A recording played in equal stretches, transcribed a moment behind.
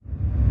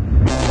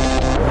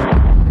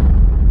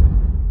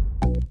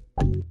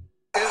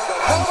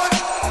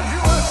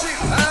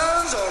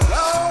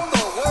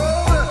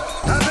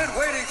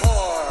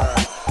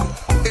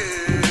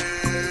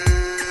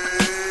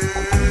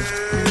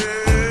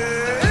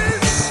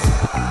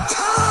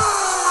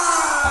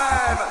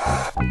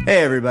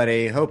Hey,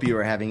 everybody. Hope you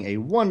are having a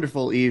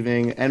wonderful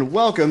evening, and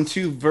welcome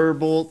to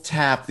Verbal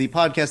Tap, the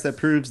podcast that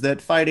proves that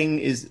fighting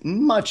is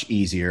much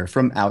easier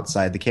from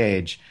outside the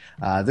cage.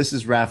 This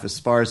is Raf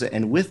Esparza,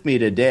 and with me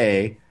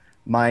today,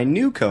 my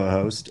new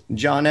co-host,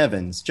 John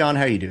Evans. John,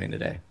 how are you doing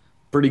today?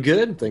 Pretty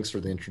good. Thanks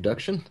for the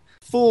introduction.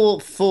 Full.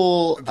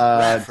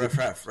 Raf.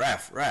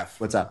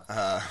 What's up?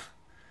 What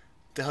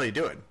the hell are you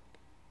doing?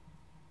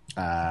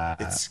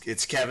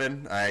 It's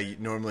Kevin. I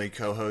normally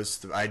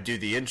co-host. I do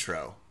the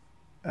intro.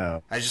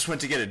 Oh. I just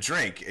went to get a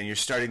drink, and you're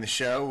starting the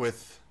show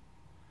with...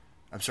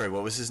 I'm sorry,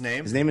 what was his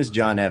name? His name is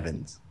John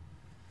Evans.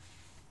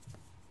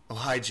 Oh,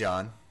 hi,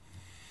 John.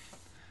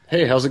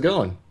 Hey, how's it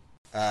going?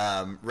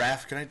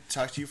 Raf, can I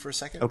talk to you for a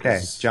second? Okay,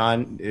 please?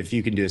 John, if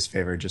you can do us a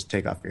favor, just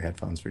take off your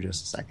headphones for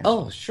just a second.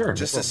 Oh, sure.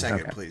 Just a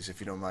second, Okay. please, if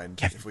you don't mind.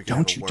 Kevin, if we can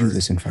don't have a you do word.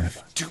 this in front of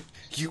us. Dude,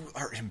 you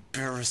are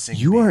embarrassing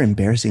You me. are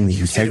embarrassing the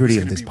You said it integrity was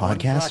of gonna this be one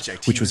podcast,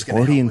 project. which He was gonna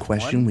already help in with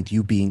question one with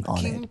you being on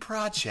fucking it.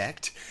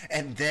 project,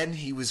 and then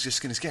he was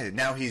just going to get it.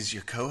 Now he's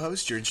your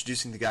co-host. You're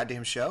introducing the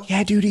goddamn show.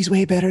 Yeah, dude, he's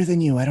way better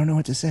than you. I don't know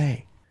what to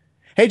say.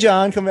 Hey,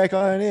 John, come back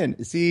on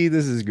in. See,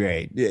 this is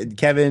great.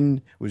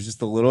 Kevin was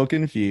just a little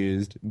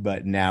confused,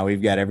 but now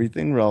we've got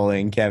everything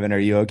rolling. Kevin, are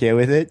you okay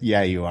with it?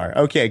 Yeah, you are.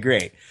 Okay,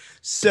 great.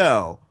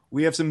 So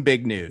we have some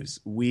big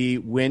news. We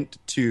went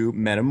to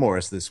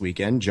Metamoris this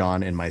weekend,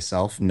 John and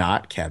myself,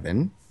 not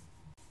Kevin.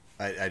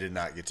 I did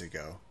not get to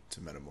go to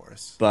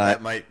Metamoris. But-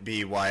 that might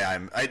be why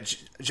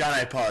John,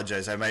 I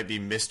apologize. I might be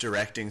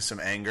misdirecting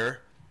some anger,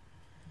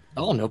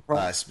 Oh, no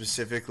problem.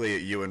 specifically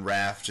at you and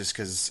Raf, just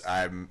because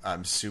I'm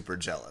super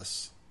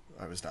jealous.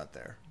 I was not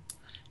there.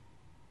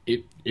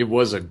 It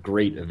was a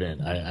great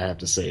event. I have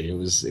to say it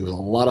was a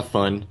lot of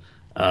fun.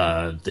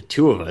 The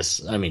two of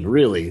us. I mean,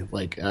 really,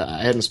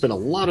 I hadn't spent a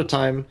lot of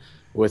time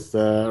with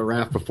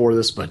Raph before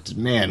this, but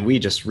man, we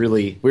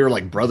were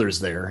like brothers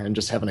there and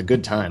just having a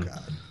good time.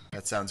 God,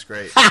 that sounds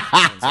great.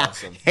 Sounds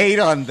awesome. Hate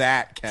on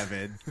that,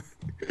 Kevin.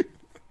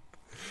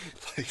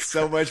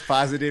 So much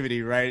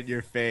positivity right in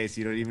your face.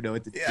 You don't even know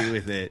what to do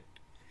with it.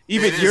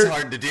 Even It is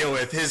hard to deal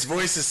with. His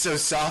voice is so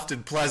soft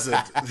and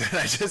pleasant that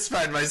I just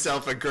find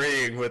myself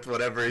agreeing with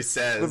whatever he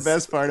says. The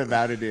best part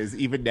about it is,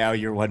 even now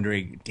you're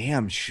wondering,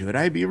 damn, should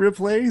I be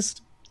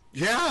replaced?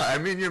 Yeah, I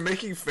mean, you're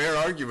making fair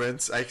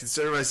arguments. I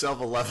consider myself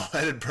a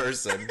level-headed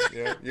person.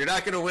 You're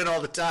not going to win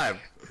all the time.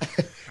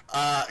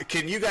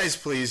 Can you guys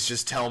please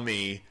just tell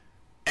me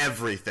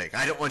everything?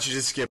 I don't want you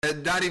to skip,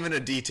 not even a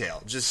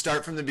detail. Just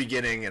start from the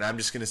beginning, and I'm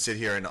just going to sit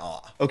here in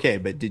awe. Okay,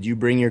 but did you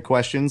bring your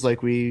questions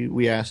like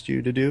we asked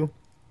you to do?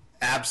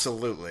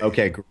 Absolutely.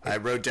 Okay, great. I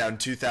wrote down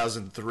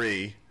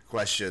 2003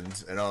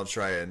 questions, and I'll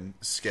try and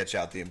sketch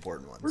out the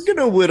important ones. We're going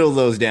to whittle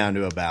those down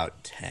to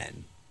about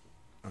 10,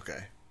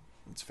 Okay,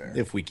 that's fair.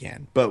 if we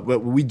can. But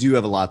we do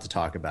have a lot to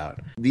talk about.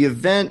 The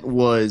event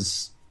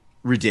was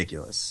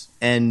ridiculous,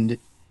 and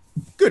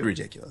good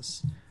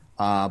ridiculous,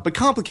 but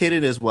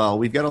complicated as well.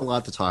 We've got a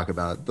lot to talk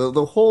about.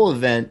 The whole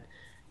event,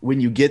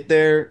 when you get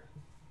there,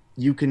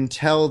 you can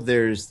tell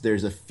there's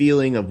a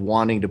feeling of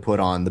wanting to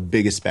put on the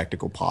biggest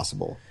spectacle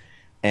possible.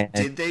 And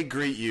Did they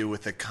greet you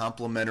with a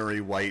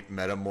complimentary white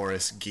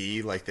Metamoris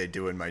gi like they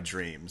do in my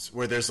dreams?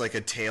 Where there's like a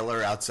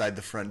tailor outside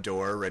the front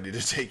door ready to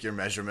take your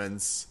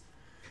measurements,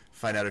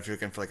 find out if you're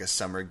looking for like a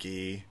summer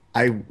gi.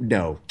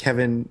 no,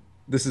 Kevin,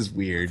 this is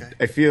weird. Okay.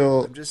 I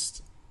feel I'm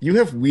just... you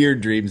have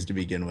weird dreams to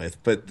begin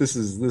with, but this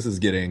is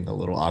getting a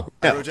little awkward.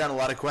 I No. wrote down a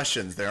lot of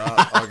questions. They're all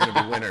going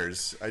to be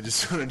winners. I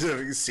just wanted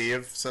to see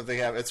if something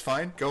happened. It's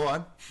fine. Go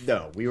on.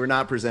 No, we were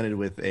not presented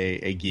with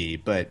a gi,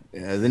 but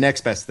the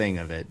next best thing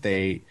of it,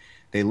 they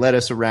led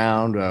us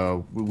around.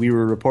 We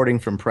were reporting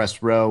from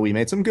Press Row. We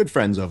made some good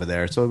friends over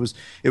there, so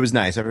it was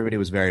nice. Everybody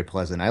was very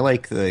pleasant. I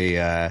like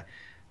the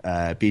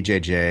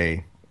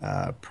BJJ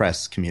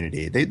press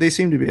community. They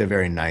seem to be a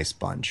very nice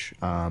bunch.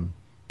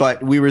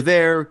 But we were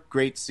there,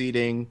 great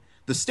seating.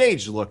 The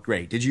stage looked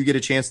great. Did you get a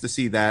chance to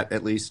see that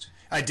at least?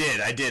 I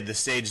did. The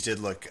stage did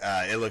look,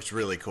 it looked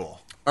really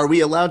cool. Are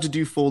we allowed to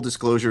do full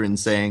disclosure in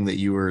saying that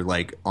you were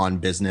like on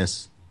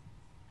business?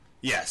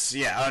 Yes,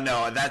 yeah. Oh,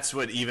 no, that's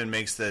what even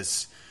makes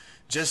this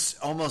just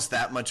almost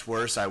that much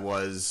worse. I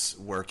was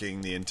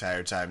working the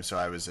entire time, so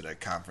I was at a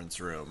conference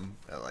room.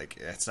 Like,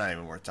 it's not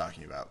even worth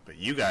talking about. But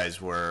you guys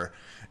were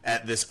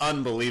at this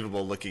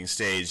unbelievable looking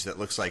stage that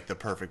looks like the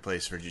perfect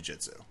place for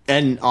jiu-jitsu.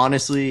 And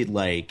honestly,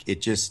 like,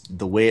 it just,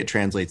 the way it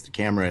translates to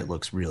camera, it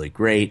looks really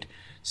great.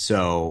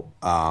 So,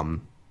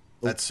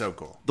 That's so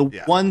cool. the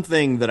Yeah. one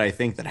thing that I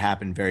think that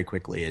happened very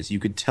quickly is you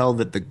could tell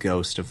that the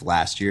ghost of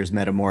last year's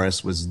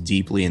Metamoris was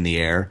deeply in the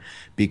air,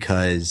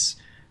 because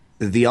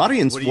the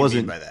audience What do you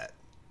wasn't. mean by that?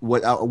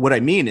 What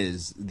I mean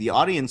is the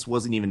audience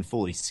wasn't even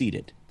fully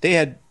seated. They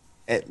had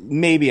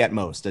maybe at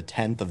most a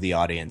tenth of the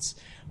audience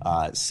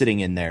sitting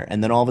in there,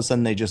 and then all of a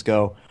sudden they just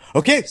go,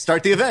 "Okay,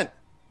 start the event,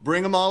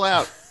 bring them all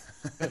out."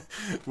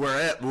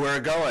 We're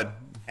going.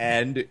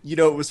 And you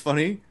know what was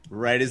funny?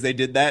 Right as they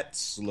did that,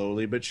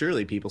 slowly but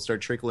surely, people start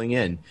trickling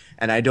in.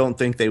 And I don't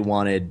think they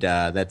wanted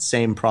that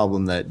same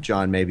problem that,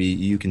 John, maybe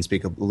you can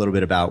speak a little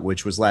bit about,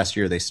 which was last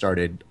year they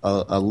started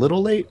a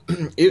little late.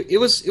 It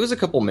was a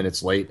couple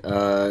minutes late,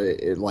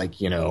 like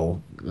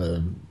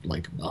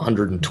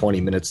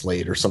 120 minutes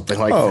late or something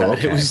like that.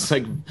 Okay. It was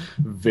like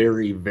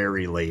very,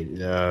 very late.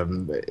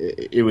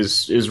 It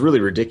was really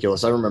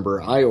ridiculous. I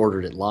remember I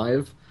ordered it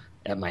live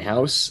at my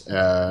house,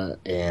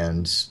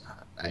 and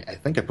I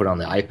think I put it on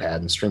the iPad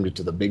and streamed it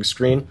to the big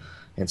screen.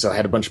 And so I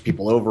had a bunch of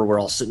people over.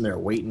 We're all sitting there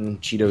waiting,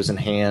 Cheetos in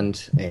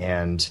hand,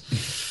 and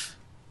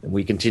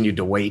we continued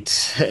to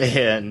wait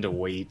and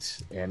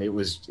wait. And it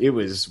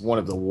was one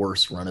of the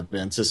worst run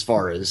events as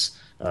far as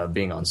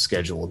being on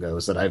schedule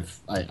goes that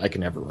I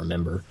can ever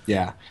remember.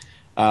 Yeah.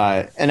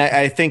 And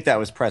I think that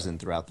was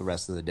present throughout the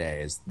rest of the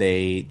day. Is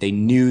they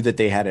knew that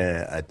they had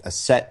a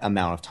set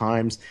amount of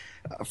times.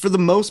 For the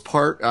most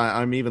part,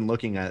 I'm even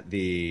looking at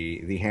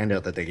the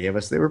handout that they gave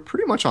us. They were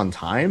pretty much on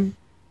time.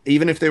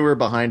 Even if they were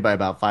behind by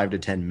about 5 to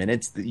 10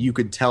 minutes, you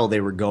could tell they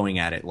were going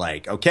at it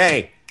like,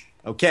 okay,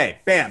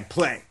 bam,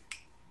 play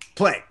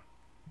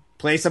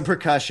some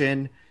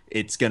percussion.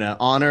 It's going to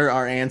honor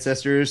our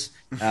ancestors,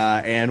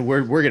 and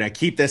we're going to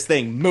keep this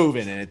thing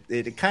moving. And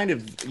it kind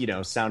of,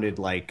 sounded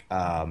like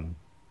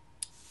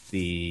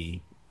the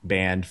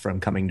band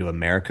from Coming to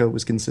America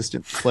was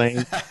consistent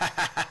playing.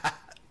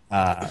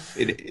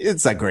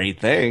 It's a great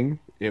thing.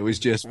 It was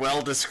just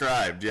well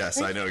described.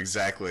 Yes, I know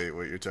exactly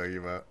what you're talking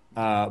about.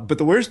 But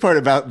the worst part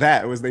about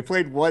that was they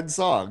played one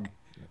song,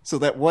 so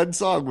that one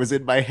song was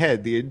in my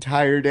head the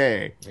entire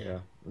day. Yeah,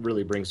 it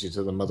really brings you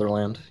to the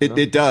motherland.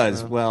 It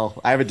does.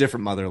 Well, I have a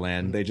different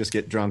motherland. They just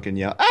get drunk and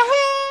yell.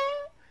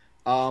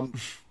 Ah!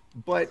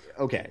 But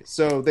okay,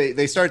 so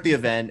they start the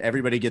event.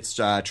 Everybody gets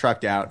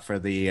trucked out for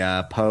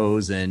the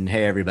pose, and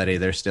hey, everybody,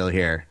 they're still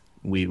here.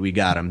 We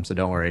got them, so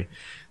don't worry.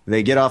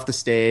 They get off the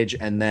stage,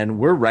 and then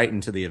we're right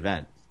into the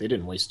event. They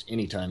didn't waste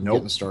any time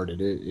getting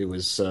started. It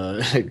was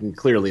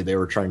clearly they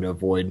were trying to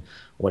avoid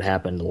what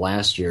happened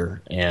last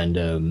year,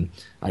 and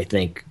I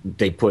think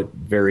they put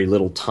very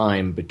little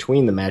time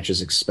between the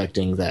matches,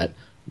 expecting that,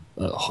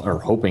 or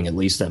hoping at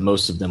least, that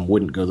most of them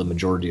wouldn't go the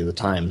majority of the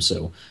time.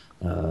 So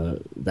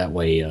that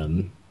way,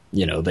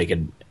 they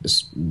could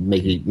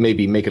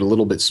maybe make it a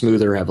little bit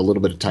smoother, have a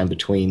little bit of time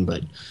between,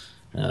 but.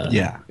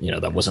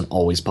 That wasn't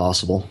always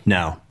possible.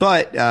 No,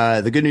 but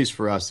the good news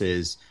for us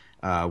is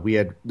we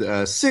had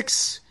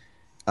 6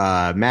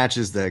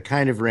 matches that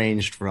kind of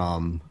ranged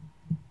from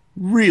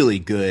really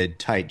good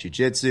tight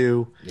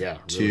jiu-jitsu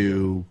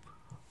to,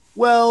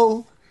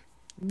 well,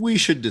 we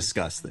should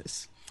discuss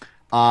this.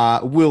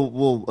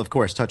 We'll of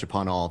course touch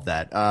upon all of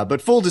that.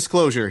 But full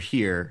disclosure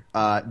here,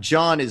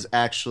 John is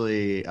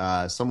actually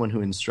someone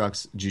who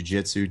instructs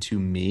jiu-jitsu to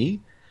me,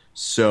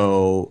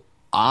 so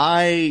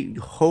I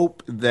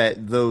hope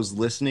that those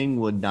listening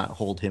would not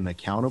hold him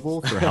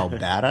accountable for how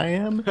bad I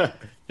am. That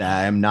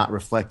I am not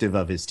reflective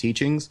of his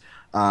teachings.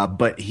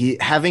 But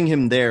having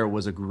him there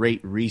was a great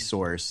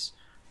resource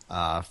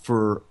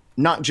for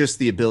not just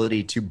the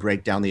ability to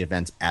break down the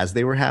events as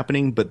they were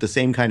happening, but the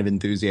same kind of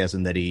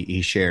enthusiasm that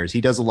he shares. He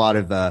does a lot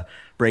of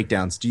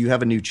breakdowns. Do you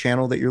have a new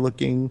channel that you're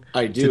looking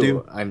to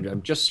do? I do.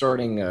 I'm just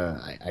starting.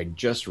 I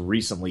just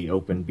recently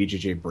opened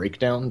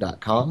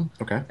bjjbreakdown.com.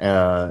 Okay.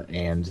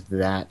 And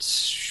that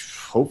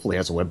hopefully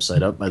has a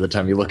website up by the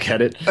time you look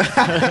at it.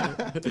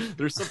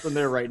 There's something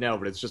there right now,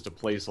 but it's just a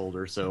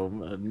placeholder. So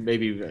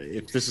maybe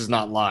if this is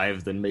not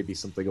live, then maybe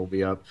something will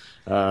be up.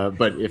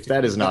 But if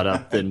that is not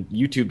up, then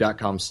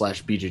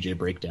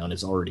youtube.com/bjjbreakdown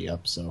is already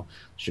up. So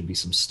should be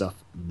some stuff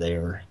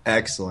there.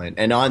 Excellent.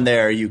 And on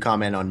there, you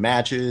comment on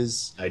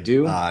matches. I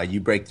do. You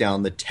break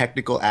down the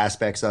technical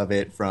aspects of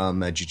it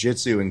from a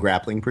jiu-jitsu and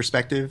grappling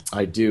perspective.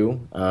 I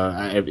do.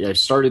 I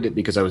started it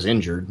because I was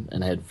injured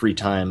and I had free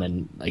time,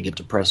 and I get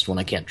depressed when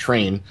I can't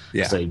train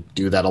because I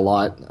do that a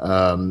lot.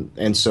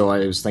 And so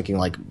I was thinking,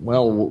 like,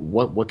 well,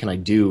 what can I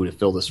do to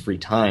fill this free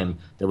time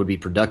that would be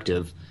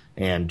productive?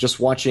 And just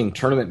watching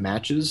tournament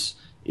matches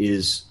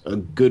is a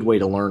good way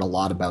to learn a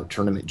lot about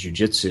tournament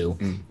jiu-jitsu.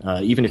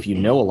 Even if you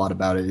know a lot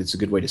about it, it's a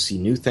good way to see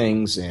new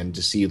things and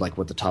to see like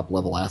what the top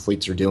level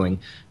athletes are doing.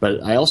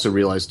 But I also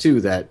realized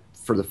too that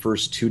for the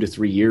first 2 to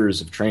 3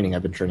 years of training,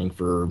 I've been training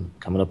for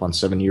coming up on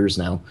 7 years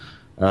now,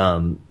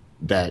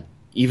 that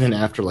even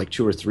after like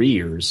 2 or 3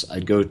 years,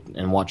 I'd go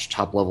and watch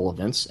top level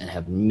events and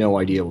have no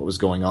idea what was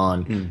going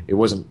on. It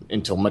wasn't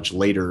until much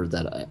later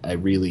that I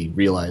really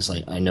realized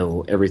like I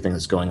know everything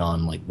that's going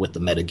on, like with the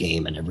meta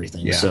game and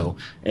everything. Yeah. So,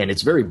 and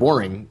it's very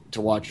boring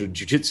to watch a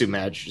jiu-jitsu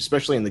match,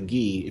 especially in the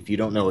gi, if you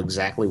don't know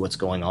exactly what's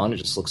going on. It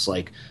just looks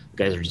like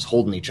guys are just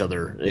holding each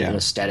other in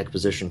a static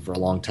position for a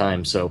long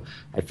time. So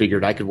I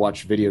figured I could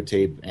watch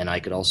videotape and I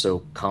could also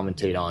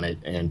commentate on it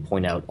and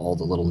point out all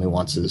the little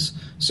nuances.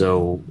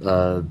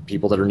 So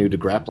people that are new to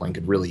grappling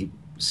could really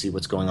see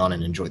what's going on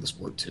and enjoy the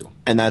sport too.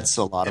 And that's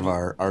a lot of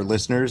our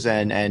listeners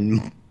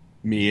and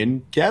me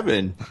and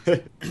Kevin.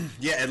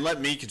 Yeah, and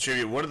let me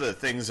contribute. One of the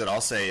things that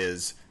I'll say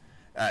is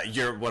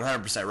You're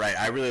 100% right.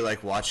 I really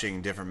like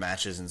watching different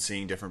matches and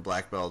seeing different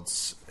black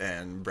belts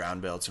and brown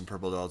belts and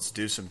purple belts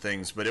do some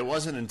things. But it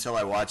wasn't until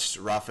I watched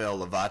Rafael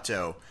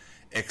Lovato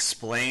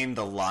explain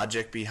the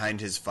logic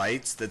behind his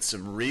fights that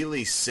some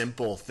really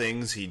simple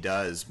things he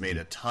does made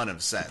a ton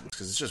of sense,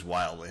 because it's just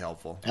wildly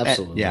helpful.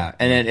 Absolutely.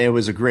 And it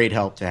was a great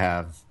help to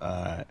have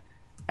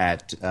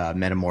at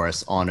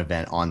Metamoris on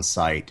event on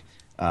site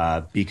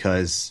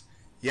because...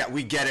 Yeah,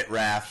 we get it,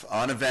 Raph.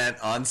 On event,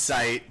 on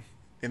site,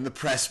 in the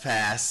press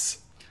pass,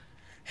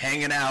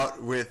 hanging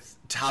out with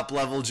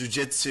top-level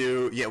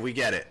jiu-jitsu. Yeah, we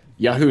get it.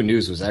 Yahoo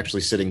News was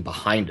actually sitting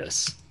behind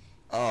us.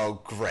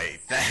 Oh, great.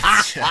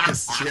 That's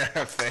just you're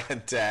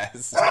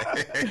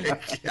fantastic.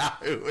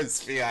 Yahoo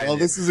was behind Well, you.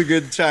 this is a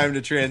good time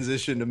to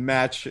transition to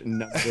match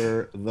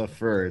number the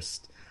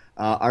first.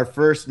 Our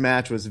first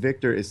match was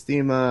Victor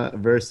Estima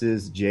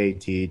versus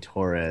JT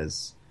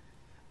Torres.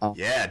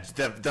 Yeah,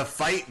 the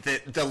fight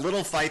the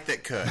little fight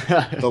that could.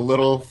 The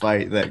little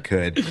fight that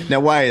could. Now,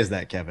 why is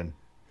that, Kevin?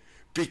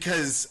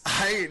 Because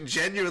I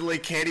genuinely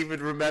can't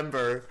even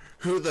remember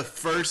who the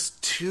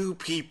first two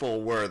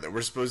people were that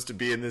were supposed to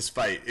be in this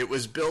fight. It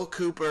was Bill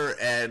Cooper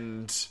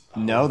and...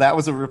 No, that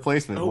was a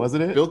replacement,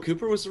 wasn't it? Bill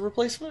Cooper was the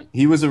replacement?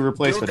 He was a Bill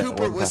replacement. at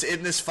Cooper one was time.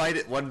 in this fight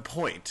at one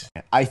point.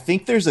 I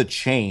think there's a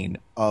chain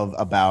of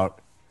about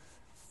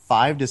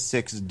 5 to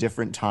 6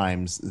 different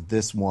times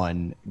this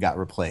one got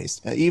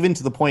replaced. Even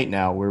to the point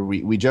now where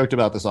we joked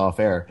about this off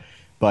air,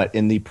 but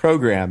in the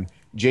program,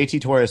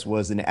 JT Torres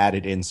was an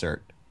added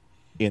insert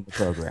in the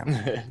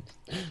program.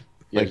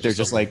 Like they're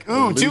just like,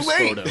 ooh, too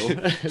late.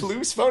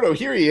 Loose photo.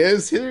 Here he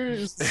is.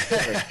 Here's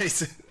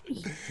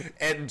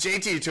And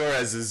JT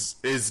Torres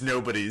is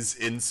nobody's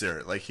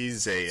insert. Like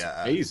he's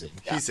amazing.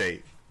 He's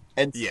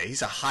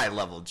he's a high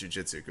level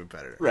jiu-jitsu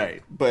competitor.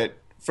 right. But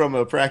from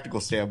a practical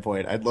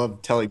standpoint, I'd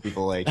love telling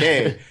people like,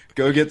 hey,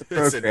 go get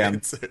the It's an program.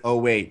 insert. Oh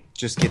wait,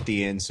 just get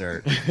the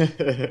insert.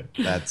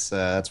 That's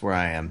where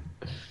I am.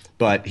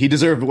 But he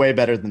deserved way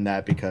better than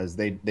that because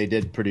they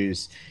did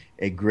produce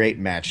a great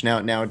match.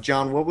 Now,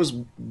 John, what was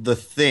the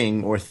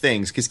thing or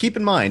things? Because keep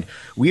in mind,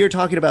 we are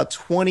talking about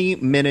 20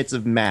 minutes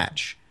of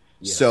match.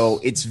 Yes. So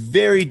it's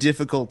very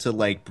difficult to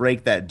like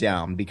break that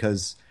down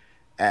because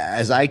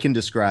as I can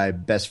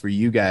describe best for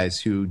you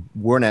guys who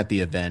weren't at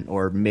the event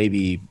or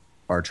maybe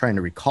are trying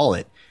to recall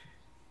it,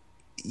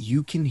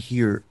 you can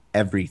hear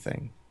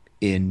everything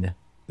in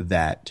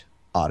that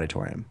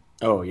auditorium.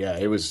 Oh yeah,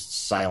 it was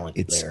silent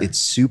there. It's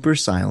super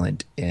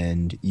silent,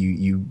 and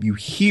you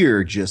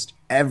hear just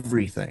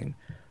everything.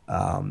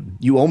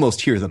 You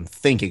almost hear them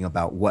thinking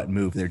about what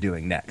move they're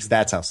doing next.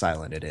 That's how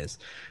silent it is.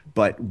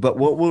 But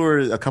what were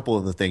a couple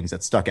of the things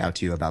that stuck out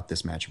to you about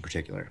this match in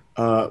particular?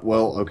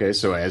 Well, okay,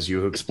 so as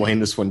you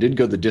explained, this one did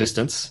go the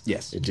distance.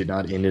 Yes. It did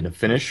not end in a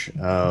finish.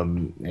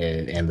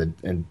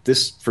 And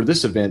this for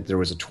this event there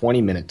was a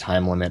 20-minute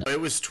time limit. It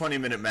was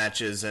 20-minute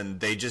matches, and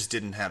they just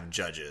didn't have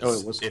judges. Oh,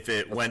 it was- If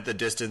it went the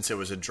distance, it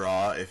was a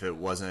draw. If it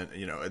wasn't,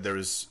 there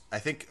was, I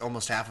think,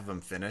 almost half of them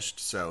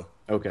finished. So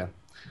Okay.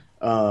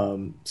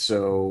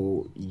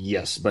 So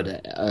yes,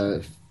 but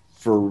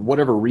for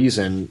whatever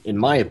reason, in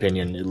my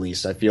opinion, at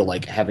least, I feel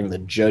like having the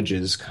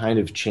judges kind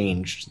of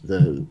changed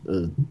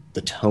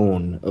the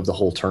tone of the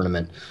whole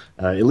tournament.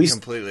 At least,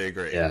 completely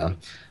agree. yeah,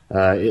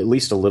 at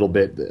least a little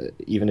bit.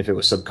 Even if it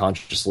was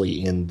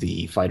subconsciously in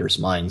the fighters'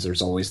 minds,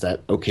 there's always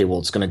that. Okay, well,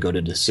 it's going to go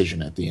to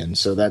decision at the end,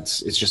 so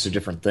it's just a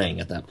different thing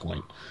at that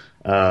point.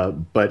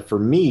 But for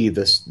me,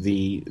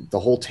 the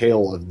whole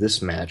tale of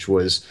this match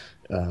was.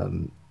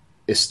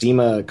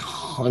 Estima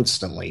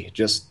constantly,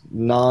 just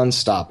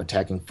nonstop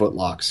attacking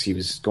footlocks. He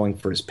was going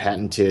for his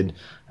patented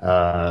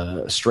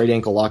straight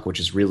ankle lock, which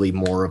is really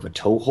more of a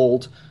toe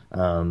hold.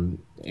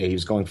 He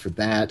was going for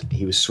that.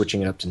 He was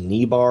switching it up to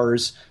knee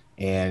bars.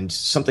 And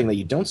something that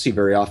you don't see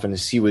very often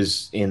is he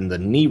was in the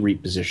knee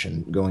reap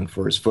position going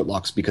for his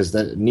footlocks because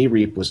the knee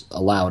reap was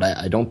allowed.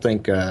 I don't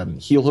think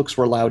heel hooks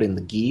were allowed in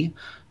the gi,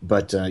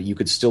 but you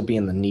could still be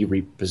in the knee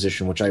reap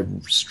position, which I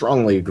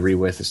strongly agree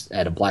with.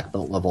 At a black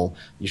belt level,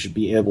 you should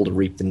be able to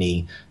reap the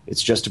knee.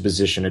 It's just a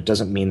position. It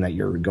doesn't mean that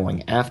you're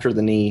going after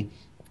the knee.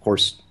 Of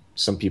course,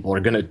 some people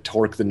are going to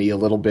torque the knee a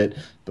little bit,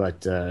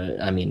 but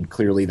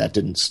clearly that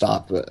didn't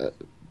stop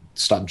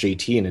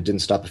JT, and it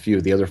didn't stop a few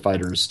of the other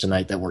fighters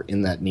tonight that were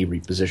in that knee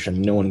reap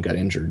position. No one got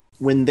injured.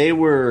 When they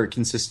were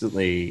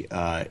consistently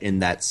in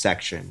that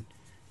section,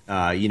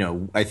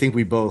 I think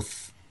we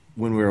both,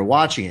 when we were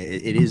watching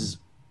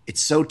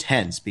it's so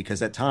tense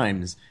because at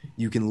times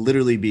you can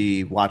literally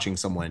be watching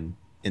someone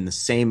in the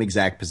same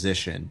exact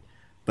position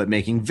but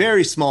making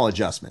very small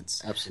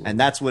adjustments. Absolutely. And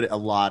that's what a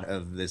lot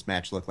of this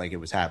match looked like it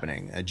was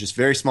happening. Just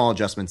very small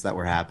adjustments that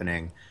were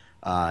happening.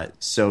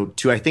 So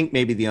to, I think,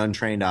 maybe the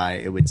untrained eye,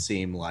 it would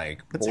seem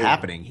like, what's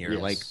happening here?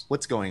 Yes. Like,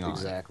 what's going on?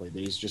 Exactly.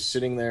 He's just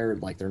sitting there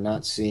like they're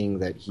not seeing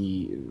that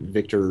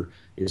Victor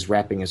is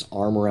wrapping his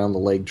arm around the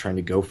leg trying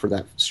to go for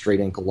that straight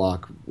ankle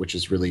lock, which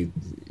is really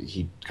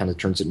he kind of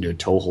turns it into a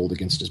toe hold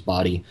against his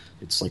body.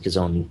 It's like his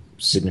own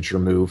signature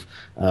move.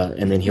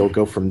 And then he'll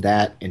go from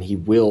that, and he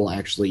will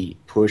actually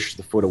push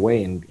the foot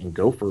away and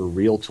go for a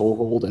real toe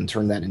hold and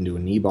turn that into a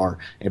knee bar.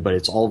 But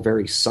it's all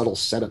very subtle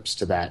setups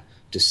to that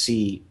to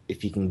see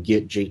if he can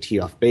get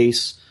JT off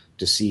base,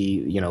 to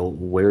see,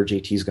 where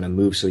JT is going to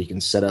move so he can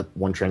set up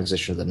one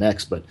transition to the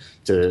next. But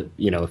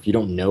if you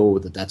don't know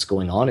that that's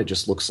going on, it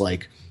just looks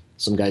like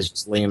some guy's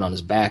just laying on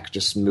his back,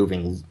 just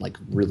moving like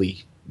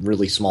really,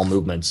 really small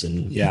movements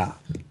and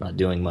not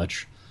doing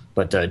much.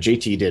 But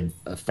JT did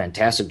a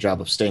fantastic job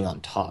of staying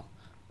on top.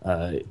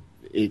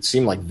 It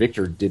seemed like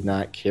Victor did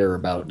not care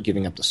about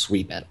giving up the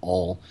sweep at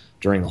all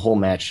during the whole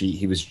match.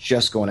 He was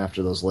just going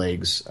after those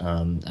legs.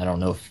 I don't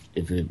know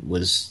if it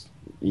was...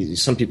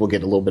 Some people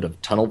get a little bit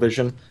of tunnel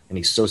vision, and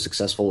he's so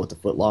successful with the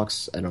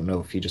footlocks. I don't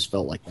know if he just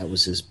felt like that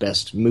was his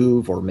best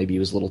move, or maybe he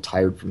was a little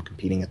tired from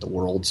competing at the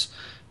Worlds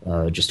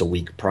just a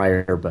week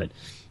prior, but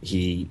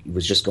he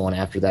was just going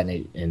after that,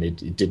 and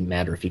it didn't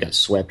matter if he got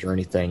swept or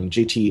anything.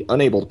 JT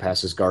unable to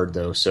pass his guard,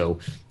 though, so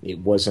it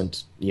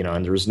wasn't,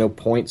 and there was no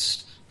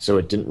points, so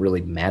it didn't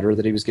really matter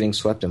that he was getting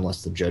swept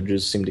unless the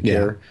judges seemed to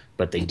care,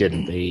 but they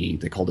didn't.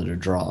 They called it a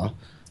draw.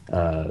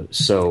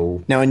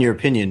 So now, in your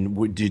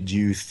opinion, did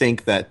you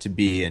think that to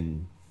be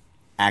an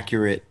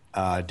accurate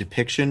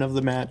depiction of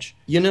the match?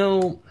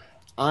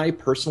 I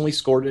personally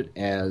scored it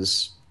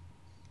as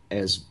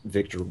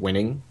Victor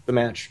winning the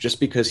match,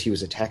 just because he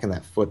was attacking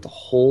that foot the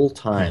whole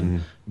time.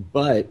 Mm-hmm.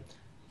 But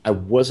I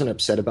wasn't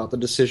upset about the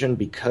decision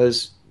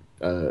because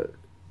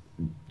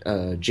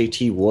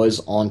JT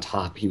was on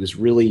top. He was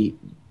really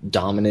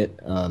dominant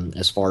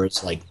as far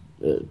as like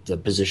the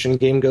position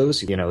game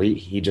goes. He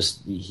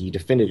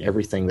defended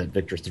everything that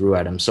Victor threw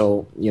at him.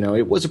 So,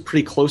 it was a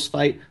pretty close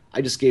fight.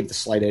 I just gave the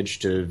slight edge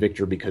to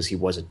Victor because he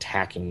was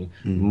attacking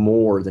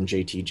more than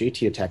JT.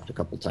 JT attacked a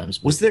couple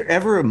times. Was there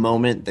ever a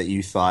moment that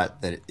you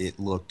thought that it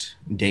looked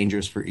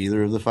dangerous for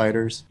either of the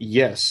fighters?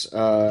 Yes.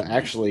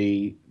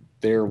 Actually,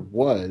 there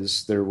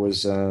was,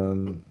 let's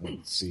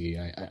see,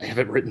 I have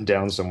it written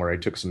down somewhere. I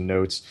took some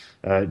notes.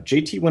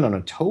 JT went on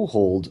a toe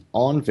hold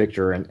on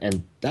Victor,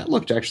 and that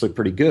looked actually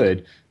pretty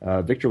good.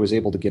 Victor was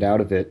able to get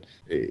out of it.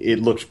 It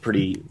looked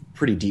pretty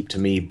deep to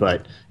me,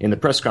 but in the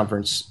press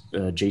conference,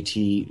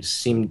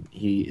 JT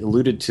he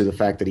alluded to the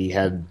fact that he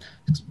had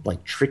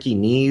like tricky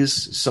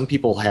knees. Some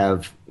people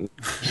have,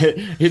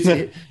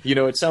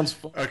 it sounds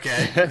fun.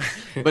 Okay.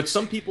 But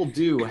some people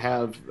do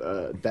have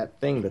that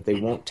thing that they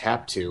won't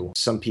tap to.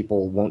 Some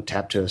people won't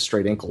tap to a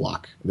straight ankle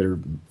lock. Their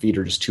feet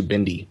are just too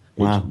bendy.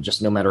 Wow.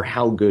 Just no matter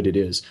how good it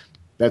is.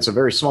 That's a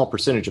very small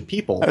percentage of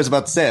people. I was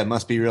about to say, it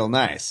must be real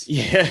nice.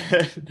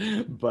 Yeah.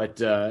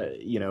 But,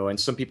 and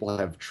some people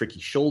have tricky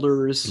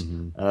shoulders.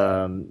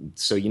 Mm-hmm.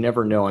 So you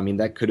never know. I mean,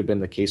 that could have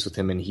been the case with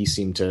him, and he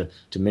seemed to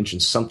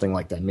mention something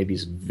like that. Maybe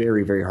it's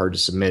very, very hard to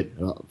submit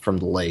from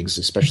the legs,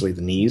 especially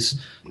the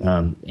knees.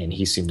 And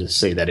he seemed to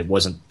say that it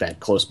wasn't that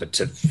close, but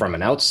from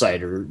an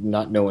outsider,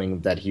 not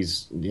knowing that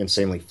he's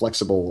insanely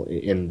flexible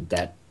in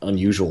that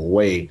unusual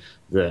way,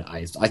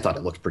 I thought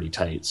it looked pretty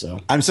tight. So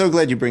I'm so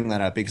glad you bring that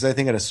up, because I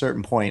think at a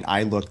certain point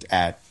I looked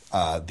at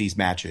these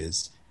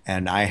matches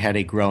and I had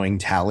a growing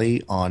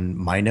tally on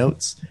my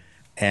notes,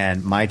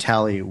 and my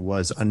tally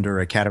was under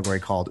a category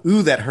called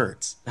 "Ooh, that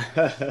hurts,"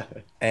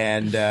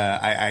 and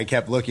I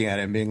kept looking at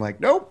it and being like,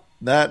 "Nope,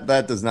 that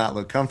does not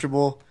look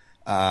comfortable."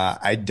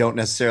 I don't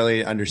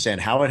necessarily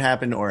understand how it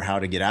happened or how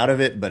to get out of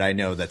it, but I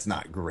know that's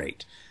not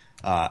great.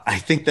 I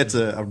think that's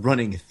a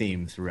running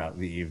theme throughout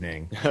the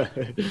evening.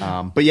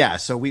 But yeah,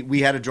 so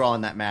we had a draw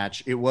in that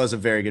match. It was a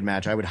very good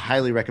match. I would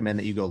highly recommend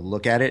that you go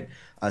look at it,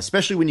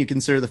 especially when you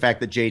consider the fact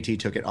that JT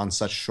took it on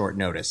such short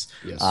notice.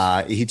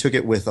 Yes. He took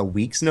it with a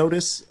week's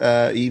notice,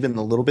 even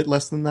a little bit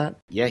less than that.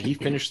 Yeah, he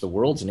finished the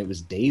Worlds, and it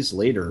was days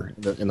later,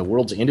 and the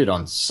Worlds ended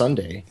on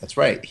Sunday. That's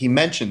right. He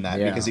mentioned that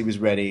because he was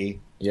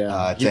ready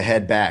to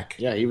head back.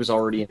 Yeah, he was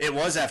already... It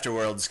was after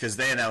Worlds, because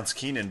they announced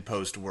Keenan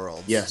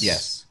post-Worlds.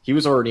 Yes. He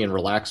was already in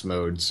relax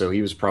mode, so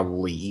he was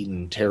probably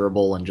eating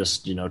terrible and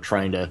just,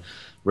 trying to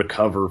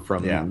recover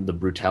from the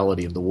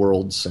brutality of the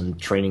Worlds and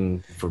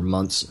training for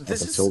months up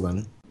until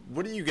then.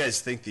 What do you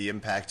guys think the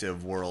impact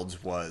of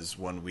Worlds was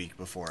 1 week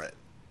before it?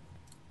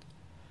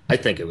 I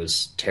think it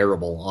was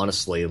terrible,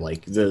 honestly.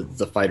 Like,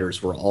 the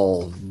fighters were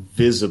all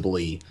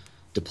visibly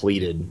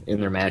depleted in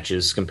their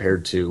matches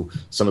compared to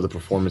some of the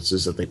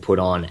performances that they put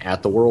on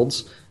at the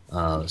Worlds.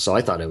 So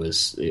I thought it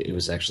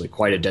was actually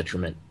quite a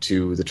detriment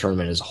to the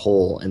tournament as a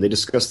whole. And they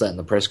discussed that in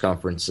the press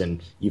conference,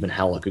 and even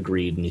Halleck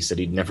agreed, and he said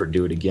he'd never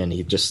do it again.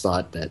 He just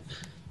thought that,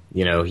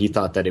 he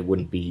thought that it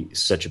wouldn't be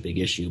such a big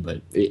issue,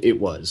 but it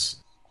was.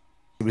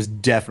 It was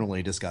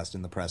definitely discussed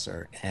in the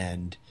presser.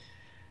 And,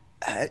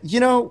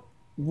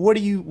 what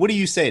do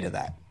you say to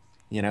that?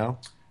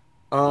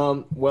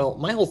 Well,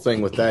 my whole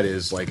thing with that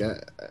is, like,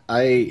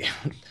 I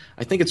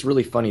think it's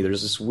really funny.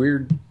 There's this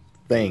weird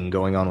thing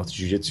going on with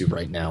jiu-jitsu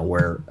right now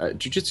where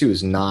jiu-jitsu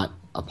is not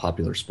a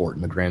popular sport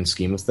in the grand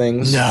scheme of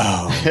things.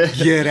 No,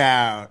 get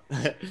out.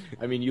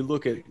 I mean, you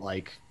look at,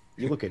 like,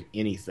 you look at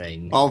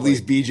anything. All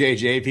these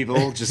BJJ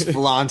people just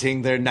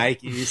flaunting their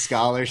Nike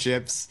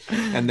scholarships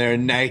and their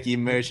Nike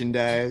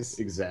merchandise.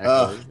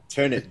 Exactly.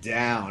 Turn it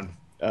down.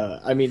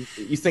 I mean,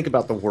 you think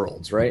about the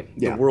Worlds, right?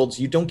 Yeah. The Worlds,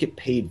 you don't get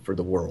paid for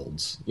the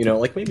Worlds. You know,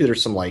 like maybe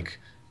there's some like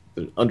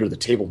under the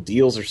table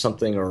deals or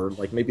something, or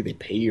like maybe they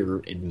pay your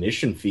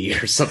admission fee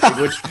or something,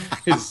 which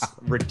is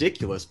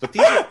ridiculous. But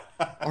these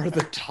are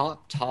the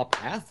top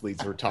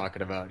athletes we're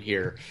talking about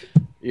here.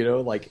 You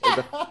know, like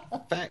the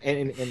fact,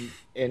 and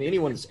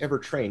anyone that's ever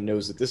trained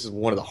knows that this is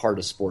one of the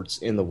hardest sports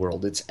in the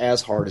world. It's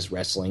as hard as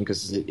wrestling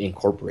because it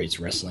incorporates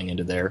wrestling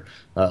into there.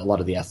 A lot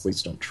of the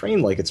athletes don't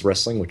train like it's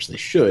wrestling, which they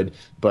should,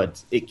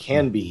 but it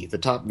can be. The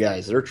top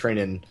guys, they're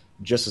training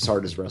just as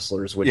hard as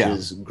wrestlers, which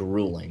is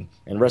grueling.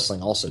 And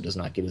wrestling also does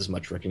not get as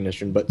much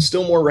recognition, but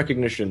still more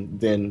recognition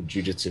than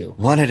jiu-jitsu.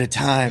 One at a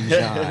time,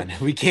 John.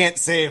 We can't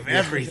save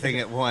everything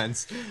at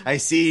once. I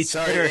see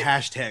Twitter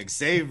hashtag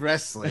save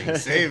wrestling,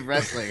 save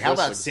wrestling. How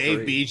about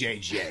save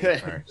BJJ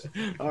first?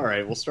 All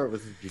right, we'll start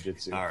with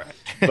jiu-jitsu. All right.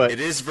 But It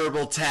is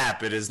verbal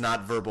tap. It is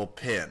not verbal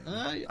pin.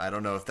 I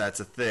don't know if that's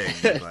a thing,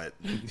 but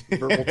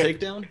verbal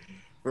takedown?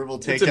 Verbal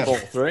It's in takedown.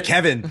 both, right?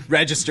 Kevin,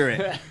 register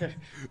it.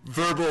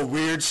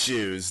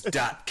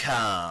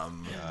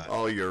 verbalweirdShoes.com.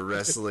 All your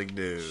wrestling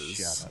news.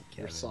 Shut up,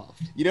 You're Kevin.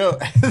 soft. You know,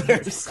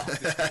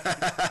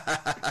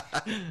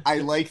 I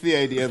like the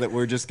idea that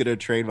we're just going to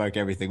trademark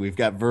everything. We've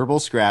got verbal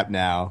scrap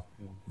now,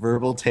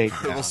 verbal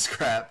takedown. Verbal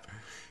scrap.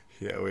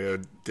 Yeah, we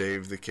have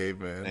Dave the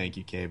Caveman. Thank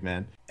you,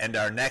 caveman. And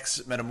our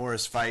next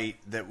Metamoris fight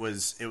it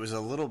was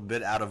a little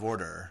bit out of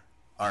order.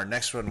 Our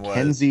next one was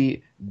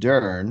Kenzie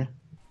Dern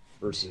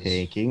Versus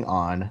taking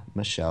on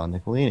Michelle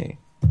Nicolini.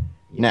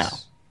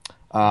 Yes.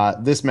 Now,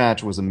 this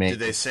match was amazing.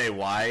 Did they say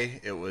why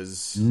it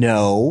was?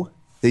 No,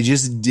 they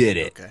just did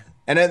it. Okay.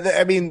 And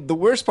I mean, the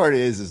worst part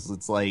is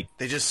it's like,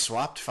 They just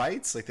swapped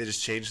fights? Like they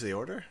just changed the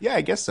order? yeah, I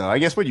guess so. I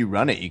guess when you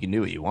run it, you can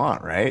do what you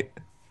want, right?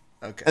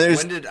 Okay. And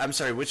there's- I'm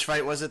sorry, which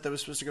fight was it that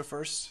was supposed to go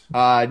first?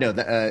 No,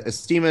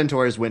 Estima and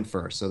Torres went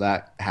first, so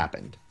that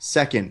happened.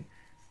 Second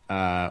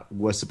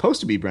was supposed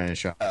to be Brennan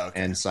Shaw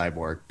and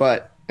Cyborg,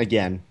 but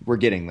again, we're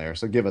getting there,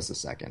 so give us a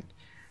second.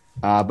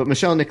 But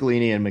Michelle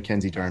Nicolini and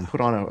Mackenzie Dern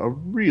put on a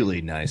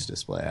really nice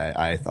display,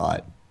 I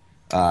thought.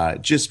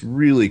 Just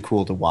really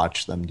cool to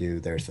watch them do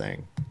their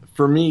thing.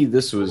 For me,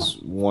 this was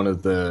one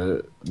of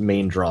the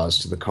main draws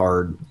to the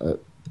card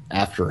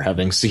after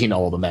having seen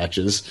all the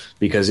matches,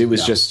 because it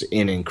was just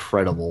an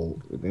incredible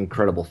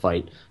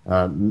fight.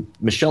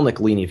 Michelle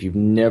Nicolini, if you've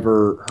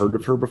never heard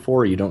of her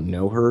before, you don't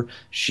know her,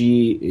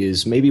 she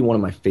is maybe one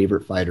of my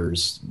favorite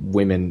fighters,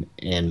 women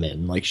and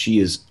men. Like, she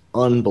is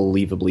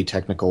unbelievably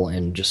technical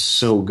and just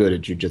so good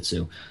at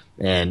jiu-jitsu.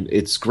 And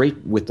it's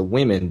great with the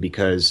women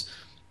because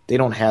they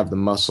don't have the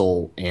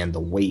muscle and the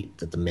weight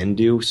that the men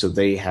do, so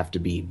they have to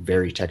be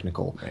very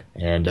technical. Right.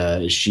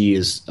 And she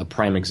is a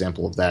prime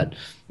example of that.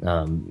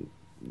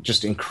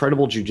 Just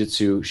incredible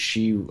jiu-jitsu.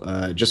 She,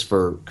 just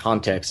for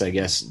context, I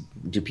guess,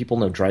 do people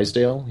know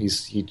Drysdale?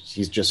 He's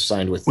just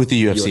signed with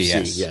the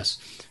UFC, yes.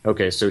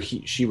 Okay, so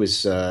she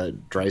was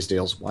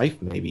Drysdale's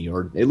wife, maybe,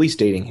 or at least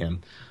dating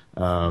him.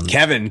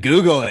 Kevin,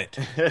 Google it.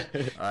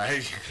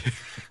 I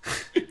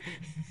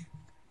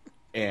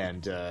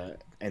And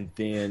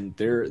then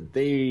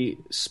they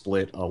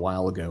split a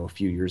while ago, a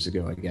few years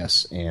ago, I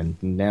guess, and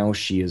now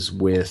she is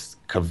with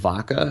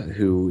Kavaka,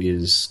 who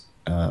is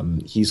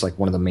he's like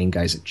one of the main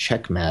guys at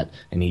Checkmat,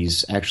 and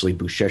he's actually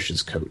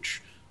Bushesh's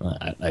coach.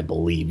 I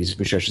believe he's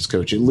Bushesh's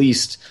coach, at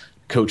least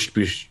coached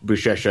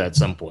Bushesha at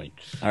some point.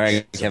 All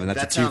right, Kevin, that's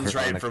that a two sounds for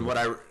right Monica. from what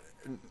I.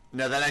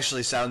 No, that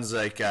actually sounds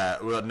like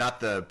well, not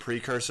the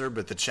precursor,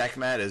 but the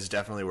checkmat is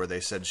definitely where they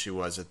said she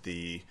was at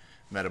the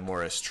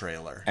Metamoris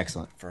trailer.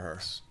 Excellent. For her.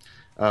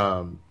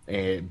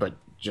 But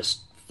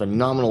just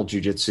phenomenal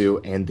jiu-jitsu.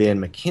 And then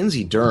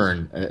Mackenzie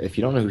Dern, if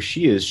you don't know who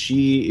she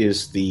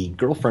is the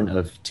girlfriend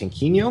of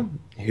Tenquinho,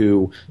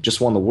 who just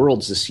won the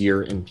Worlds this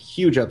year in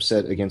huge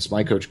upset against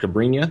my coach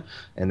Cabrinha.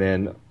 And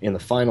then in the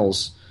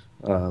finals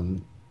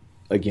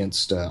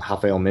against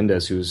Rafael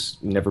Mendez, who's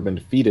never been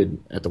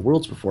defeated at the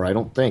Worlds before, I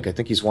don't think. I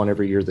think he's won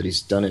every year that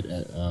he's done it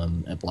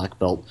at Black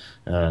Belt.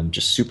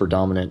 Just super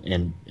dominant,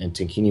 and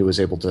Tenquinho was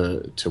able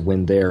to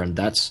win there, and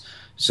that's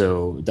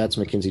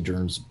Mackenzie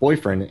Dern's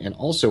boyfriend, and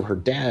also her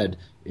dad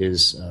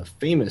is a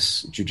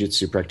famous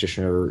jiu-jitsu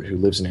practitioner who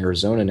lives in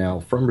Arizona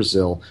now, from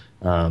Brazil.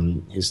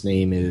 His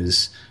name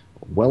is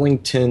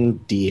Wellington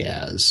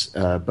Diaz,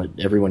 but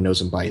everyone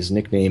knows him by his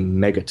nickname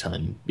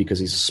Megaton, because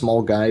he's a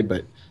small guy,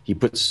 but he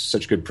puts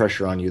such good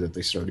pressure on you that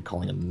they started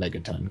calling him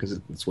Megaton, because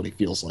that's what he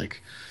feels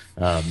like.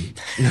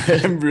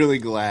 I'm really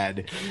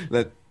glad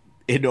that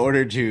in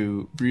order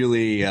to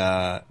really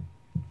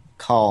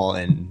call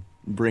and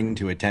bring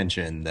to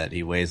attention that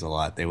he weighs a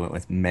lot, they went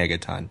with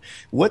Megaton.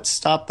 What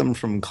stopped them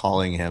from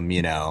calling him,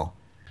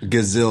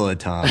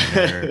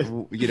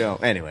 Gazillaton?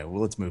 Or, anyway,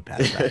 well, let's move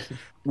past that.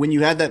 When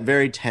you had that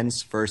very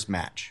tense first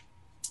match,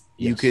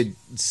 you could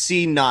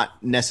see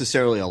not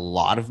necessarily a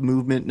lot of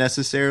movement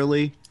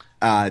necessarily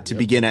to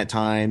begin at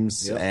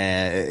times,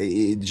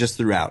 just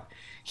throughout.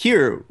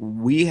 Here,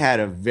 we had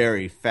a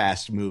very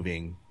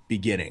fast-moving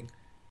beginning.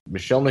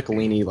 Michelle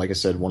Nicolini, like I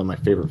said, one of my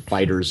favorite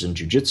fighters in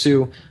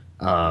jiu-jitsu.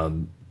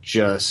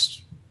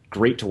 Just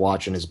great to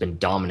watch and has been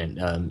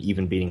dominant,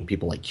 even beating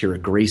people like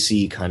Kira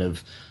Gracie, kind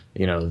of,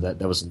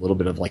 that was a little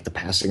bit of like the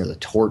passing of the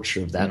torch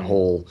of that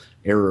whole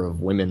era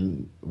of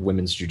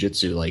women's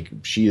jiu-jitsu. Like,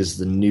 she is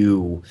the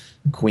new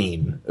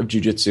queen of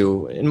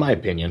jiu-jitsu, in my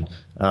opinion,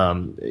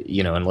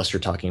 unless you're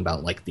talking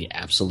about like the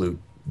absolute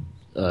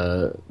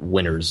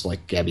winners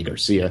like Gabby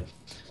Garcia.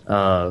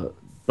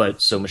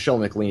 But so Michelle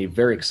Nicolini,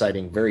 very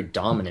exciting, very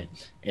dominant.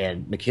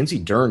 And Mackenzie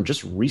Dern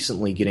just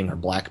recently getting her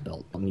black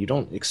belt. I mean, you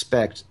don't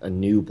expect a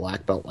new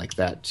black belt like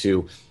that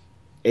to,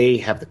 A,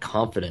 have the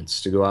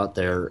confidence to go out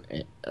there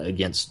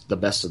against the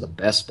best of the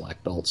best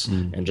black belts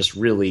and just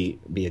really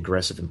be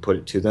aggressive and put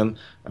it to them,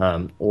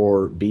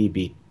 or B,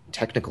 be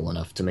technical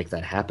enough to make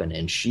that happen.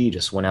 And she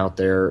just went out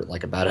there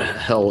like a bat out of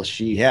hell.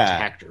 She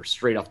attacked her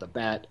straight off the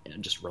bat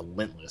and just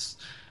relentless.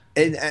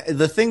 And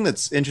the thing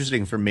that's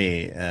interesting for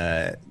me,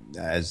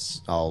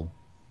 as I'll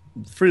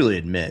freely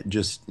admit,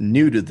 just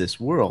new to this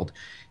world,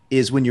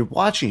 is when you're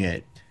watching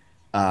it,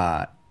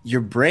 your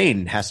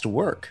brain has to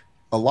work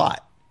a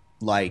lot.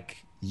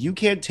 Like, you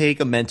can't take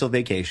a mental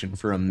vacation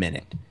for a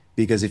minute,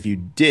 because if you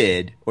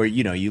did, or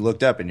you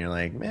looked up and you're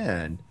like,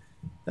 man,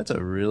 that's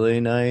a really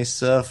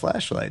nice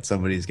flashlight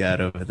somebody's got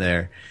over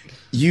there,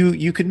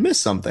 you could miss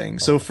something.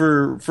 So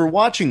for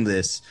watching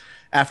this,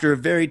 after a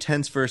very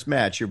tense first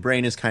match, your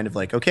brain is kind of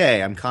like,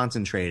 okay, I'm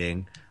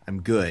concentrating,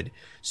 I'm good.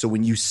 So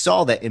when you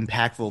saw that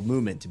impactful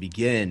movement to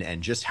begin,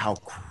 and just how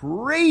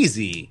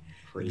crazy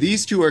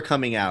these two are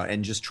coming out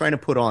and just trying to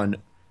put on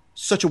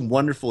such a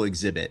wonderful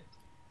exhibit,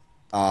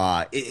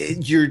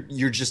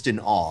 you're just in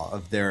awe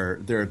of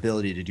their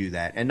ability to do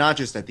that, and not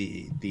just at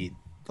the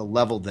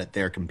level that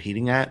they're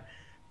competing at,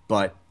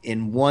 but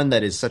in one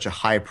that is such a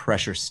high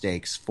pressure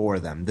stakes for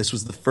them. This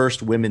was the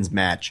first women's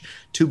match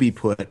to be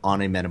put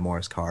on a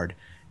Metamoris card,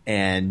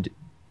 and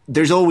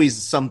there's always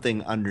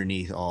something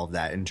underneath all of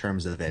that in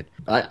terms of it.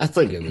 I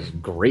think it was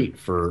great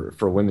for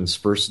women's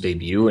first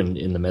debut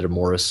in the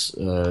Metamoris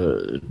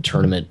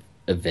tournament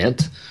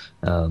event.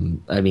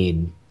 I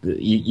mean,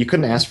 you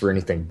couldn't ask for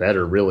anything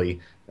better, really.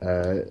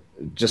 It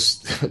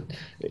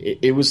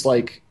was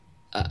like,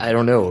 I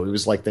don't know, it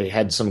was like they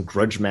had some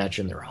grudge match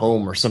in their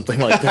home or something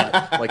like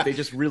that. Like, they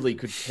just really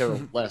could care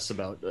less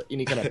about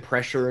any kind of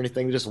pressure or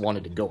anything. They just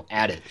wanted to go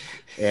at it.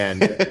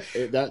 And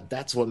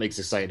that's what makes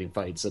exciting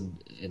fights.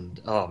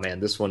 And oh man,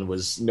 this one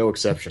was no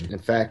exception. In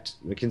fact,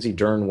 Mackenzie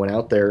Dern went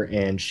out there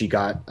and she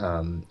got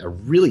a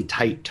really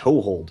tight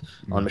toe hold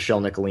on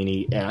Michelle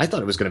Nicolini. And I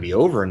thought it was going to be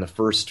over in the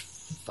first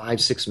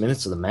 5-6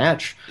 minutes of the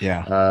match.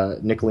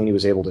 Nicolini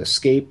was able to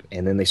escape,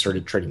 and then they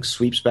started trading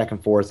sweeps back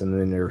and forth, and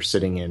then they were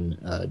sitting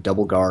in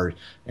double guard.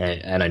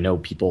 And I know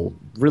people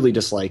really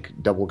dislike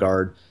double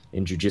guard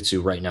in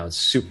jiu-jitsu right now. It's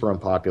super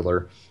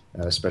unpopular,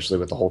 especially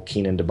with the whole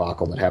Keenan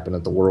debacle that happened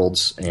at the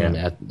Worlds and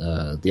at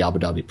the Abu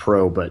Dhabi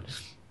Pro. But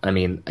I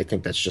mean, I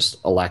think that's just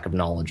a lack of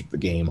knowledge of the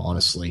game,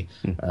 honestly,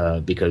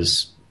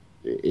 because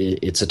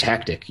it's a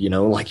tactic,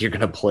 like, you're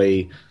going to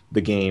play the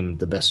game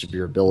the best of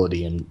your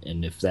ability,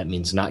 and if that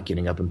means not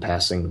getting up and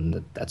passing,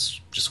 then that's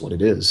just what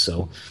it is.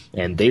 So,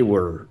 and they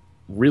were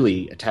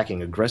really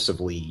attacking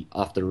aggressively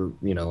off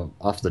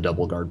the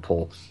double guard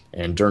pull,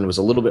 and Dern was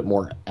a little bit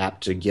more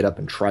apt to get up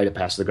and try to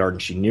pass the guard,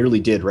 and she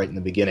nearly did right in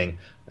the beginning,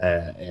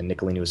 and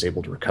Nicolini was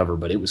able to recover,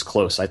 but it was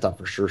close. I thought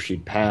for sure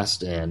she'd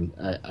passed, and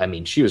I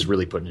mean, she was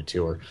really putting it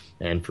to her,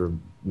 and for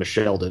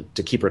Michelle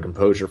to keep her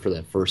composure for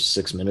that first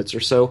 6 minutes or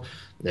so,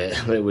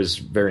 it was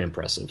very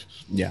impressive.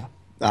 Yeah.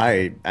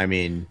 I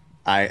mean,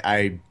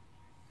 I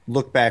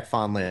look back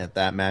fondly at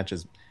that match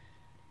as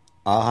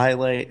a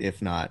highlight,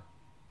 if not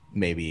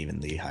maybe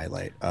even the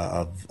highlight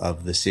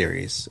of the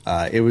series.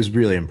 It was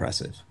really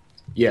impressive.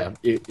 Yeah,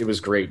 it was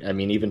great. I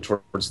mean, even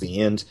towards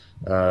the end,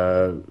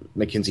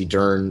 Mackenzie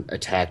Dern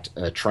attacked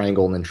a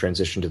triangle and then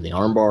transitioned to the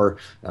armbar.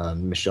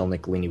 Michelle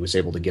Nicolini was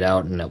able to get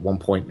out, and at one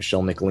point,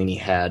 Michelle Nicolini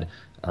had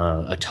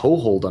a toe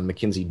hold on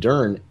Mackenzie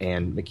Dern,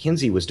 and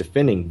Mackenzie was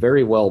defending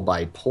very well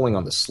by pulling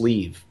on the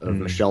sleeve of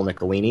Michelle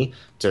Nicolini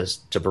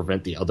to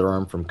prevent the other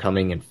arm from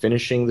coming and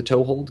finishing the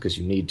toe hold, because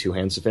you need two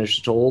hands to finish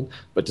the toe hold.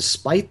 But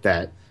despite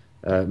that,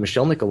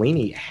 Michelle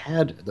Nicolini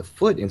had the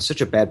foot in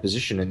such a bad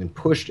position and then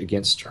pushed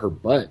against her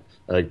butt,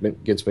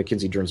 against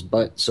Mackenzie Dern's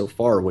butt so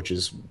far, which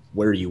is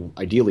where you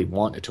ideally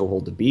want a toe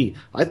hold to be.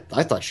 I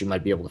thought she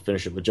might be able to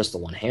finish it with just the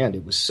one hand.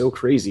 It was so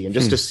crazy. And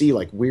just to see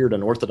like weird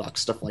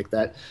unorthodox stuff like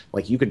that,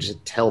 like you could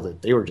just tell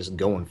that they were just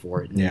going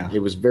for it. And it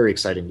was very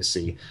exciting to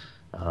see.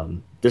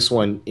 This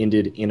one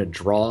ended in a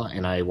draw,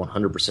 and I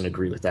 100%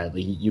 agree with that.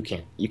 Like, you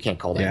can't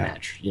call that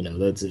match.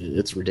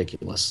 It's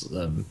ridiculous.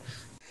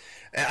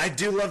 I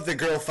do love the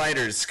girl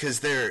fighters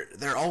because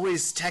they're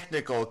always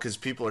technical because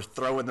people are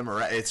throwing them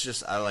around. It's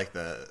just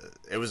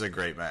it was a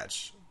great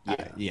match.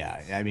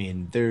 Yeah. I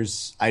mean,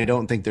 I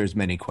don't think there's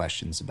many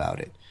questions about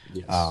it.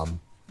 Yes.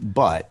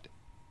 But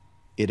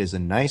it is a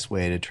nice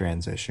way to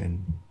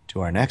transition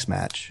to our next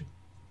match.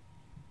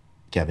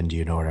 Kevin, do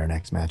you know what our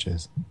next match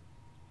is?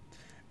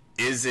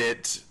 Is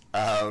it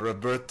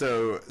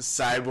Roberto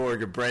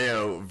Cyborg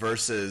Abreu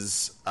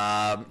versus,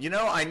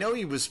 I know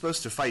he was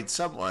supposed to fight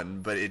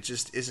someone, but it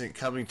just isn't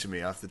coming to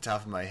me off the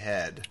top of my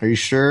head. Are you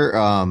sure?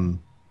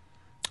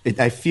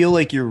 I feel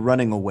like you're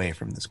running away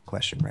from this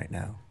question right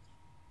now.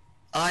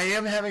 I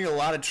am having a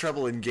lot of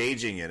trouble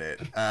engaging in it.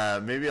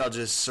 Maybe I'll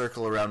just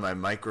circle around my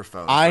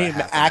microphone. I am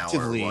half an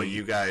actively hour while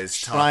you guys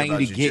trying talk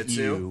to about get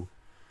jiu-jitsu. you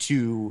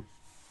to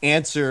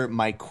answer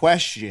my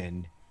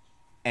question,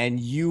 and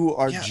you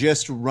are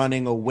just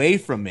running away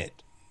from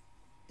it.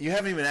 You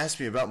haven't even asked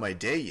me about my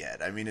day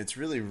yet. I mean, it's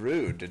really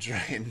rude to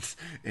try and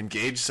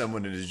engage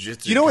someone in a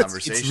jiu-jitsu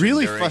conversation. It's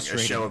really during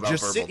frustrating. A show about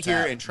just verbal sit here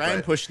tap, and try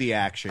and push the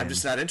action. I'm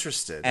just not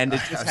interested. And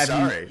it's just I'm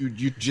sorry.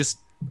 you just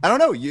I don't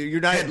know.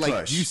 You're not Head like.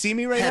 push. Do you see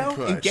me right Head now?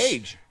 push.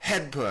 Engage.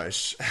 Head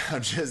push.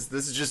 This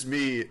is just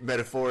me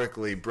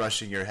metaphorically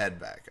brushing your head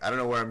back. I don't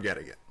know where I'm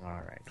getting it. All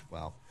right.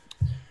 Well,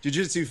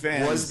 jiu-jitsu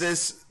fans. Was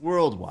this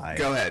worldwide?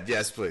 Go ahead.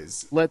 Yes,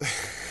 please.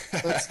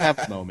 Let's have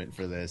a moment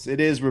for this. It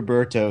is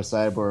Roberto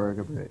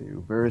Cyborg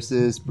Abreu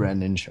versus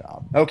Brendan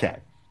Schaub. Okay.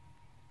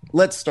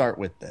 Let's start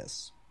with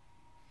this.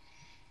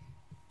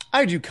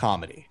 I do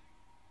comedy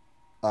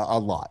a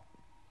lot.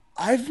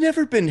 I've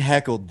never been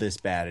heckled this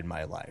bad in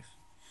my life.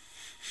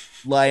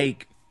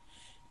 Like,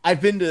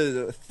 I've been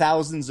to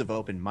thousands of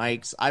open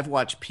mics. I've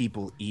watched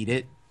people eat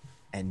it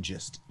and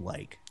just,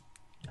 like,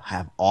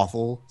 have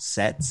awful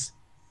sets.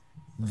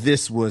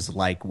 This was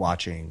like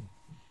watching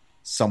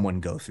someone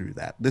go through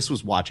that. This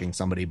was watching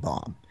somebody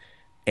bomb.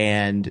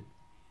 And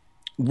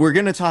we're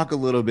going to talk a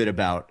little bit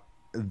about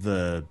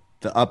the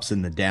ups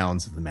and the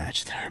downs of the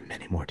match. There are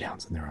many more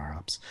downs than there are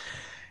ups.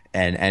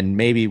 And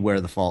maybe where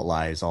the fault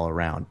lies all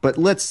around. But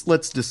let's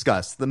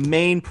discuss the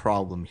main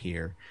problem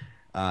here,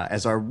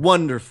 as our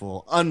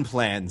wonderful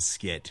unplanned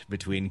skit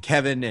between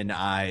Kevin and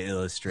I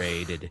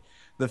illustrated,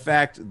 the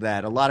fact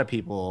that a lot of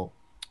people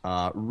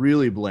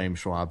really blame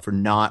Schwab for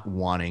not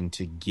wanting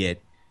to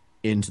get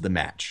into the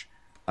match.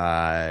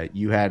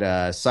 You had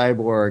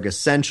Cyborg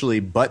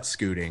essentially butt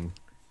scooting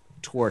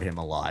toward him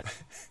a lot.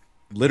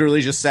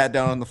 Literally just sat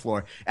down on the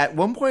floor. At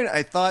one point,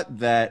 I thought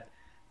that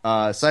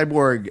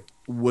Cyborg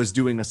was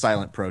doing a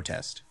silent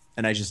protest,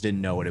 and I just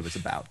didn't know what it was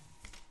about.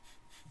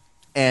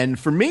 And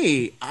for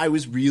me, I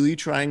was really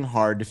trying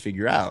hard to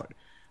figure out,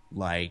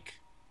 like,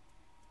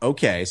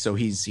 okay, so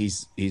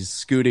he's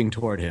scooting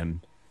toward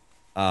him.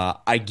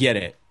 I get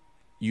it.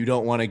 You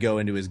don't want to go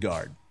into his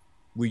guard.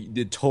 We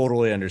did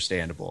totally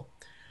understandable.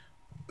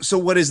 So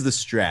what is the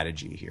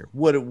strategy here?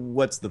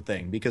 What's the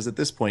thing? Because at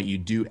this point, you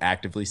do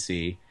actively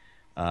see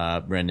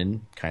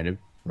Brendan kind of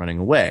running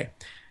away.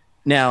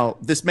 Now,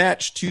 this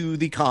match to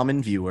the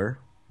common viewer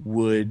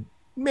would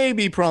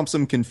maybe prompt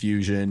some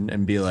confusion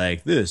and be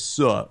like, this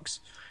sucks.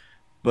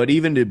 But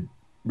even to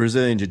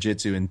Brazilian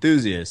Jiu-Jitsu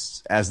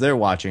enthusiasts, as they're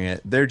watching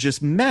it, they're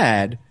just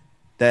mad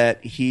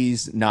that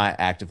he's not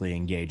actively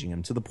engaging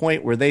him to the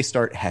point where they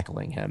start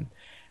heckling him.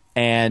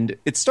 And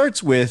it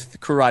starts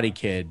with Karate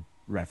Kid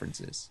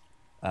references.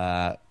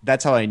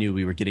 That's how I knew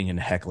we were getting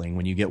into heckling.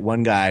 When you get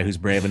one guy who's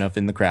brave enough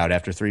in the crowd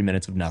after 3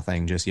 minutes of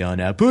nothing, just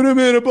yelling out, put him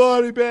in a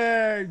body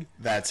bag.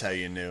 That's how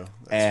you knew.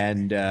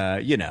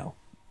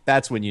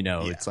 That's when you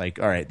know it's like,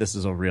 all right, this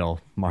is a real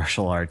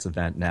martial arts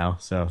event now.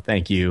 So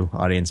thank you,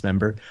 audience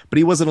member. But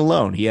he wasn't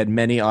alone. He had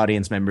many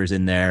audience members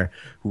in there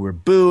who were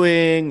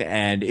booing,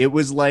 and it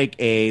was like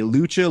a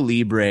lucha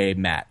libre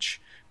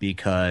match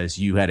because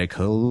you had a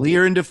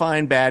clear and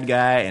defined bad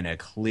guy and a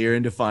clear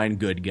and defined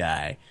good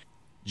guy.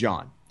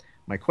 John,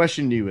 my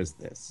question to you is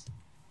this.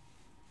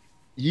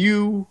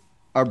 You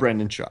are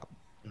Brendan Schaub.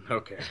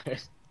 Okay.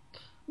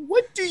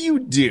 What do you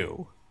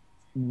do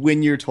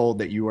when you're told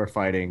that you are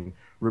fighting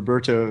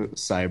Roberto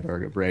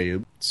Cyborg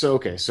Abreu? So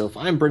if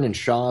I'm Brendan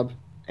Schaub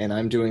and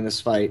I'm doing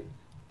this fight,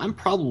 I'm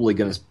probably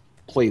going to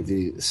play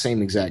the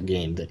same exact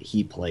game that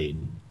he played.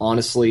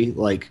 Honestly,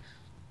 like,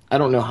 I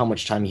don't know how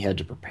much time he had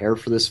to prepare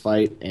for this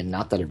fight, and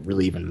not that it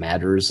really even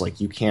matters. Like,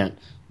 you can't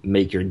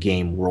make your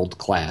game world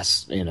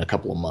class in a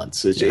couple of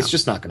months. It's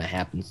just not going to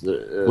happen.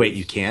 Wait,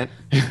 you can't?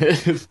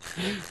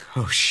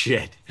 Oh,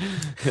 shit.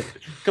 A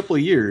couple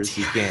of years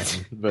you can,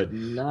 but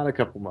not a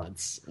couple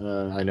months.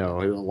 I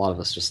know a lot of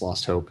us just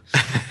lost hope.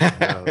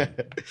 I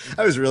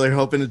was really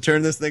hoping to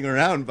turn this thing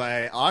around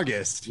by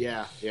August.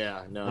 Yeah,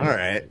 no. All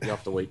right. You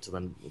have to wait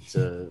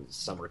till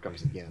summer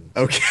comes again.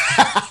 Okay.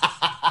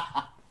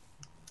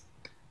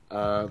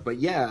 But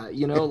yeah,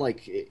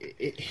 like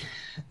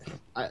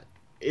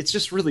it's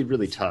just really,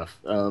 really tough.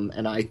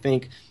 And I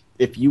think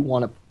if you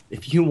want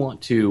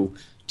to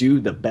do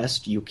the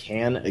best you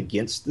can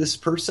against this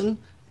person,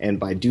 and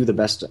by do the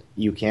best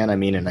you can, I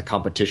mean in a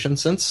competition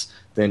sense,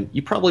 then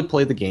you probably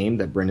play the game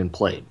that Brendan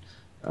played.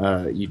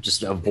 You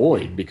just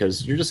avoid,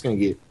 because you're just going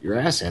to get your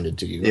ass handed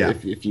to you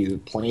if you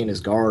play in his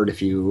guard.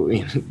 If you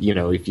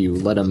if you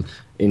let him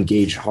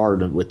engage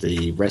hard with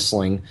the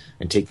wrestling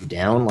and take you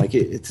down, like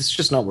it's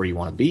just not where you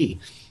want to be.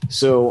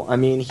 So I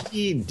mean,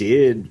 he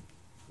did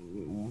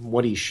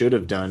what he should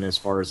have done as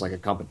far as like a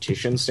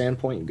competition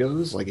standpoint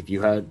goes. Like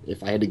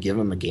if I had to give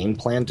him a game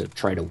plan to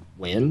try to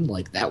win,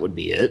 like that would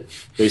be it.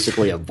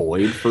 Basically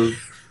avoid for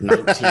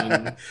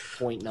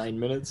 19.9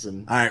 minutes.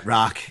 And All right,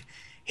 Rock,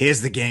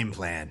 here's the game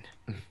plan.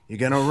 You're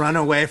going to run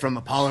away from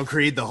Apollo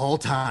Creed the whole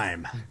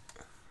time.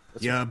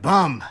 You're a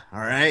bum, all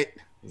right?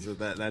 So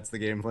that's the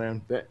game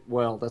plan?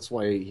 that's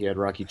why he had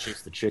Rocky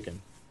chase the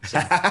chicken. So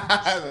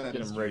get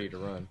him ready to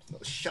run.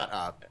 Shut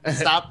up.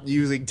 Stop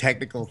using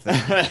technical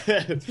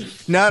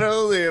things. Not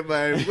only am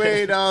I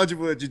way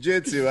knowledgeable at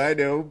jiu-jitsu, I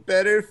know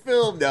better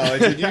film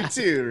knowledge than you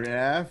too,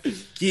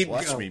 Raph. Keep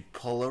Watch going. me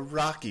pull a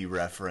Rocky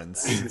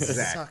reference.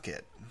 Suck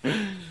it.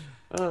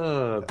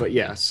 But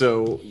yeah,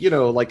 so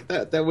like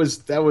that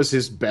was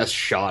his best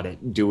shot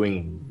at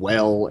doing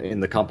well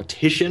in the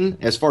competition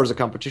as far as the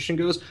competition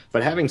goes.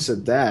 But having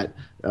said that,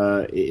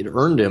 it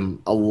earned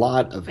him a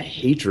lot of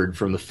hatred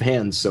from the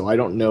fans. So I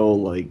don't know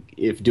like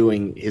if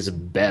doing his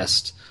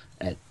best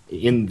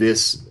in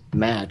this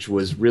match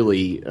was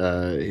really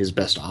his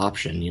best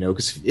option.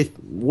 Because if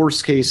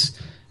worst case,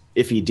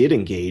 if he did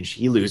engage,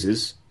 he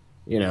loses.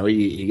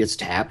 He gets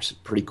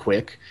tapped pretty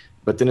quick.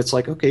 But then it's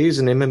like, okay, he's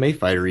an MMA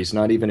fighter. He's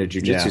not even a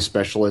jiu-jitsu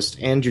specialist,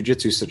 and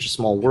jiu-jitsu is such a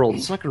small world.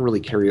 It's not going to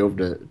really carry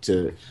over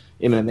to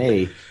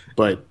MMA.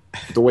 But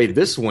the way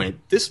this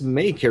went, this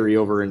may carry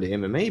over into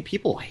MMA.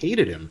 People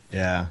hated him.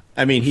 Yeah.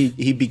 I mean,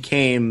 he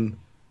became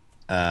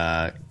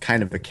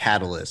kind of a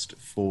catalyst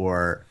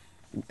for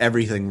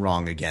everything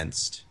wrong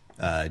against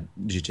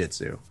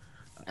jiu-jitsu.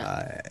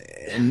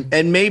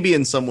 And maybe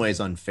in some ways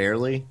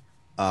unfairly.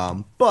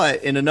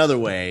 But in another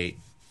way,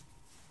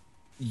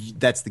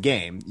 that's the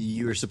game.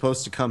 You're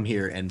supposed to come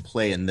here and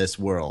play in this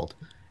world,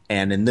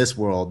 and in this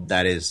world,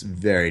 that is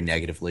very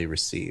negatively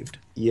received.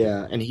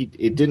 Yeah, and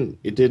it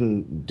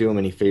didn't do him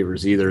any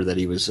favors either that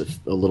he was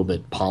a little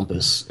bit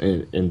pompous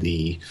in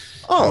the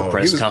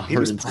press conference. He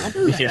was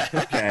pompous? Yeah.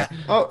 Okay.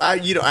 Oh, I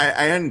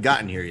hadn't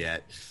gotten here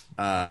yet,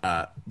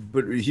 but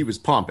he was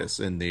pompous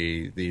in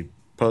the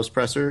post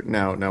presser.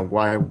 Now,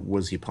 why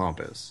was he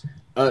pompous?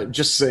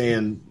 Just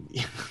saying,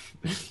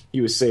 he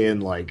was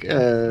saying like.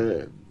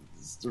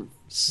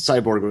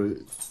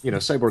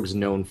 Cyborg is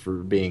known for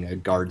being a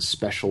guard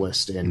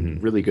specialist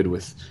and really good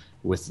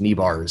with knee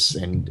bars,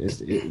 and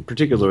it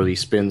particularly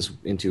spins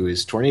into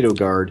his tornado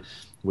guard,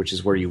 which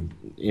is where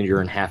you're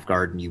in half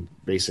guard and you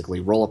basically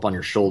roll up on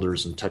your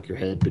shoulders and tuck your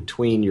head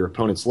between your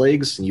opponent's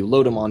legs and you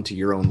load them onto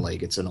your own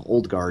leg. It's an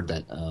old guard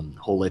that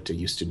Holeta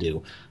used to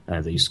do.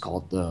 They used to call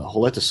it the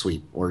Holeta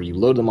sweep, where you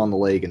load them on the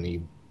leg and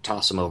you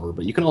toss them over,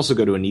 but you can also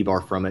go to a knee bar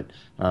from it.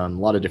 A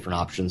lot of different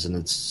options, and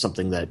it's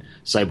something that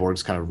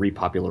Cyborg's kind of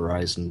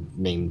repopularized and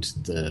named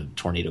the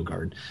Tornado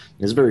Guard.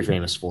 He's very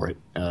famous for it,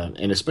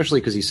 and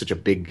especially because he's such a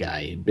big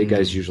guy. Big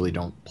guys usually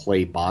don't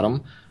play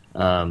bottom,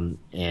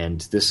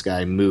 and this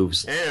guy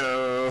moves.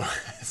 Ew.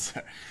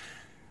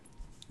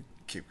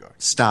 Keep going.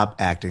 Stop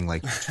acting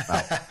like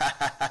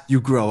you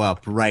grow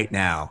up right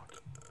now.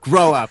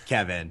 Grow up,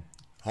 Kevin.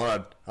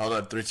 Hold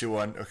on. 3, 2,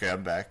 1. Okay,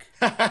 I'm back.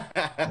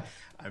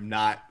 I'm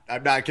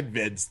not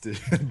convinced,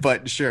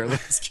 but sure,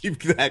 let's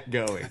keep that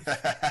going.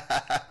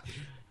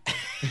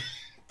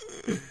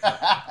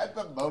 At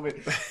the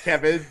moment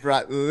Kevin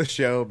brought the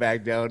show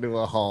back down to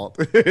a halt,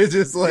 it's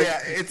just like,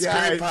 it's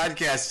great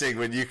podcasting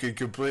when you can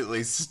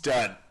completely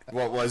stunt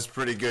what was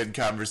pretty good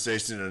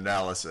conversation and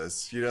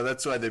analysis.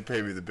 That's why they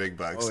pay me the big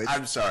bucks.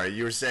 I'm sorry,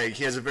 you were saying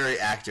he has a very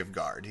active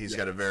guard. He's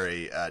got a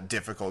very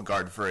difficult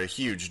guard for a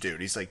huge dude.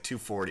 He's like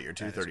 240 or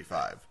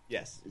 235.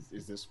 Yes.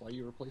 Is this why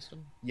you replaced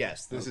him?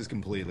 Yes, this is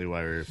completely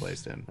why we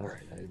replaced him. All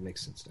right, it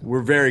makes sense now.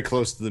 We're very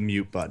close to the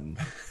mute button.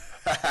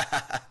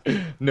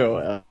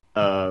 No,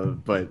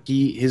 but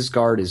his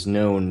guard is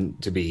known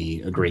to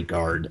be a great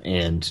guard,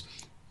 and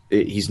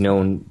he's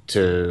known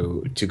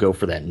to go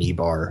for that knee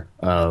bar.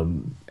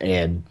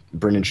 And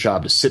Brendan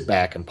Schaub to sit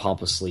back and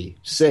pompously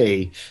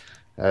say,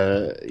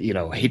 I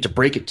hate to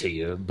break it to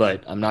you,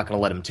 but I'm not going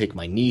to let him take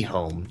my knee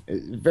home.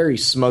 Very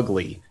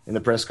smugly in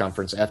the press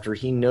conference after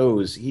he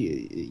knows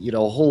a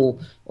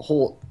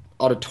whole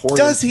auditorium.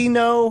 Does he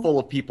know? Full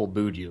of people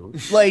booed you.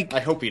 Like, I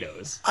hope he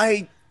knows.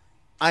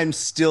 I'm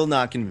still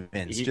not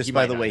convinced, just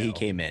by the way he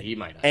came in. He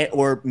might not.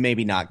 Or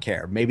maybe not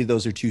care. Maybe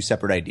those are two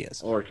separate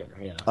ideas. Or care,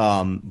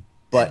 yeah.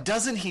 But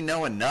doesn't he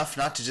know enough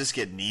not to just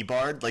get knee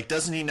barred? Like,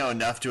 doesn't he know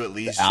enough to at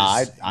least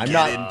I'm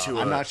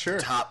not sure.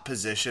 Top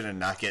position and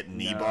not get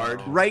knee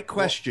barred? Right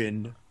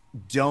question.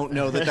 Don't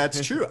know that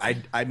that's true.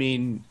 I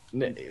mean,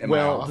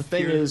 the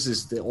thing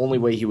is the only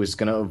way he was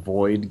going to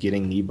avoid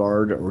getting knee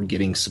barred or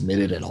getting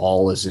submitted at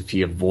all is if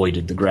he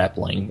avoided the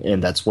grappling,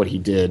 and that's what he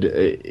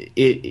did.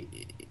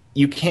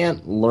 You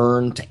can't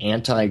learn to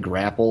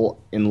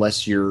anti-grapple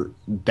unless you're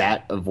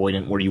that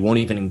avoidant where you won't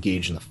even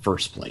engage in the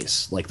first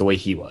place, like the way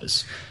he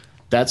was.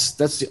 That's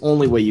the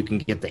only way you can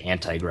get the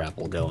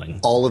anti-grapple going.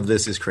 All of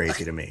this is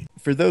crazy to me.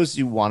 For those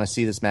who want to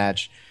see this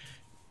match,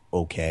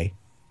 okay,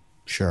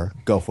 sure,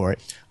 go for it.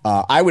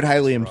 I would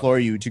highly implore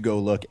you to go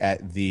look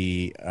at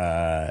the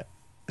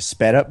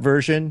sped up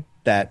version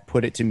that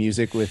put it to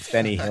music with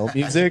Benny Hill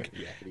music.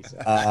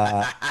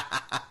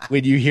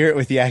 When you hear it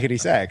with Yakety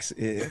Sax,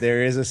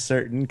 there is a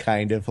certain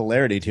kind of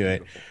hilarity to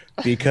it,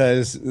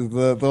 because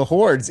the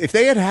hordes, if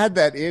they had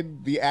that in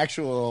the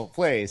actual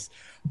place,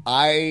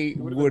 I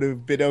would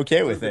have been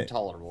okay with it.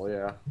 Tolerable,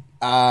 yeah.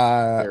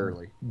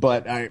 Barely.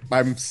 But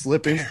I'm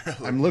slipping.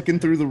 Barely. I'm looking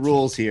through the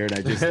rules here,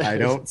 and I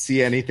don't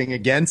see anything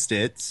against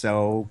it.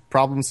 So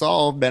problem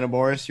solved,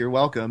 Metamoris. You're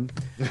welcome.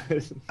 At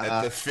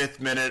the 5th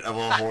minute of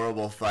a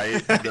horrible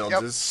fight, they'll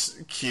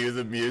just cue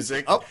the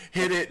music. Oh.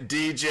 Hit it,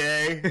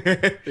 DJ.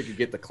 They could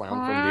get the clown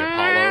from the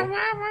Apollo.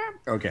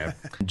 Okay,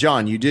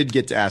 John, you did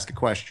get to ask a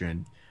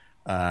question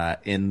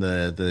in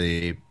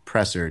the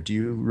presser. Do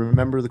you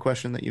remember the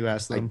question that you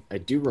asked them? I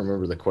do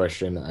remember the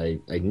question. I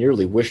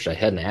nearly wished I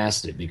hadn't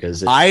asked it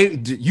because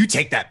You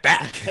take that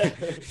back.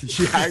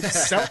 I'm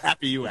so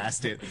happy you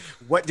asked it.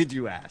 What did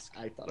you ask?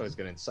 I thought I was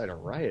going to incite a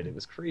riot. It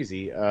was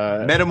crazy.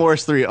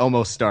 Metamoris 3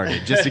 almost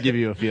started, just to give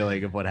you a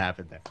feeling of what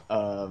happened there.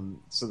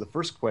 So the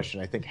first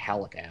question, I think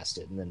Halleck asked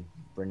it, and then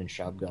Brendan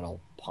Schaub got all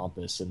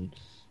pompous, and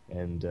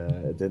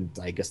then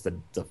I guess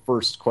the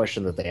first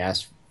question that they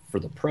asked for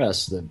the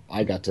press, that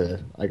I got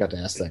to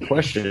ask that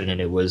question,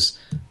 and it was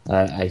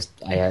I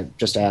had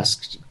just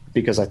asked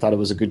because I thought it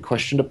was a good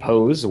question to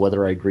pose,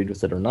 whether I agreed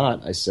with it or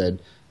not. I said,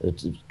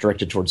 it's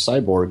directed towards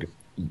Cyborg,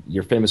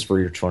 you're famous for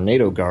your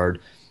tornado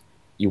guard.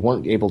 You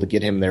weren't able to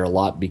get him there a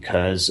lot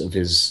because of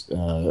his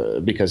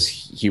because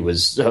he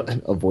was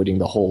avoiding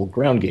the whole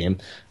ground game,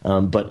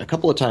 but a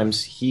couple of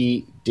times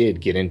he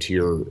did get into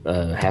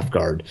your half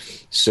guard.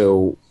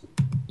 So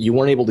you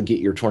weren't able to get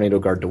your tornado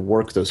guard to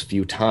work those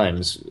few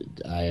times.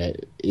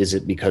 Is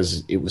it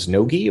because it was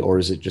Nogi, or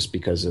is it just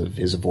because of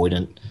his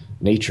avoidant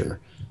nature?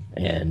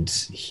 And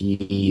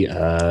he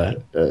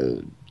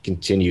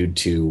continued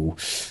to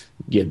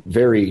get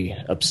very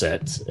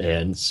upset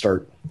and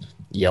start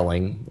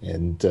yelling,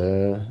 and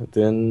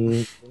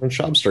then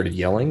Schaub started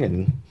yelling.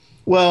 And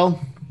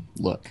Well,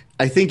 look,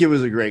 I think it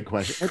was a great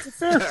question. It's a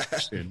fair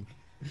question.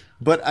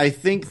 But I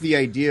think the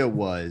idea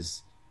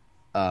was,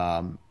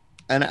 and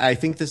I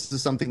think this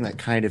is something that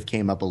kind of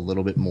came up a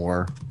little bit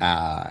more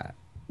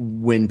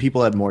when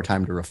people had more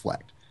time to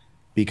reflect.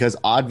 Because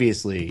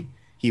obviously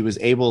he was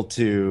able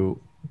to,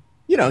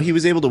 he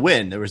was able to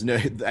win. There was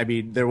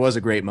there was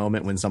a great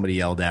moment when somebody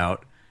yelled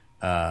out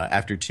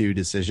after 2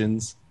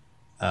 decisions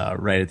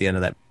right at the end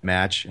of that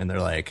match. And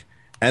they're like,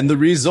 and the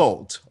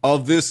result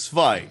of this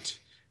fight.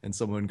 And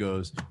someone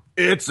goes,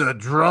 it's a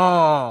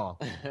draw.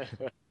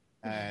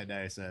 And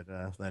I said,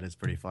 that is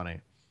pretty funny.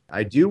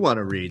 I do want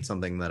to read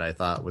something that I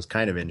thought was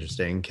kind of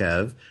interesting.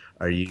 Kev,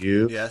 are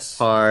you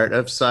part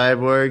of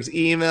Cyborg's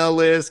email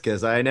list?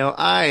 Because I know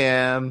I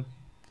am.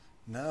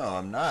 No,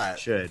 I'm not.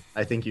 Should.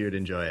 I think you would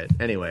enjoy it.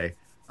 Anyway,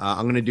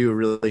 I'm going to do a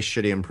really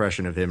shitty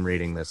impression of him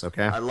reading this,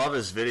 okay? I love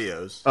his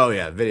videos. Oh,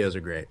 yeah. Videos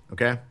are great.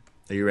 Okay?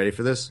 Are you ready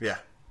for this? Yeah.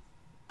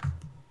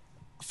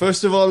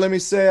 First of all, let me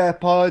say I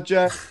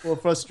apologize for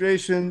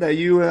frustration that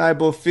you and I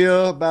both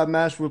feel about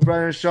match with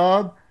Brian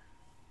Schaub.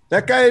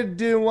 That guy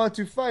didn't want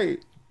to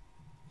fight.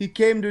 He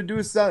came to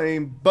do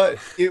something, but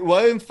it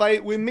wasn't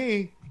fight with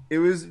me. It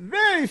was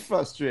very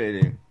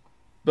frustrating.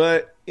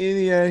 But in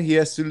the end, he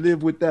has to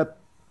live with that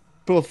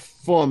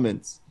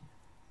performance.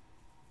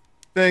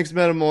 Thanks,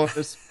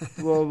 Metamoris.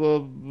 Blah, blah,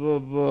 blah,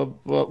 blah,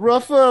 blah.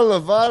 Rafael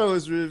Lovato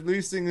is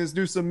releasing his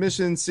new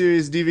submission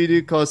series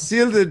DVD called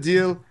Seal the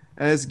Deal,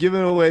 and has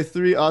given away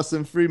 3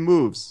 awesome free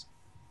moves.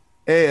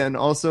 Hey, and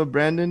also,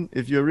 Brandon,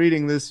 if you're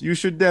reading this, you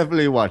should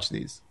definitely watch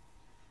these.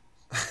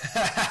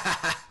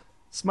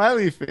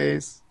 Smiley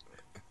face.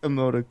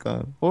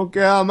 Emoticon.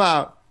 Okay, I'm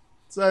out.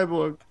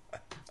 Cyborg.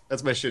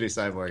 That's my shitty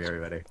Cyborg,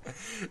 everybody.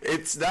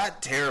 It's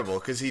not terrible,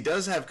 because he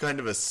does have kind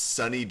of a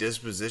sunny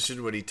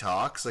disposition when he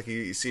talks. Like,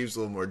 he seems a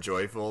little more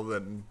joyful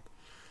than...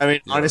 I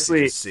mean,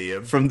 honestly, see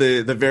him. From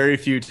the very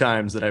few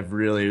times that I've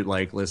really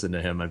listened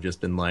to him, I've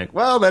just been like,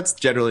 well, that's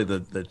generally the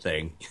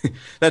thing.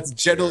 That's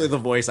generally the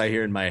voice I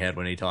hear in my head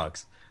when he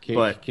talks.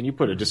 Can you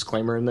put a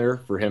disclaimer in there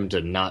for him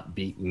to not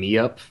beat me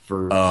up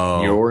for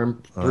your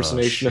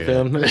impersonation of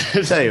him?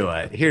 Tell you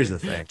what, here's the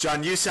thing.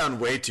 John, you sound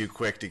way too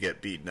quick to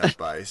get beaten up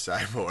by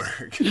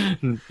Cyborg.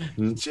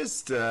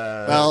 Just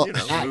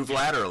move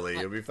laterally,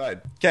 you'll be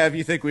fine. Kev,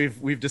 you think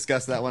we've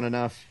discussed that one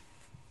enough?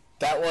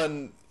 That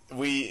one,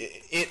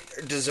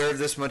 it deserved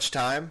this much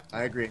time.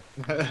 I agree.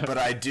 But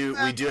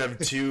we do have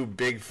 2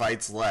 big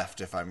fights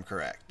left, if I'm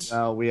correct.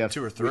 Well, we have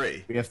 2 or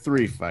 3. We have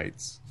 3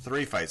 fights.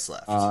 3 fights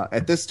left.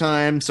 At this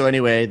time, so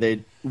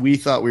anyway, we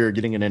thought we were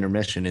getting an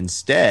intermission.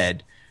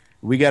 Instead,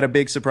 we got a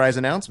big surprise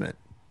announcement.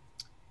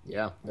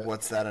 Yeah.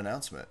 What's that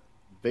announcement?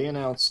 They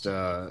announced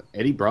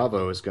Eddie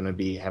Bravo is going to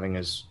be having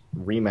his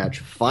rematch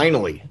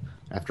finally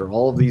after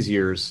all of these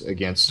years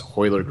against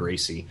Royler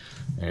Gracie.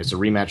 And it's a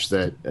rematch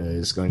that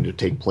is going to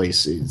take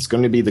place. It's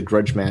going to be the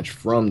grudge match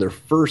from their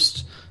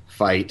first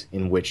fight,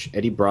 in which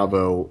Eddie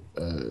Bravo,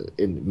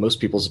 in most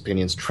people's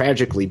opinions,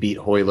 tragically beat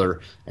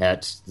Royler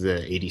at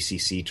the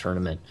ADCC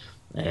tournament.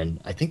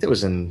 And I think that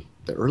was in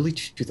the early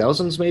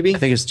 2000s, maybe? I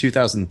think it's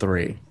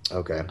 2003.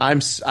 Okay. I'm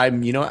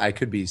I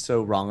could be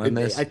so wrong on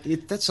this.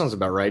 That sounds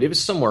about right. It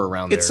was somewhere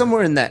around there. It's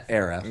somewhere in that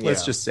era.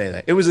 Let's just say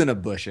that. It was in a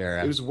Bush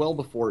era. It was well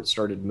before it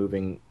started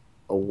moving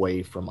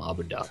away from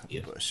Abu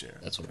Dhabi. Bush era.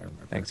 That's what I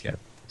remember. Thanks, Kev.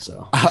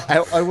 So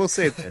I will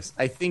say this.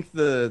 I think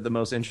the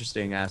most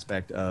interesting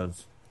aspect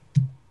of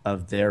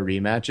of their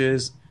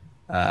rematches.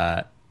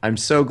 I'm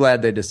so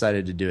glad they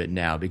decided to do it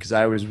now because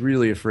I was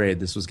really afraid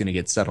this was going to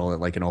get settled at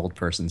like an old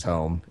person's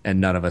home and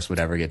none of us would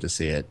ever get to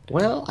see it.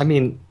 Well, I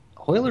mean,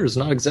 Hoyler is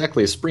not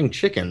exactly a spring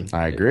chicken.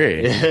 I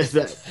agree.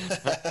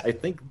 I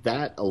think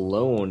that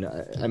alone,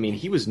 I mean,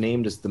 he was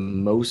named as the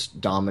most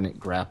dominant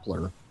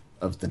grappler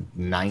of the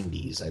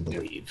 90s, I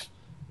believe.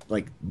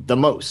 Like, the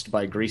most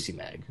by Greasy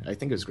Mag. I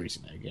think it was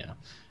Greasy Mag, yeah.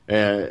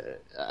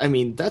 I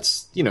mean,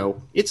 that's, you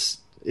know, it's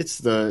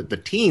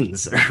the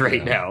teens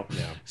right now.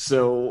 Yeah.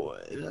 So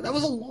that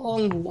was a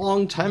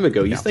long time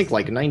ago. You think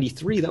like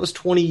 93, that was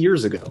 20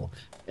 years ago.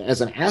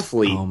 As an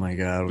athlete... Oh my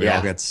God, we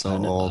all get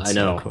so old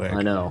so quick.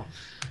 I know.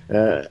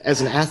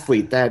 As an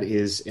athlite, that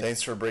is...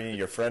 Thanks for bringing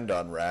your friend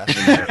on,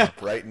 Raph.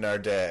 Brighten our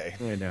day.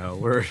 I know.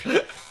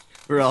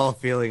 We're all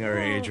feeling our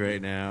age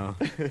right now.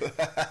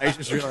 I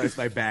just realized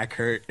my back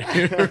hurt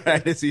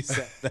right as he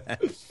said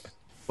that.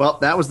 Well,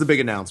 that was the big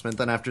announcement.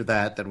 Then after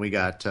that, then we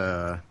got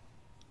an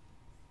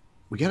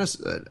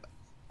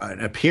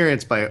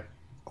appearance by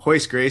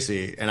Royce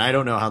Gracie, and I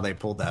don't know how they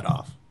pulled that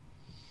off.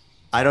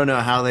 I don't know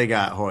how they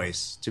got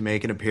Royce to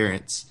make an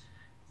appearance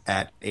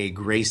at a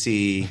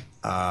Gracie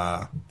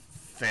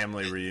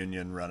family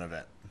reunion run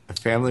event. A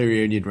family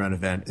reunion run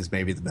event is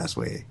maybe the best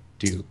way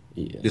to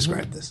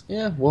describe this.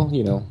 Yeah, well,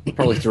 you know,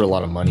 probably threw a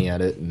lot of money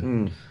at it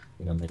and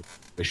you know, made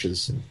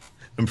wishes. And...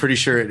 I'm pretty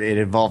sure it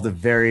involved a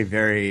very,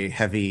 very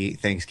heavy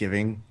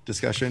Thanksgiving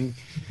discussion.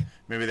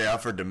 Maybe they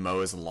offered to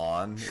mow his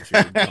lawn if he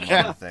would come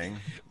on the thing.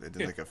 They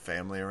did like a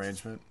family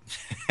arrangement.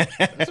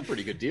 That's a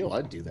pretty good deal.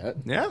 I'd do that.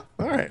 Yeah,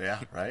 all right. Yeah,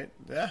 right?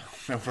 Yeah,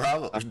 no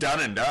problem. Done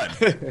and done.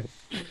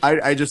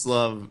 I just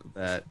love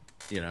that,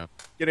 you know,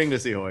 getting to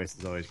see Royce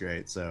is always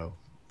great, so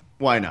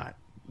why not?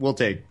 We'll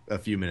take a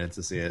few minutes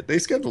to see it. They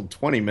scheduled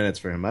 20 minutes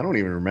for him. I don't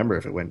even remember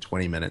if it went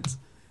 20 minutes.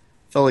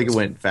 Felt like it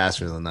went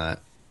faster than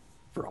that.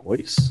 For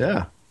Royce?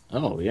 Yeah.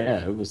 Oh,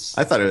 yeah, it was...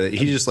 I thought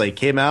he just, like,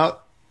 came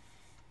out.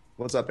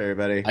 What's up,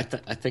 everybody? I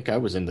think I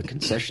was in the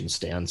concession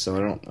stand,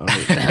 so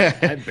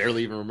I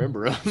barely even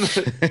remember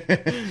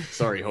him.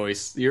 Sorry,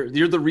 Royce.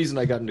 You're the reason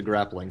I got into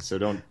grappling, so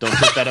don't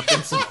take that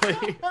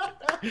offensively.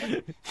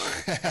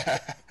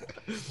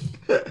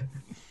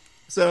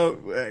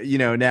 So, you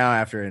know, now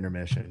after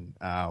intermission,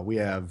 we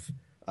have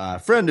a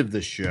friend of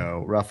the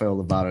show,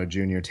 Rafael Lovato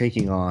Jr.,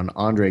 taking on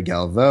Andre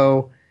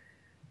Galvão.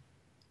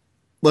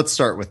 Let's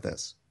start with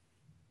this.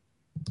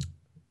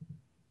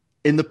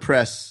 In the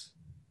press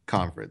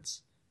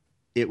conference,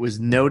 it was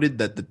noted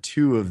that the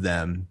two of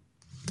them,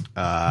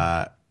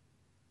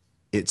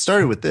 it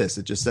started with this.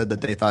 It just said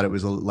that they thought it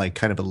was like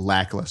kind of a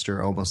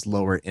lackluster, almost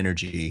lower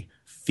energy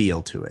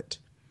feel to it.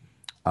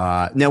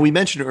 Now, we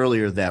mentioned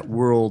earlier that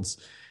Worlds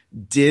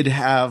did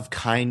have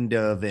kind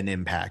of an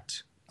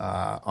impact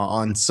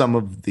on some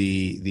of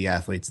the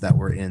athletes that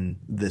were in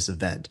this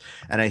event.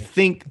 And I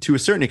think to a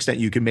certain extent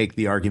you can make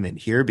the argument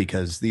here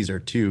because these are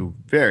two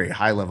very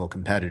high-level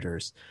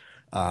competitors.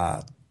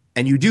 And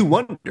you do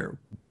wonder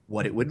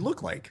what it would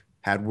look like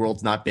had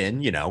Worlds not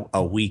been, you know,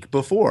 a week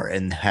before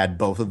and had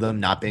both of them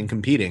not been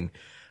competing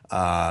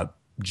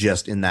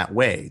just in that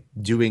way.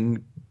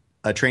 Doing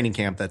a training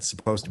camp that's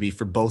supposed to be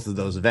for both of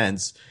those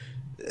events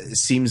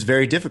seems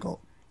very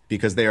difficult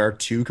because they are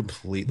two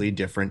completely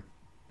different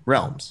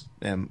realms.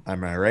 Am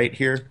I right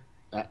here?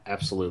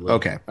 Absolutely.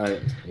 Okay.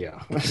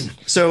 Yeah.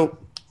 So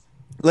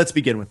let's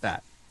begin with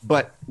that.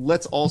 But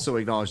let's also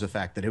acknowledge the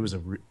fact that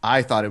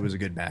I thought it was a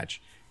good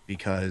match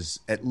because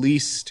at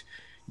least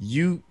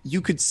you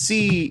could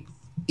see,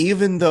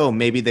 even though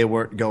maybe they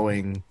weren't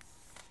going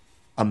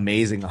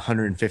amazing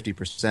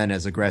 150%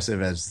 as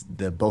aggressive as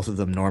both of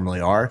them normally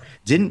are,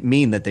 didn't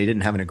mean that they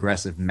didn't have an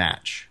aggressive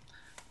match.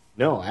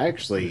 No,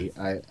 actually,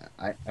 I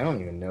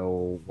don't even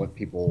know what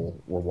people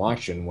were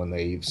watching when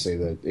they say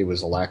that it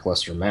was a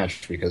lackluster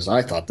match because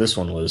I thought this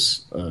one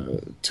was,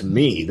 to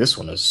me, this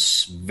one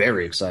is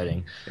very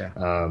exciting.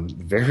 Yeah.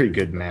 Very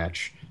good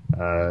match.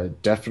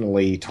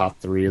 Definitely top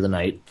 3 of the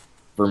night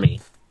for me.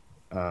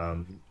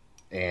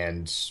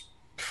 And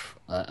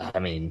I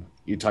mean,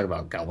 you talk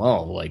about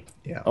Galvão, like,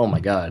 yeah. Oh my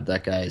God,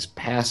 that guy's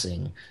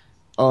passing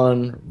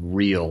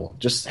unreal.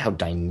 Just how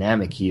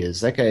dynamic he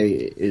is. That guy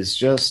is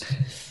just,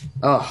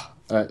 I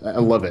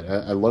love it.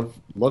 I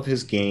love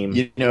his game.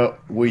 You know,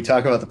 we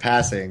talk about the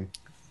passing.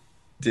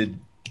 Should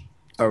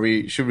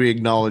we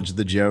acknowledge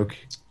the joke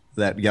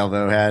that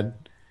Galvão had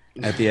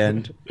at the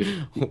end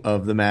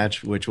of the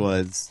match, which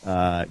was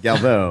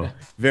Galvão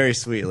very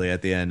sweetly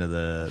at the end of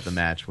the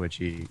match, which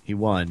he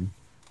won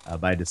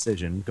by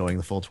decision, going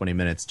the full 20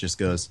 minutes, just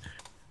goes,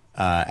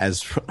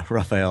 as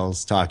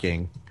Rafael's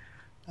talking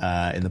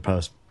in the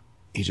post,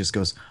 he just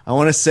goes, I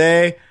want to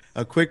say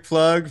a quick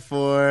plug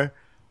for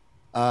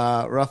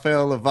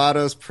Rafael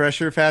Lovato's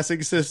pressure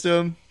passing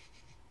system,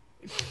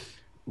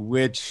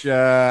 which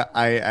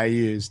I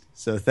used.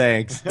 So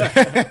thanks.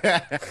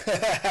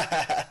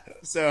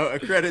 So a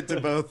credit to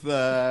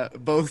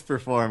both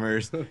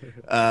performers,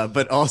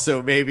 but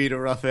also maybe to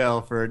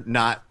Rafael for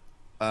not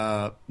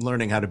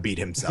learning how to beat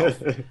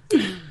himself.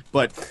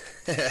 But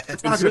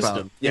talk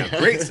about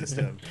great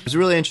system. It was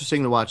really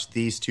interesting to watch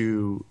these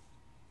two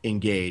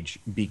engage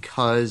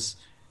because,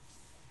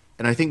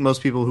 and I think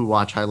most people who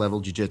watch high level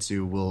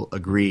jiu-jitsu will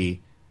agree,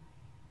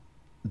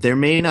 there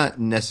may not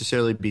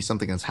necessarily be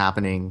something that's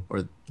happening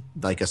or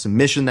like a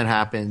submission that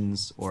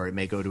happens, or it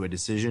may go to a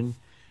decision,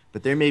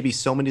 but there may be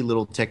so many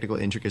little technical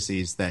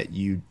intricacies that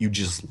you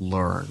just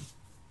learn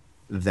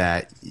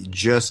that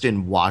just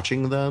in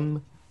watching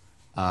them.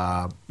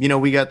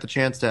 We got the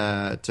chance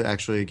to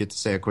actually get to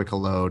say a quick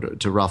hello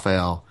to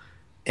Rafael.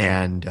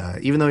 And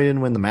even though he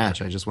didn't win the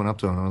match, I just went up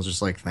to him and I was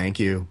just like, thank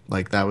you.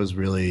 Like, that was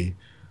really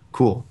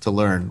cool to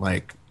learn.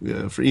 Like,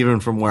 even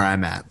from where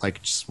I'm at,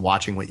 like, just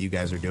watching what you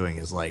guys are doing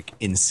is, like,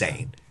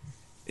 insane.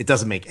 It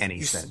doesn't make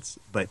any sense,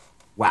 but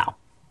wow.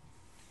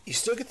 You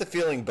still get the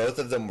feeling both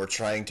of them were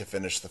trying to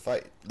finish the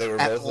fight. They were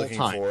At both all looking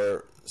time.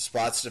 for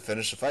spots to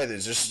finish the fight. It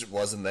just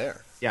wasn't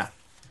there. Yeah.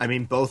 I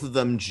mean, both of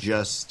them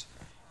just...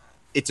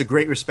 It's a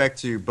great respect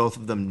to both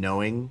of them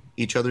knowing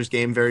each other's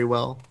game very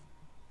well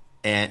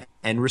and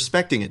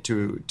respecting it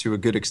to a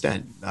good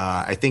extent.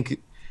 I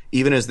think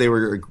even as they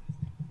were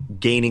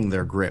gaining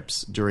their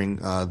grips during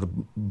the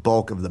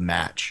bulk of the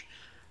match,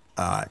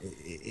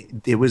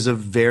 it was a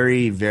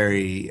very,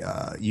 very...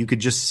 you could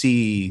just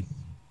see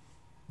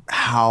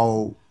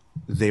how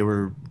they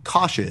were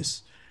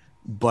cautious,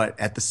 but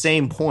at the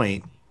same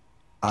point,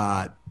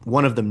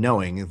 one of them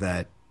knowing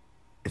that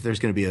if there's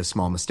going to be a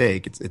small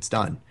mistake, it's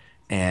done.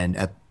 And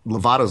at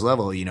Lovato's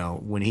level,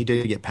 when he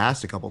did get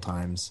passed a couple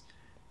times,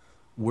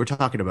 we're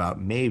talking about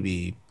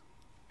maybe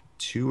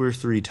 2 or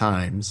 3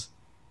 times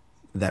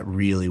that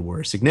really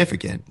were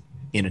significant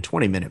in a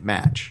 20-minute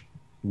match,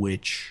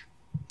 which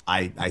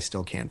I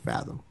still can't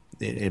fathom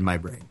in my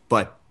brain.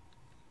 But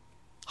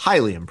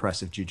highly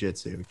impressive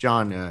jiu-jitsu.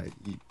 John,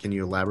 can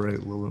you elaborate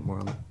a little bit more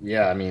on that?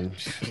 Yeah, I mean,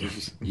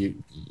 you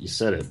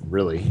said it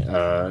really.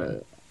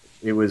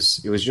 It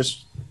was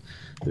just,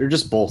 they're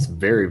just both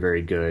very,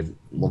 very good.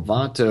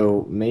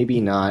 Lovato, maybe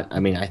not. I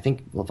mean, I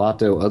think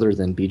Lovato, other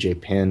than BJ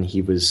Penn,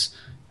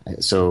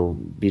 so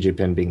BJ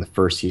Penn being the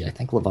first, I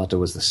think Lovato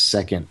was the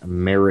second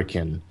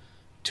American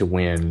to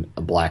win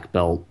a black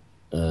belt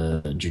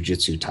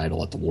jiu-jitsu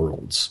title at the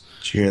Worlds.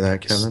 Did you hear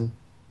that, Kevin?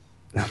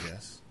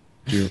 Yes.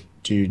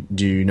 Do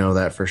you know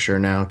that for sure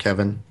now,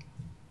 Kevin?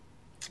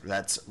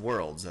 That's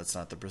Worlds. That's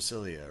not the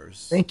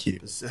Brasiliers. Thank you.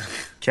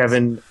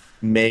 Kevin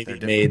made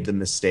the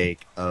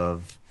mistake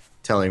of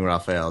telling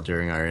Rafael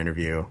during our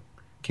interview,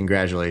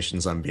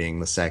 congratulations on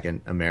being the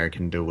second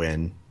American to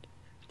win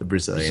the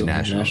Brazilian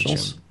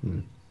Nationals.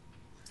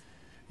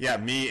 Yeah,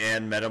 me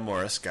and Meta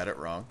Morris got it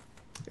wrong.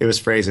 It was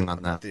phrasing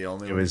on that.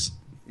 It was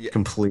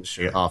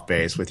completely off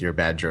base with your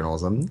bad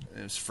journalism.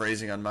 It was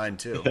phrasing on mine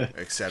too,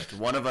 except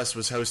one of us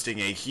was hosting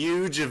a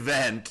huge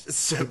event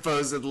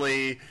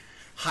supposedly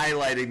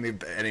highlighting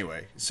the...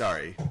 Anyway,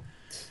 sorry.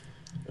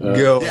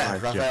 Go Yeah,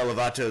 on, Rafael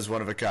Lovato is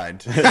one of a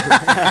kind.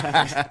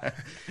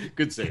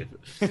 Good save.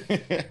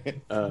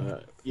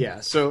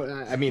 Yeah,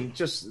 so I mean,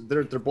 just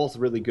they're both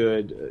really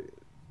good.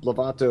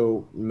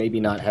 Lovato maybe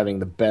not having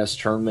the best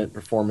tournament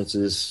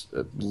performances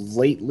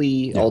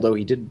lately, although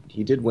he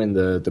did win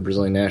the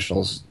Brazilian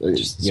Nationals.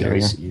 He's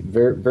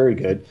very, very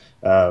good.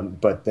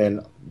 But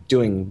then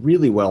doing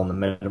really well in the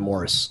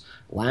Metamoris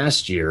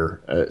last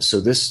year.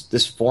 So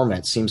this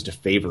format seems to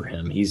favor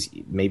him. He's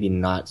maybe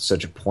not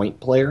such a point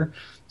player.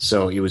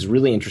 So it was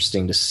really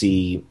interesting to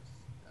see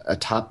a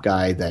top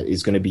guy that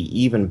is going to be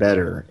even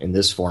better in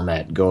this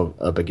format go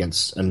up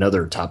against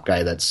another top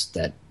guy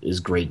that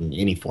is great in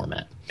any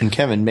format. And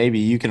Kevin, maybe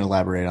you can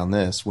elaborate on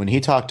this. When he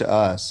talked to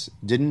us,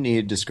 didn't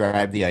he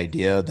describe the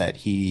idea that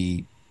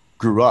he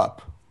grew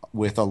up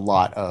with a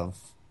lot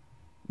of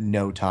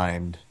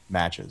no-timed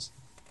matches?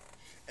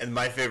 And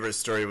my favorite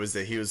story was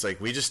that he was like,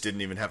 we just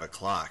didn't even have a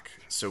clock.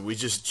 So we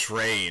just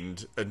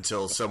trained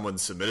until someone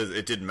submitted.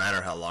 It didn't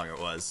matter how long it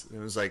was. It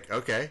was like,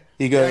 okay.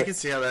 I can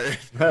see how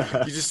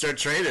that... You just start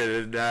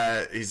training.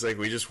 And he's like,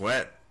 we just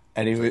went.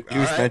 And he was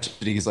mentioned,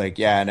 he's like,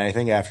 yeah, and I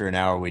think after an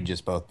hour we'd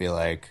just both be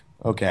like,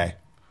 okay.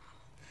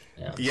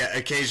 Yeah,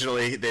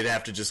 occasionally they'd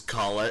have to just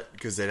call it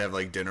because they'd have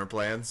like dinner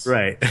plans.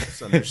 Right.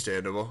 It's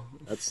understandable.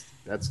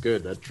 That's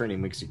good. That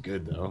training makes you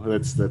good, though.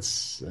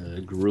 That's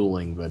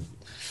grueling, but...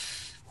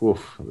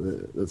 Oof,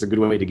 that's a good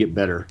way to get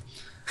better.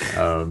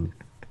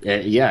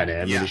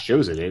 It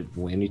shows it.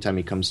 Anytime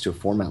he comes to a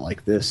format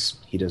like this,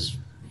 he does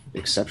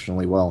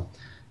exceptionally well.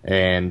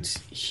 And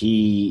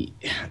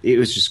it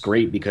was just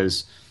great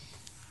because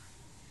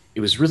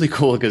it was really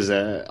cool because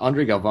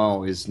Andre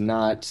Galvão is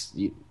not...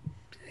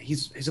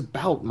 He's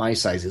about my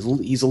size.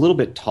 He's a little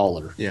bit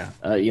taller. Yeah.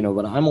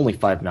 But I'm only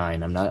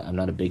 5'9". I'm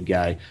not a big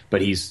guy,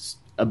 but he's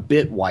a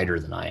bit wider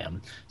than I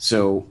am.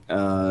 So...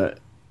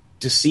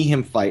 to see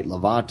him fight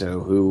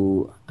Lovato,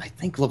 who I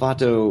think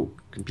Lovato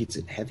competes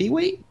at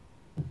heavyweight.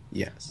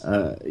 Yes.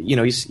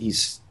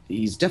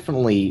 He's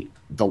definitely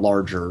the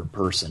larger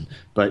person,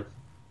 but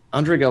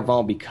Andre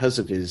Galvão, because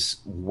of his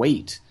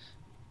weight,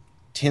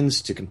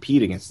 tends to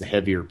compete against the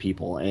heavier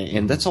people,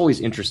 and that's always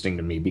interesting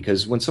to me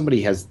because when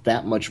somebody has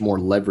that much more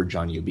leverage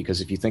on you, because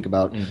if you think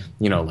about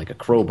like a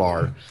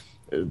crowbar,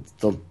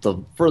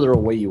 the further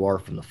away you are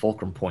from the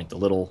fulcrum point, the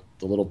little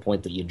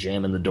point that you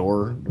jam in the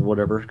door or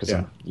whatever. Because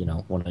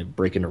when I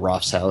break into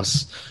Roth's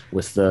house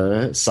with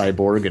the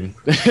Cyborg and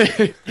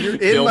you're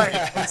in my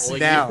house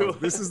now.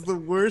 This is the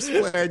worst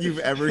plan you've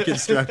ever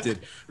constructed,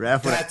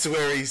 Raph. That's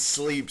where he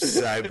sleeps,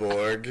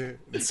 Cyborg.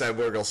 And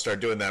Cyborg will start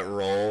doing that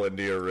roll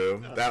into your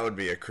room. That would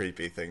be a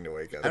creepy thing to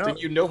wake up. I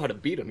think you know how to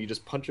beat him. You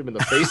just punch him in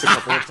the face a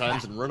couple of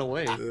times and run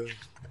away. You're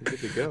good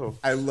to go.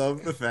 I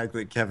love the fact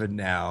that Kevin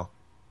now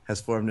has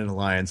formed an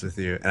alliance with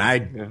you, and I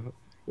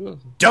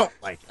don't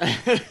like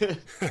it.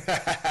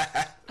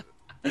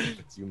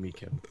 It's you and me,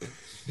 Kevin.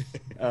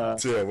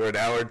 So we're an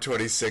hour and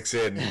 26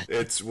 in.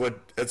 That's what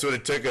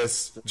it took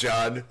us,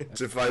 John,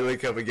 to finally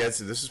come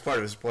against it. This is part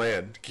of his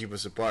plan to keep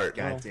us apart.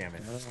 God damn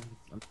it!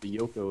 I'm the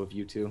Yoko of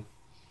you two.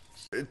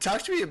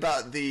 Talk to me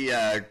about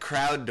the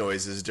crowd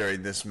noises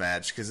during this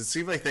match, because it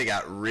seemed like they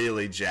got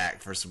really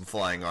jacked for some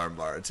flying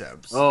armbar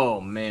attempts. Oh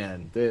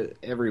man,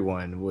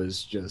 everyone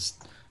was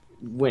just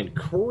went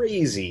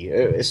crazy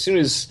as soon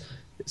as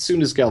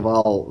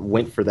Galval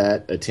went for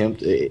that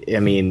attempt.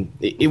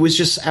 It was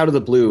just out of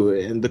the blue,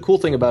 and the cool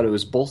thing about it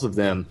was both of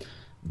them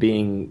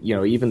being,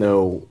 even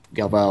though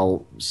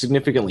Galval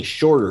significantly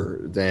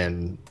shorter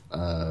than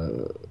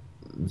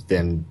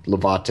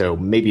Lovato,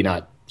 maybe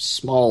not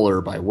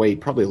smaller by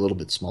weight, probably a little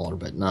bit smaller,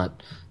 but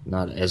not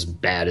as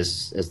bad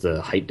as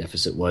the height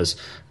deficit was.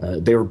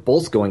 They were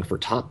both going for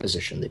top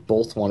position. They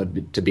both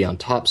wanted to be on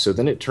top. So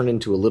then it turned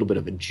into a little bit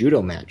of a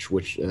judo match,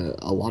 which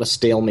a lot of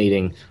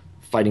stalemating,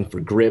 fighting for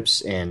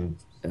grips, and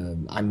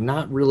I'm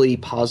not really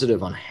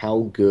positive on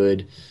how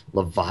good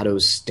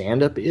Lovato's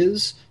stand-up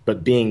is,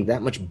 but being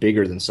that much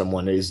bigger than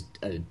someone is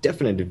a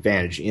definite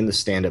advantage in the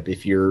stand-up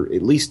if you're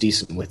at least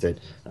decent with it.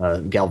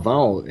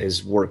 Galvão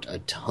has worked a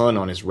ton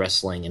on his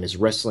wrestling, and his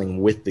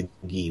wrestling with the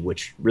gi,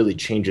 which really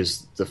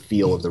changes the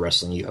feel of the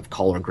wrestling. You have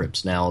collar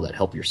grips now that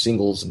help your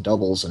singles and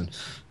doubles, and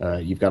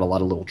you've got a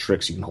lot of little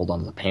tricks you can hold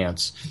onto the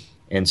pants.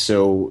 And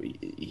so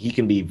he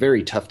can be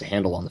very tough to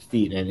handle on the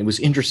feet. And it was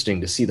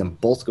interesting to see them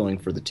both going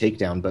for the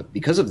takedown. But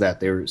because of that,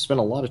 they spent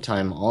a lot of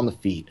time on the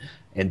feet.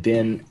 And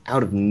then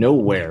out of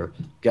nowhere,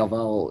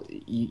 Galvão,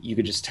 you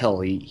could just tell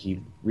he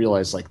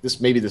realized, like,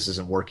 maybe this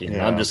isn't working.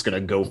 Yeah. I'm just going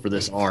to go for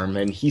this arm.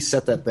 And he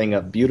set that thing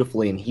up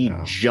beautifully, and he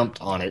jumped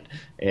on it.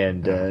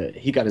 And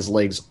he got his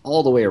legs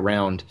all the way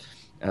around.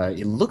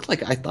 It looked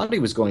like, I thought he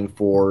was going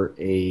for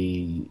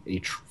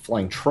a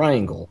flying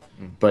triangle,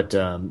 but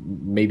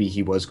maybe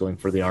he was going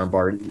for the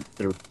armbar.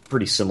 They're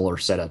pretty similar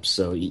setups,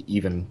 so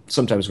even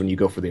sometimes when you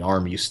go for the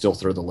arm, you still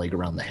throw the leg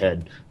around the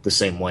head the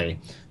same way.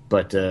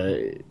 But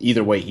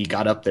either way, he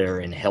got up there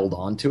and held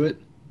on to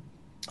it,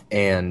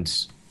 and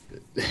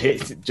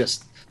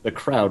the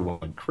crowd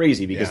went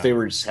crazy because they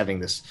were just having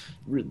this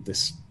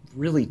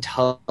really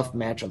tough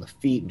match on the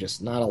feet and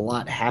just not a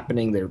lot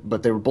happening there,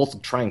 but they were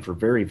both trying for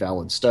very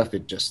valid stuff.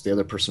 It just, the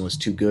other person was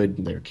too good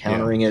and they're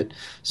countering it,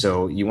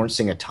 so you weren't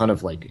seeing a ton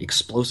of like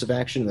explosive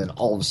action, and then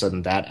all of a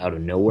sudden that out of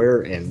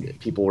nowhere, and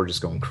people were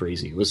just going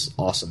crazy. It was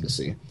awesome to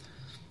see.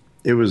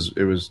 It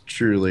was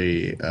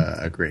truly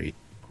a great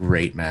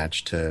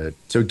match to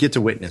get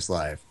to witness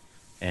live,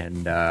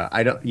 and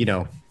I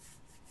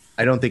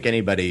don't think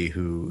anybody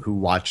who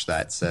watched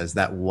that says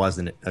that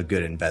wasn't a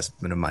good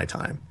investment of my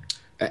time.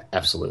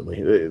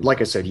 Absolutely. Like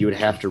I said, you would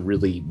have to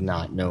really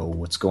not know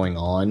what's going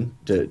on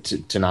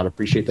to not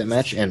appreciate that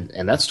match, and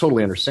that's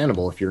totally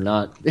understandable if you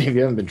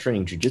haven't been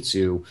training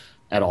jiu-jitsu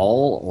at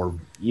all, or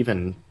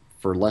even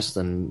for less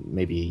than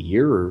maybe a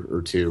year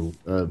or two.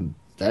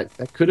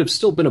 That could have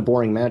still been a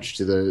boring match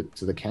to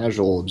the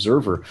casual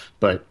observer,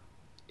 but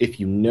if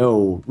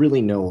you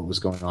really know what was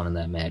going on in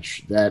that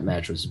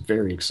match was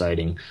very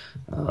exciting.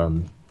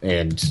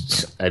 And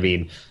I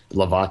mean,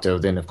 Lovato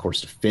then, of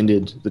course,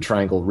 defended the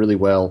triangle really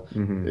well,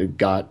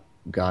 got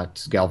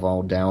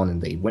Galvão down,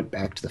 and they went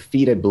back to the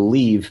feet, I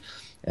believe.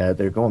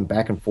 They're going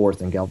back and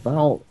forth, and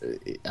Galvão,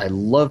 I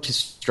loved his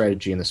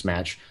strategy in this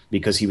match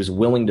because he was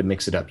willing to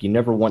mix it up. You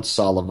never once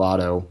saw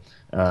Lovato,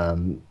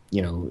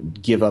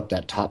 give up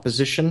that top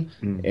position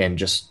and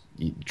just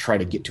try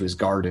to get to his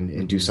guard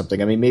and do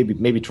something. I mean,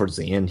 maybe towards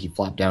the end he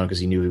flopped down because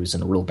he knew he was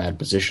in a real bad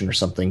position or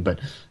something. But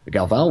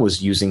Galvão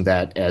was using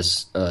that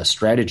as a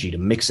strategy to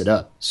mix it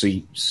up, so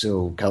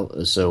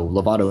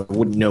Lovato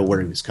wouldn't know where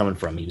he was coming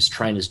from. He was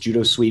trying his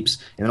judo sweeps,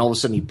 and then all of a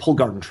sudden he'd pull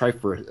guard and try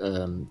for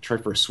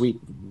a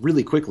sweep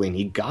really quickly, and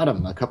he got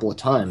him a couple of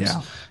times.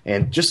 Yeah.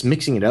 And just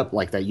mixing it up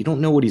like that, you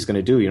don't know what he's going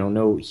to do. You don't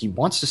know. He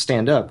wants to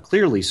stand up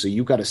clearly, so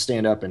you got to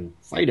stand up and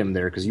fight him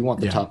there because you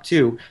want the top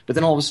two. But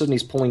then all of a sudden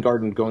he's pulling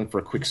guard and going for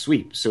a quick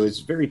sweep, so it's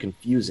very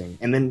confusing.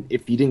 And then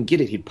if you didn't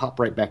get it, he'd pop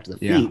right back to the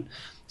feet.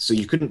 So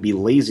you couldn't be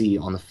lazy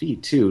on the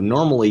feet too.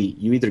 Normally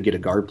you either get a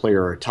guard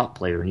player or a top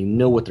player, and you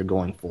know what they're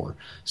going for,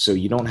 so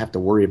you don't have to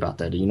worry about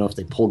that. You know, if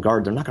they pull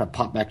guard, they're not going to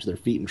pop back to their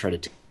feet and try to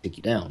take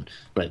you down.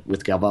 But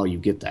with Galvão, you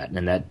get that,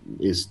 and that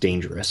is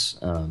dangerous.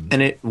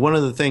 And one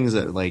of the things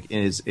that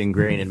is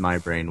ingrained in my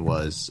brain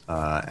was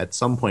at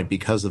some point,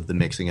 because of the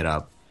mixing it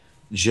up,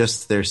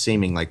 just there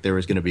seeming like there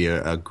was going to be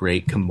a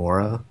great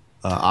Kimura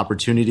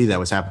opportunity that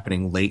was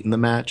happening late in the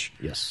match.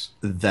 Yes.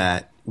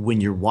 That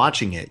when you're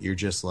watching it, you're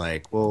just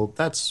like, well,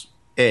 that's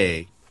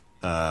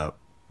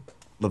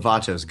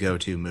Lovato's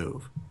go-to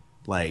move.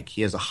 Like,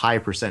 he has a high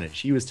percentage.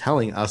 He was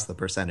telling us the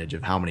percentage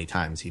of how many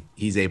times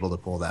he's able to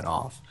pull that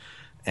off.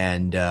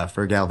 And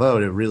for Galvao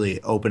to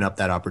really open up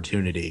that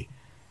opportunity,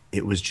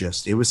 it was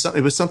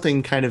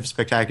something kind of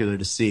spectacular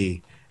to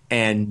see.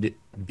 And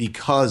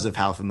because of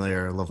how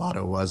familiar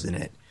Lovato was in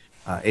it,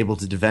 able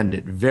to defend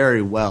it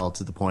very well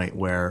to the point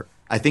where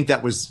I think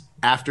that was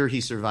after he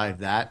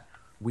survived that,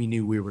 we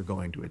knew we were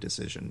going to a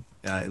decision,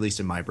 at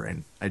least in my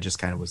brain. I just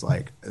kind of was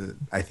like,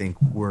 I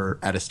think we're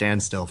at a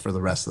standstill for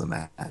the rest of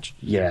the match.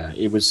 Yeah,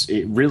 it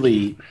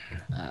really,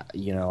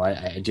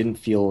 I didn't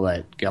feel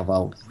that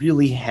Galvao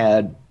really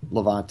had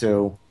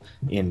Lovato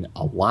in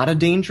a lot of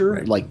danger.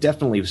 Right. Like,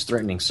 definitely was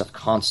threatening stuff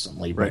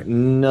constantly, but Right.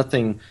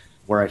 nothing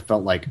where I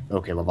felt like,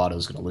 okay,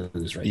 Lovato's going to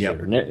lose right Yep.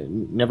 here.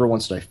 Never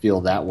once did I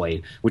feel that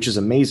way, which is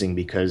amazing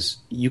because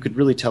you could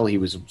really tell he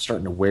was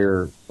starting to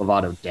wear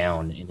Lovato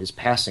down, and his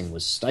passing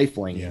was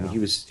stifling. Yeah. And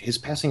his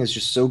passing is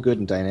just so good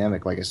and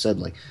dynamic. Like I said,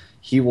 like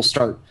he will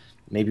start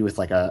maybe with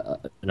like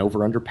an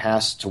over-under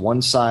pass to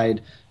one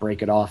side,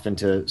 break it off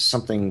into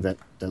something that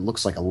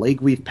looks like a leg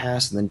weave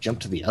pass, and then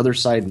jump to the other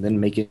side, and then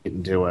make it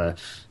into a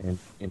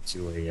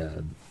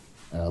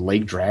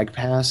leg drag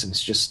pass. And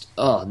it's just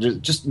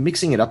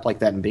mixing it up like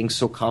that and being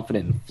so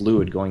confident and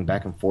fluid going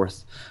back and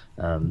forth.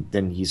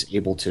 Then he's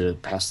able to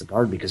pass the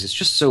guard because it's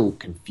just so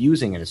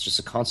confusing and it's just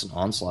a constant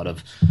onslaught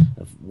of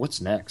what's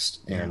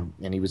next. And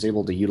he was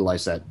able to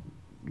utilize that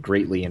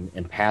greatly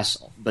and pass.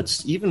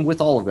 But even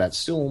with all of that,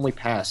 still only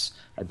pass,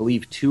 I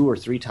believe, 2 or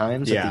 3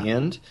 times at the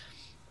end.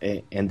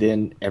 And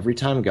then every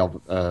time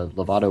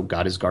Lovato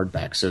got his guard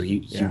back. So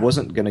he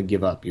wasn't going to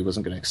give up. He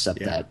wasn't going to accept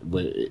that.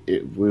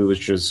 It was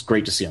just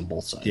great to see on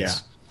both sides. Yeah.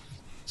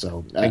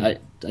 So I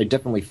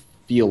definitely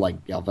feel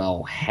like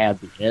Galvao had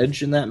the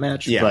edge in that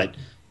match, but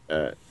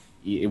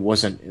it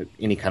wasn't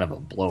any kind of a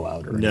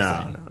blowout or anything.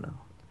 No.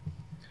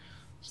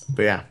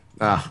 But yeah.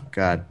 Oh,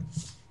 God.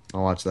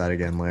 I'll watch that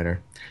again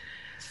later.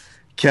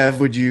 Kev,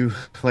 would you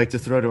like to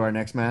throw to our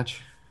next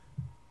match?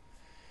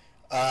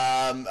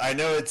 I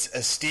know it's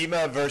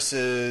Estima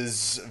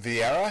versus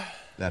Vieira.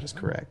 That is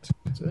correct.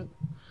 That's it.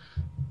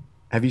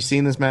 Have you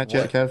seen this match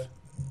yet, Kev?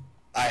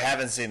 I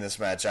haven't seen this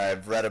match.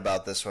 I've read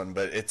about this one,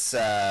 but it's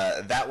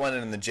that one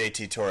and the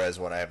JT Torres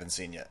one I haven't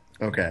seen yet.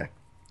 Okay.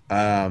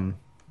 But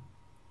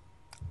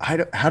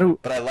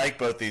I like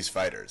both these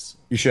fighters.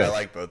 You should. I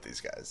like both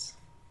these guys.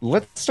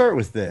 Let's start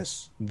with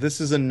this.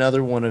 This is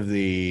another one of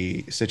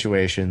the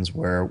situations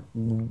where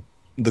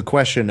the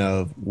question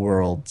of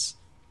worlds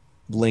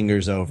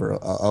lingers over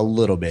a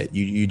little bit.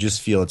 You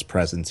just feel its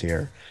presence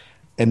here.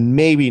 And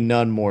maybe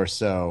none more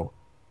so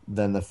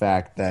than the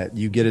fact that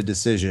you get a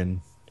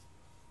decision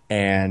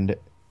and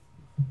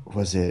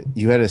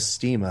you had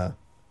Estima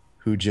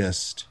who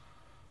just,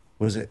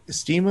 was it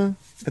Estima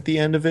at the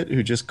end of it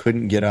who just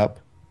couldn't get up?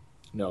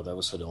 No, that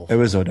was Rodolfo. It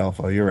was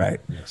Rodolfo, you're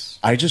right. Yes.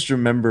 I just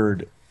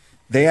remembered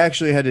they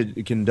actually had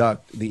to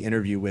conduct the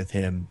interview with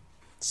him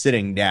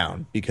sitting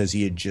down because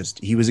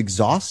he was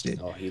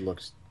exhausted. Oh, he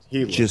looked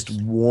just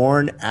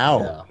worn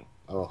out. Yeah.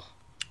 Oh.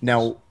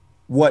 Now,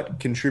 what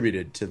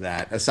contributed to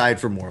that, aside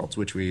from Worlds,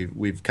 which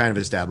we've kind of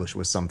established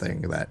was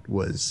something that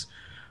was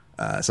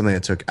something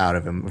that took out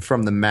of him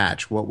from the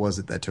match? What was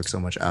it that took so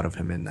much out of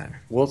him in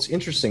there? Well, it's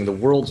interesting. The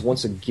Worlds,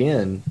 once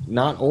again,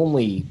 not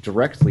only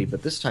directly,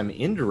 but this time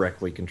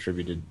indirectly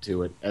contributed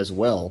to it as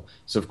well.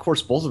 So, of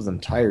course, both of them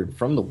tired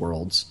from the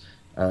Worlds.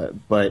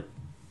 But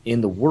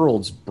in the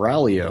Worlds,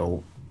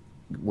 Braulio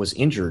was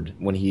injured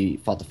when he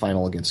fought the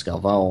final against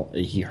Galvao.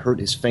 He hurt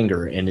his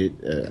finger,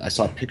 and I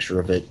saw a picture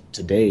of it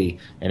today,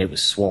 and it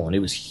was swollen. It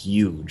was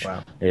huge.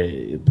 Wow.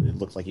 It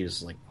looked like he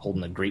was like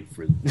holding a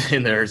grapefruit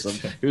in there.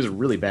 It was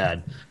really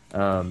bad.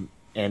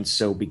 And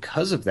so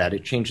because of that,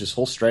 it changed his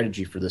whole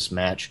strategy for this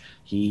match.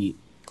 He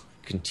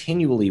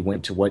continually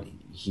went to what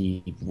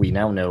we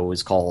now know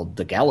is called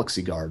the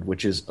Galaxy Guard,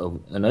 which is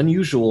an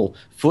unusual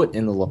foot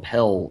in the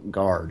lapel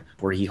guard,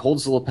 where he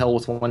holds the lapel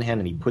with one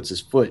hand and he puts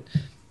his foot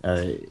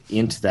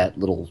into that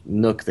little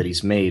nook that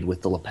he's made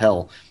with the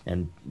lapel,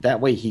 and that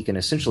way he can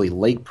essentially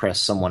leg press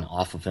someone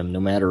off of him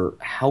no matter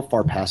how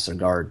far past their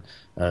guard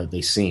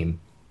they seem.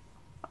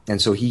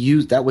 And so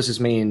that was his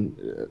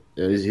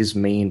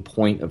main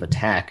point of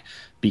attack,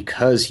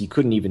 because he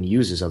couldn't even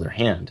use his other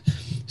hand.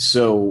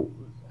 So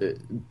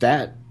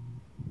that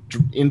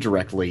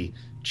indirectly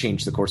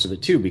changed the course of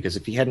it too, because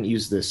if he hadn't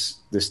used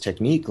this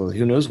technique,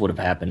 who knows what would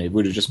have happened? It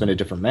would have just been a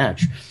different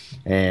match.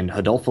 And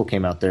Rodolfo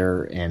came out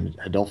there, and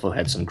Rodolfo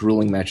had some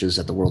grueling matches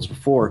at the Worlds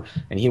before,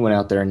 and he went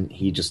out there and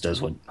he just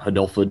does what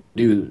Rodolfo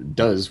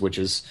does, which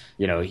is,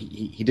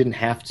 he didn't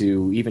have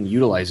to even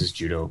utilize his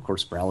judo. Of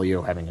course,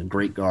 Braulio, having a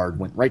great guard,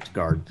 went right to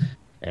guard.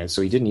 And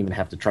so he didn't even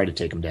have to try to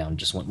take him down.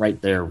 Just went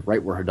right there,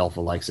 right where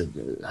Rodolfo likes it.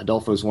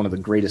 Rodolfo is one of the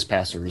greatest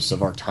passers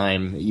of our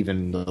time,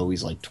 even though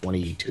he's like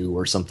 22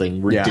 or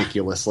something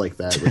ridiculous like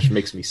that, which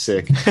makes me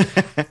sick.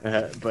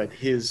 But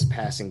his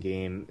passing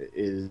game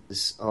is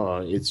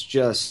it's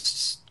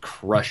just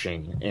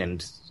crushing.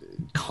 And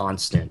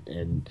constant,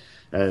 and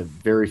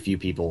very few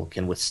people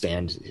can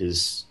withstand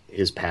his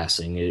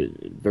passing.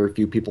 Very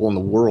few people in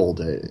the world,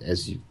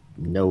 as you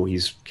know,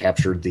 he's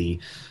captured the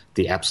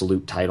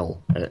absolute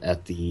title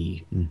at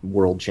the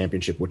World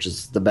Championship, which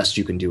is the best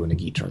you can do in a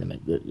gi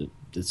tournament.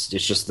 It's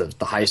just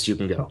the highest you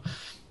can go.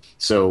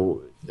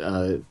 So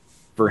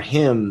for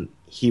him,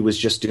 he was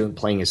just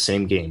playing his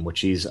same game,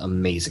 which he's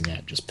amazing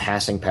at, just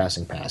passing.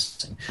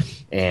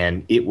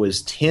 And it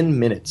was 10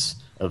 minutes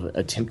of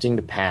attempting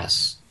to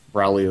pass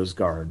Braulio's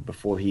guard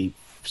before he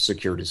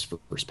secured his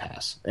first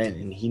pass.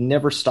 And he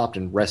never stopped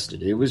and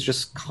rested. It was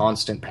just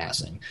constant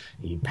passing.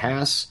 He'd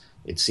pass.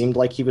 It seemed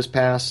like he was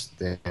passed.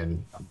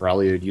 Then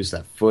Braulio would use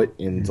that foot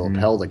in the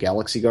lapel, the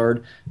Galaxy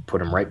guard,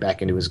 put him right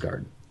back into his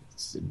guard.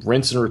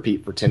 Rinse and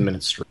repeat for 10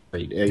 minutes straight.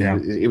 Yeah.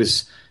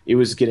 It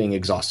was getting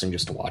exhausting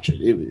just to watch it.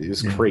 It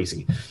was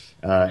crazy.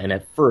 And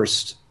at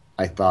first,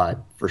 I thought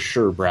for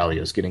sure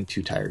Braulio's getting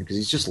too tired because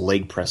he's just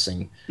leg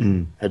pressing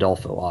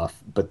Rodolfo off.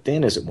 But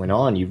then as it went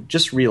on, you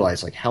just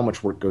realize like how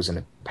much work goes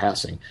into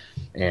passing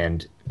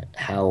and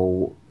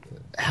how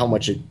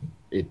much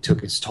it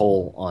took its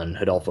toll on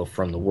Rodolfo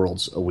from the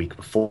Worlds a week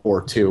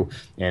before too.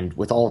 And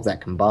with all of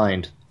that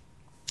combined,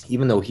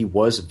 even though he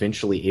was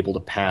eventually able to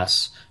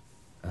pass,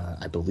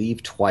 I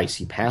believe twice,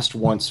 he passed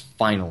once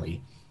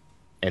finally,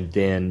 and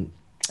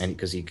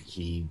because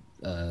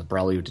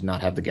Braulio did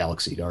not have the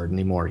Galaxy guard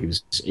anymore, he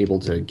was able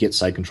to get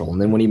side control. And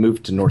then when he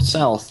moved to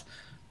North-South,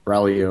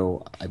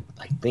 Braulio,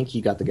 I think he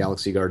got the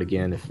Galaxy guard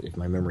again, if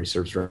my memory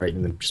serves right,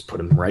 and then just put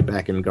him right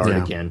back in guard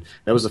again.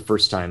 That was the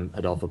first time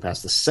Rodolfo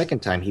passed. The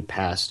second time he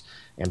passed,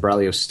 and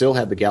Braulio still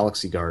had the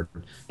Galaxy guard,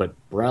 but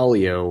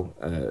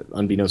Braulio,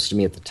 unbeknownst to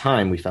me at the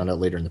time, we found out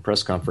later in the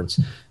press conference,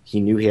 he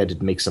knew he had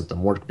to make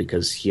something work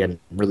because he hadn't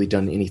really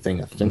done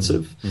anything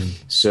offensive.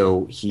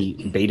 So he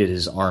baited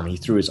his arm. He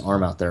threw his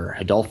arm out there.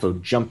 Rodolfo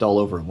jumped all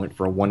over and went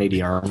for a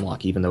 180 arm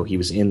lock, even though he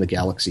was in the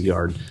Galaxy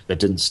guard. That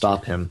didn't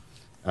stop him.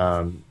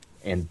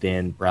 And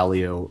then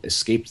Braulio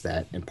escaped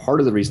that. And part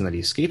of the reason that he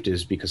escaped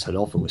is because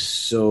Rodolfo was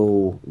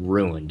so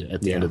ruined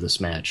at the end of this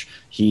match.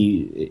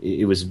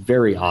 It was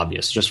very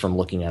obvious just from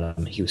looking at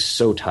him. He was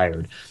so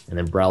tired. And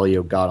then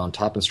Braulio got on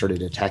top and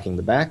started attacking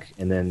the back.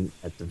 And then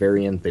at the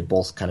very end, they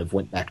both kind of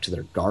went back to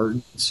their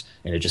guards.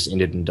 And it just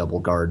ended in double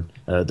guard.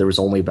 There was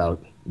only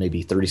about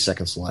maybe 30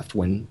 seconds left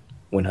when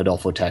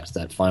Rodolfo attacked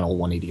that final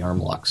 180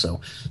 arm lock.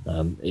 So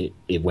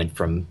it went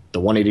from the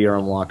 180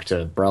 arm lock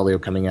to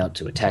Braulio coming out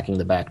to attacking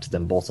the back to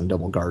them both in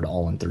double guard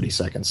all in 30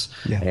 seconds.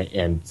 Yeah.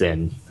 And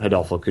then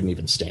Rodolfo couldn't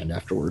even stand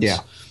afterwards. Yeah.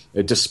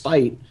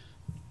 Despite,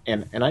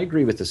 and I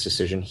agree with this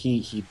decision,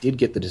 he did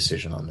get the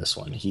decision on this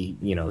one.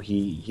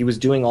 He was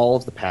doing all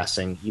of the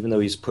passing, even though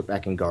he's put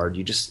back in guard.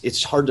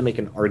 It's hard to make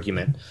an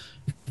argument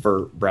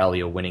for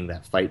Braulio winning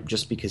that fight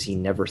just because he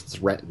never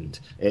threatened.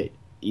 At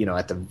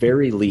the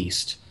very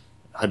least,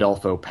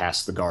 Rodolfo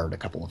passed the guard a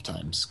couple of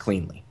times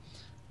cleanly.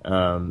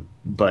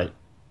 But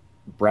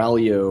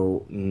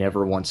Braulio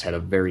never once had a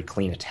very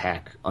clean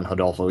attack on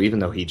Rodolfo, even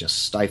though he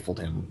just stifled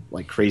him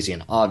like crazy.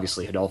 And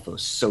obviously, Rodolfo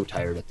was so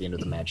tired at the end of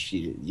the match.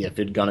 If it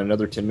had gone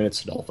another 10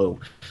 minutes, Rodolfo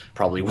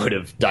probably would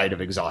have died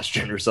of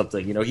exhaustion or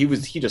something.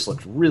 He just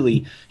looked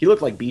he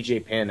looked like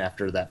BJ Penn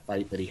after that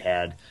fight that he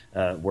had,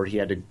 where he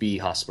had to be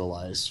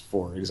hospitalized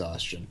for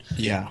exhaustion.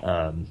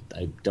 Yeah.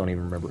 I don't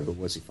even remember who it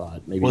was he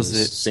fought. Maybe it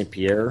was St.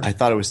 Pierre. I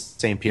thought it was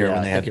St. Pierre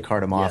when they had to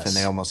cart him off, and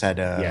they almost had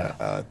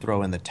to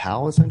throw in the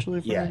towel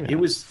essentially. It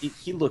was.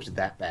 He looked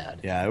that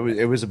bad. Yeah,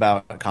 it was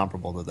about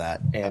comparable to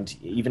that. And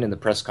even in the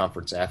press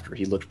conference after,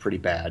 he looked pretty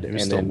bad. And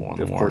then,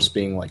 of course,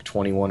 being like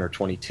 21 or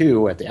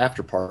 22 at the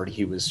after party,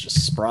 he was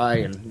just spry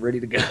and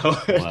ready to go.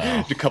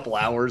 Wow. A couple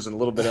hours and a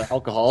little bit of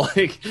alcohol.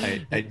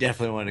 I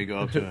definitely want to go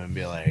up to him and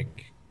be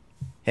like,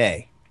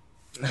 hey,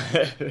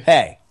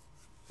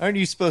 aren't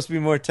you supposed to be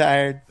more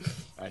tired?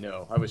 I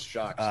know. I was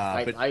shocked.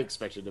 I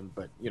expected him,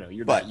 but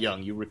you're not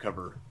young. You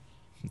recover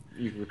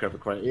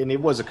quite, and it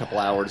was a couple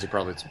hours. He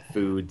probably had some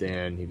food.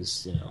 Then he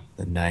was,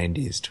 the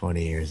 90s,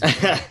 20 years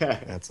ago.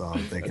 That's all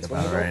I'm thinking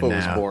about right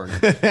now. Was born.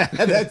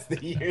 That's the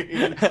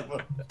year.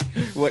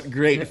 What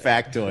great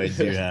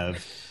factoids you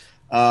have.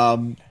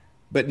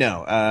 But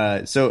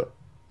no, so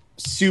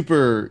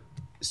super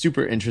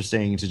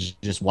interesting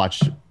to just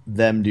watch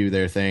them do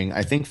their thing.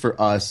 I think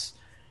for us,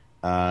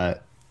 I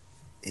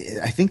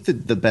think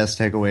that the best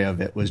takeaway of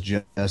it was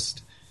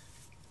just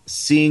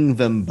seeing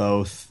them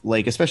both,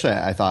 like, especially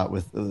I thought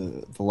with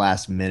the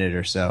last minute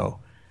or so,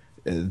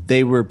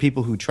 they were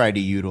people who tried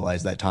to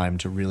utilize that time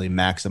to really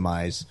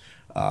maximize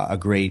a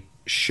great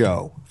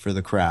show for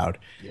the crowd.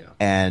 Yeah.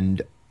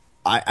 And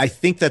I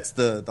think that's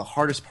the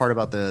hardest part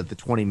about the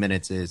 20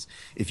 minutes is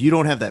if you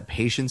don't have that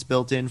patience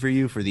built in for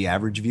you, for the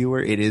average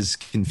viewer, it is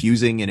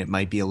confusing and it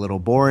might be a little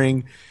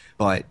boring,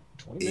 but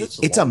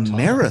it's a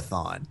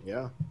marathon.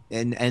 Yeah.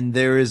 And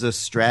there is a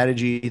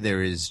strategy.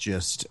 There is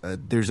just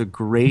there's a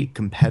great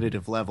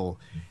competitive level.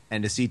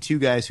 And to see two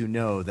guys who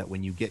know that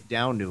when you get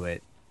down to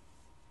it,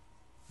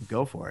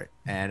 go for it.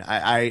 And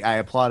I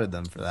applauded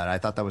them for that. I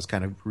thought that was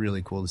kind of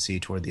really cool to see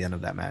toward the end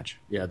of that match.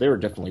 Yeah, they were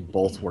definitely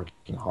both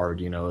working hard.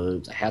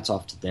 Hats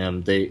off to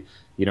them. They,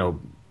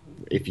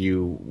 if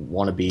you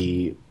want to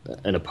be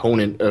an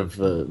opponent of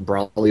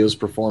Braulio's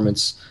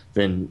performance,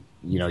 then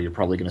you're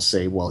probably going to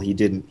say, well,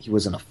 he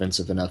wasn't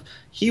offensive enough.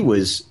 He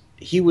was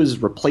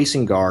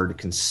replacing guard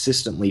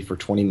consistently for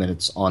 20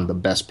 minutes on the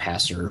best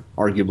passer,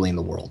 arguably in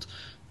the world.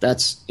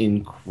 That's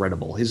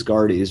incredible. His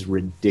guard is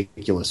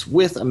ridiculous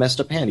with a messed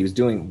up hand. He was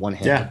doing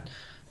one-handed. Yeah.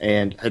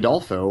 And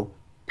Adolfo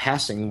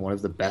passing one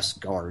of the best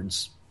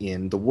guards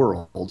in the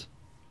world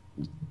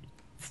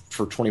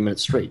for 20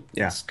 minutes straight.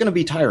 Yeah. It's going to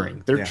be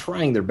tiring. They're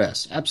trying their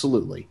best.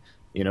 Absolutely.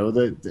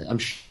 I'm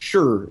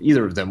sure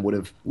either of them would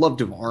have loved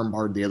to have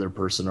armbarred the other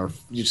person or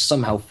just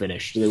somehow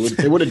finished.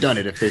 They would have done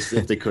it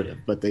if they could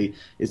have, but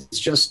it's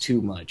just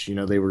too much.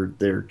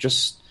 They're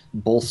just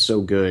both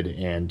so good,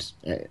 and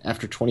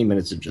after 20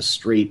 minutes of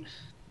just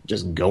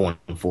going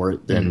for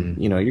it, then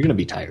you're going to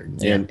be tired.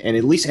 Yeah. And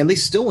at least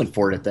still went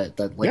for it at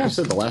that you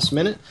said, the last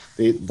minute.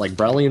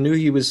 Braulio knew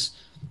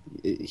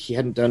he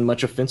hadn't done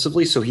much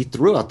offensively, so he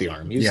threw out the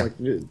arm. He was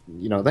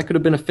that could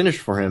have been a finish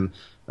for him.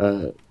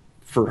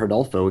 For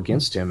Rodolfo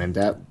against him, and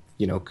that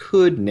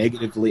could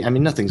negatively. I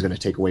mean, nothing's going to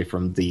take away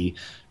from the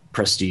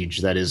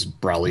prestige that is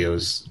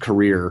Braulio's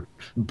career,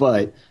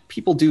 but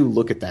people do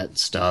look at that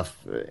stuff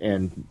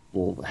and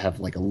will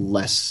have like a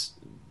lower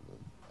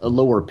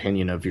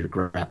opinion of your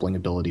grappling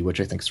ability,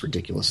 which I think is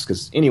ridiculous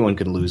because anyone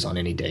can lose on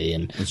any day,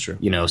 and that's true.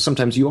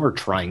 Sometimes you are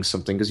trying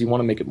something because you want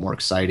to make it more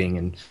exciting,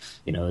 and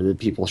that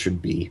people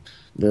shouldn't be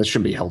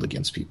held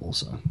against people.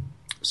 So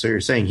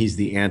you're saying he's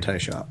the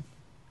anti-Schaap?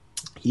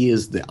 He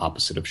is the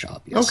opposite of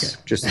Schaap. Yes. Okay,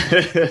 just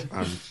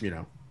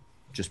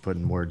just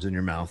putting words in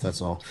your mouth.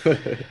 That's all.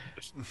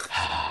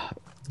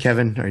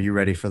 Kevin, are you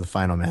ready for the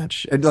final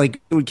match?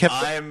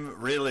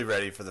 I'm really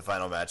ready for the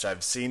final match.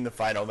 I've seen the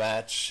final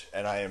match,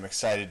 and I am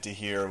excited to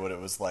hear what it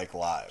was like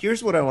live.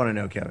 Here's what I want to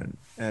know, Kevin,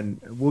 and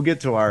we'll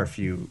get to our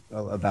view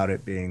about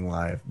it being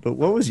live. But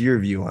what was your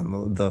view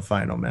on the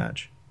final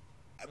match?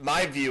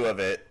 My view of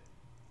it,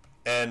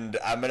 and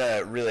I'm going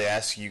to really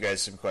ask you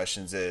guys some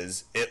questions,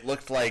 is it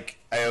looked like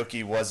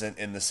Aoki wasn't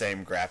in the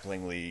same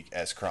grappling league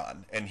as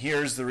Kron. And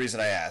here's the reason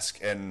I ask.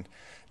 And,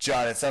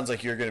 John, it sounds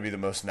like you're going to be the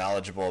most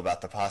knowledgeable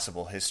about the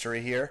possible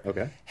history here.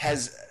 Okay.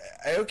 Has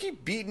Aoki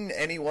beaten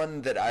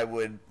anyone that I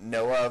would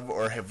know of,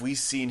 or have we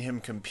seen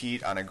him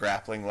compete on a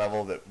grappling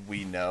level that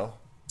we know?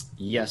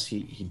 Yes,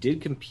 he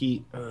did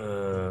compete.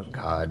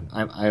 God,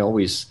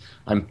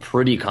 I'm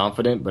pretty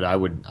confident, but I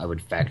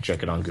would fact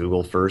check it on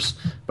Google first.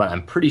 But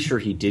I'm pretty sure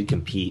he did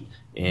compete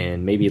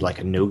in maybe like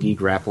a nogi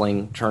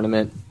grappling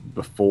tournament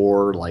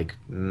before, I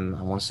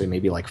want to say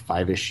maybe like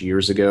 5-ish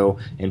years ago,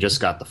 and just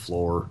got the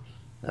floor.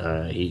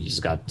 He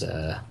just got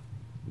the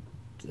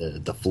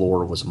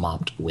floor was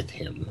mopped with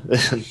him.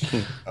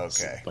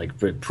 Okay, like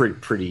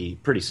pretty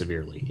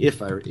severely.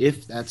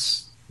 If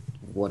that's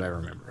what I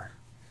remember.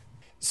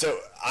 So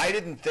I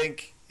didn't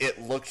think it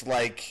looked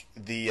like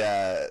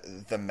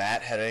the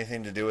mat had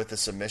anything to do with the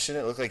submission.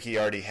 It looked like he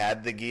already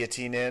had the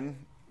guillotine in.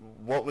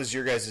 What was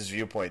your guys'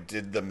 viewpoint?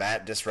 Did the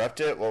mat disrupt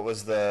it? What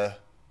was the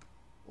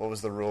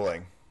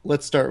ruling?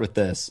 Let's start with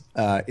this.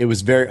 It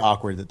was very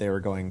awkward that they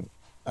were going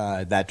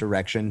that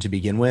direction to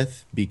begin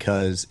with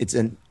because it's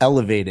an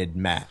elevated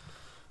mat.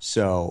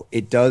 So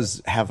it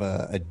does have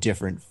a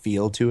different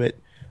feel to it.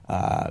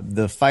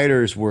 The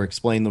fighters were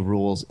explained the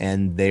rules,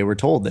 and they were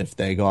told that if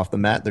they go off the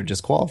mat, they're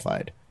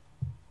disqualified.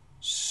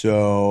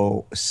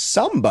 So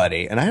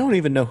somebody, and I don't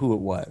even know who it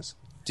was.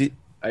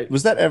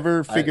 Was that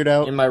ever figured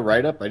out? In my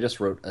write-up, I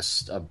just wrote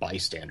a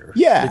bystander.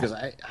 Yeah. Because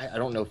I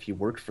don't know if he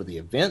worked for the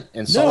event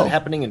and saw it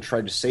happening and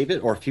tried to save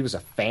it, or if he was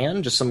a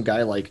fan, just some guy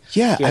he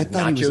had I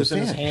thought nachos he was a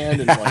in his fan.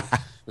 hand and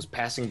was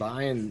passing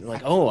by and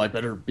I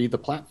better be the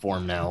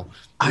platform now.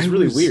 It was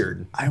really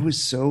weird. I was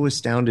so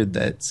astounded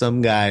that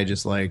some guy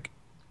just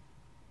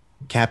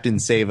Captain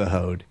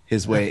Save-A-Hoed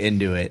his way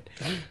into it.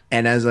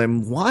 And as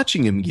I'm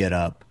watching him get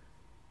up,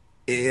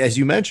 as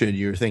you mentioned,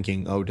 you're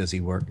thinking, oh, does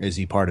he work? Is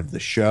he part of the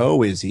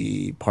show? Is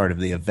he part of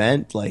the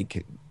event?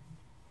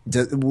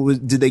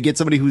 Did they get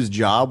somebody whose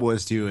job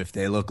was to, if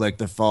they look like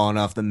they're falling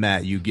off the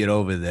mat, you get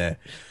over there.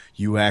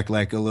 You act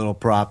like a little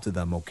prop to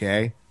them,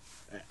 okay?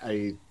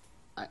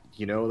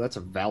 That's a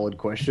valid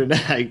question.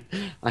 I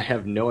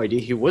have no idea.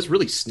 He was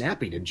really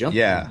snappy to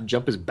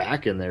jump his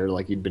back in there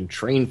like he'd been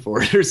trained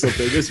for it or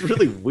something. It's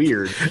really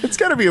weird. It's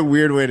got to be a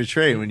weird way to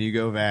train when you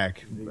go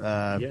back.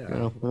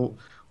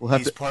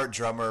 He's part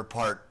drummer,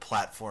 part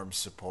platform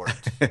support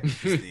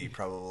is the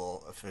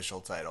probable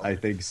official title. I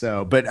think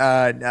so. But,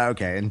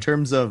 okay, in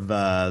terms of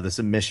the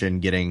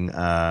submission getting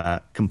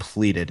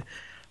completed,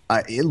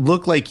 it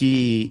looked like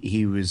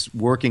he was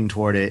working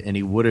toward it, and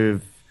he would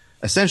have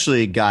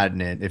essentially gotten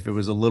it if it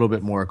was a little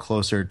bit more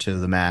closer to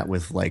the mat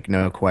with,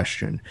 no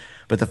question.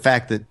 But the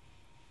fact that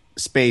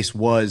space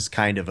was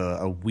kind of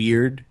a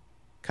weird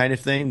kind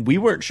of thing, we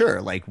weren't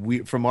sure.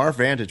 From our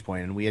vantage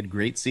point, and we had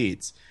great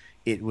seats,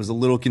 it was a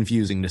little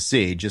confusing to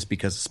see just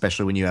because,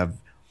 especially when you have,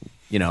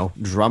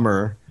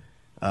 drummer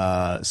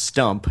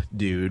stump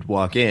dude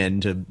walk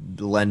in to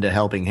lend a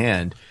helping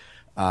hand.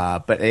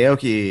 But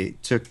Aoki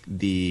took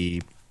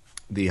the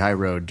the high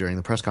road during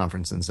the press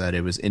conference and said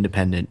it was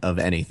independent of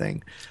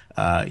anything.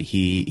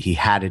 He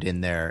had it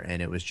in there,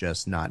 and it was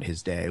just not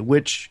his day.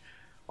 Which,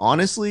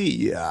 honestly,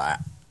 yeah,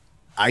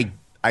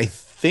 I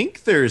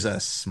think there's a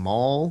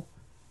small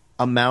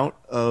amount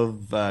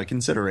of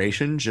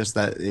consideration just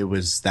that it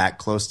was that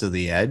close to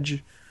the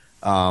edge.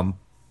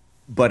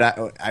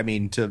 But I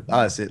mean, to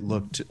us, it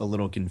looked a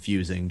little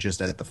confusing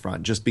just at the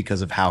front, just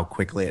because of how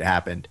quickly it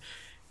happened.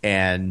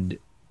 And,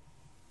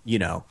 you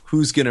know,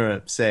 who's going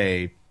to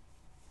say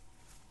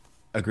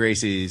a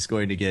Gracie's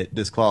going to get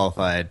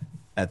disqualified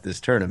at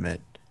this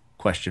tournament?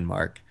 Question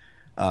mark.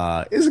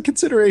 Is a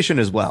consideration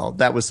as well.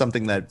 That was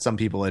something that some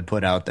people had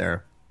put out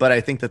there, but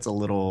I think that's a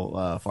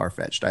little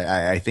far-fetched.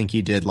 I think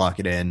he did lock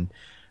it in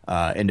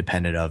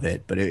independent of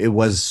it, but it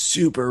was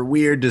super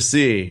weird to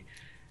see.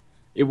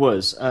 It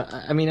was.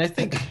 I mean, I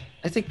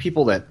think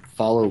people that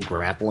follow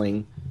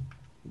grappling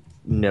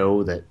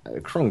know that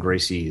Kron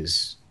Gracie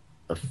is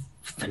a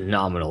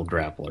phenomenal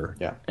grappler.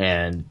 Yeah.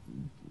 And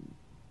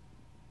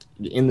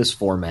in this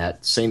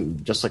format,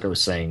 same, just like I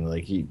was saying,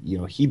 like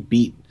he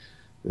beat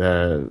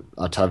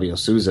Otavio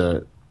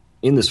Souza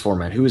in this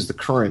format, who is the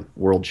current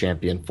world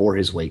champion for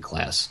his weight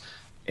class,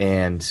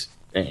 and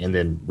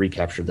then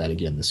recaptured that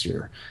again this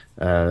year.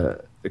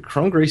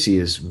 Kron Gracie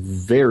is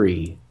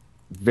very,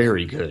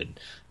 very good.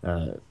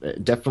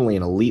 Definitely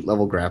an elite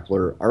level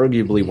grappler,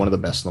 arguably one of the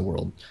best in the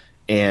world.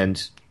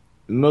 And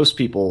most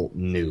people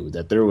knew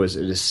that there was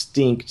a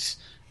distinct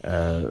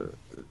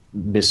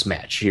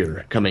mismatch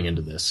here coming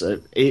into this.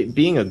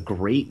 Being a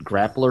great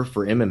grappler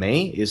for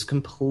MMA is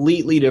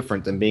completely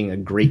different than being a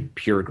great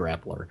pure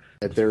grappler.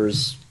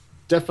 There's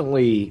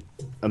definitely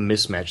a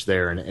mismatch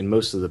there, and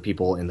most of the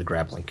people in the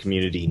grappling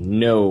community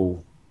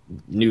knew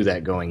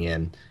that going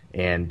in,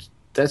 and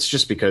that's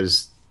just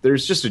because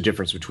there's just a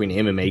difference between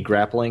MMA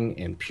grappling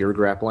and pure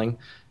grappling,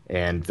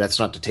 and that's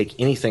not to take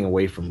anything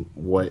away from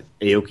what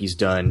Aoki's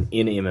done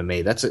in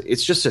MMA.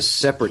 It's just a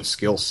separate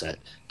skill set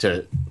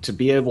to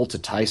be able to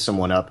tie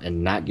someone up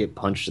and not get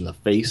punched in the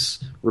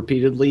face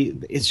repeatedly.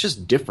 It's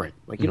just different.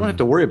 Like, you don't have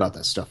to worry about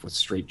that stuff with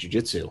straight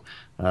jiu-jitsu.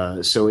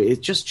 So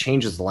it just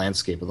changes the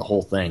landscape of the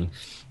whole thing.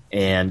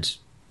 And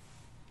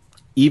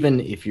even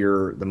if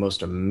you're the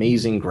most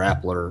amazing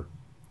grappler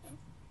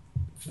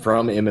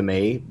from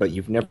MMA, but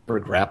you've never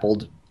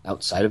grappled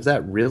outside of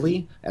that,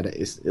 really, at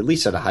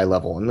least at a high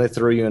level, and they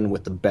throw you in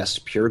with the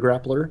best pure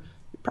grappler,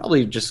 you're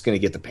probably just going to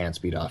get the pants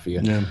beat off of you.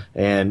 Yeah.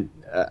 And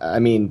I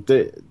mean,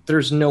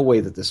 there's no way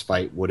that this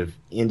fight would have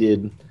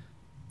ended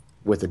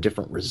with a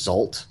different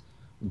result,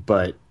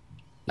 but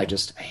I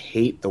just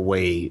hate the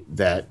way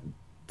that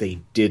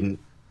they didn't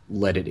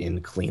let it in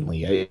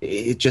cleanly.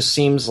 It just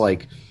seems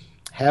like,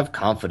 have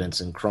confidence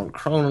in Kron.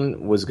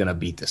 Kron was going to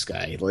beat this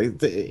guy,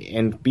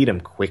 and beat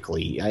him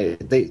quickly. I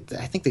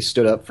think they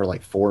stood up for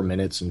like 4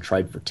 minutes and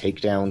tried for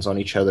takedowns on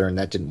each other, and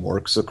that didn't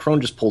work. So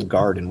Kron just pulled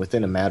guard, and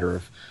within a matter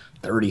of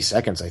 30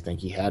 seconds, I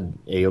think he had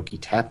Aoki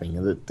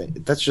tapping.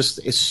 That's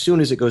just, as soon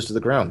as it goes to the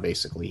ground,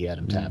 basically, he had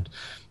him tapped.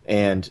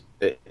 And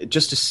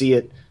just to see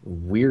it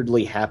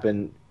weirdly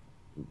happen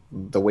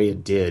the way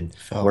it did,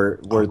 where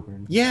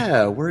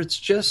it's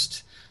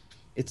just,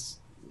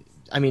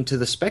 I mean, to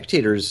the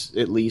spectators,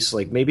 at least,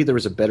 like, maybe there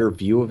was a better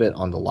view of it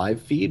on the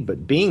live feed,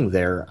 but being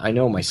there, I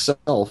know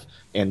myself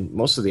and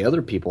most of the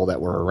other people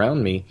that were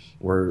around me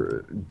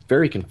were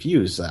very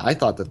confused. I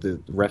thought that the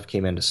ref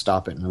came in to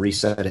stop it and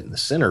reset it in the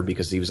center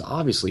because he was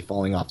obviously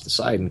falling off the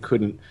side and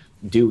couldn't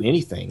do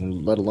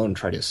anything, let alone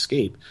try to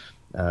escape.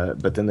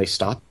 But then they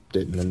stopped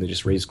it, and then they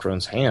just raised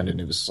Kron's hand,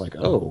 and it was like,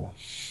 oh,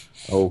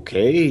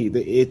 okay.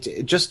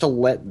 It just to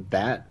let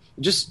that...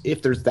 Just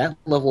if there's that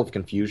level of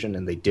confusion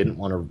and they didn't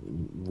want to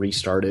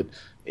restart it,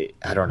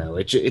 I don't know.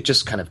 It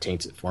just kind of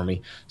taints it for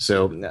me.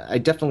 So I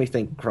definitely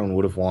think Kron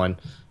would have won,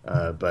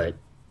 but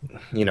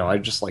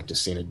I'd just like to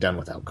see it done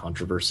without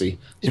controversy,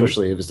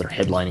 especially if it was their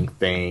headlining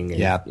thing.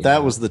 And,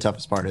 that was the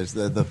toughest part, is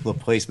the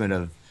placement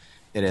of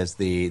it as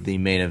the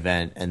main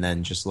event, and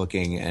then just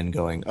looking and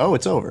going, oh,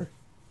 it's over.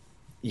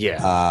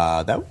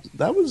 Yeah,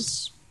 that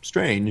was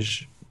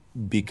strange,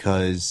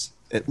 because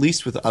at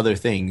least with other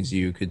things,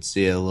 you could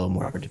see it a little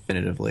more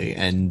definitively.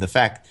 And the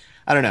fact,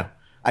 I don't know,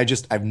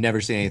 I've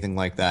never seen anything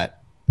like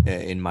that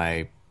in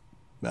my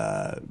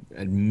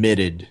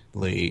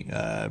admittedly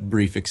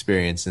brief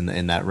experience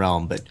in that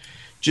realm, but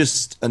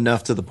just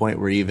enough to the point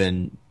where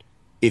even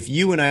if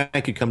you and I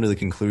could come to the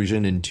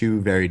conclusion in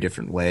two very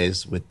different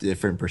ways with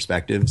different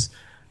perspectives,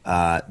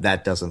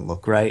 that doesn't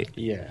look right.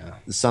 Yeah.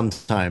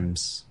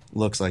 Sometimes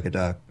looks like a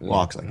duck,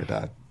 walks like a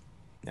duck.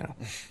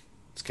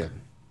 It's good.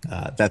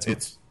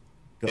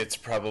 It's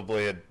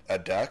probably a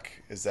duck.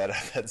 Is that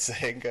how that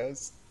saying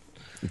goes?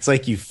 It's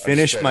like you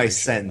finished my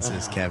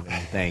sentences, Kevin.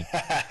 Thank you.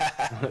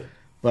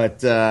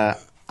 But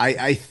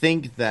I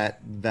think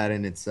that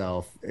in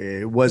itself,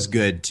 it was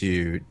good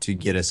to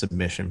get a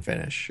submission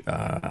finish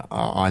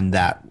on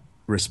that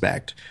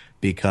respect,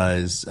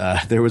 because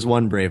there was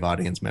one brave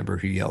audience member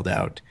who yelled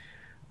out,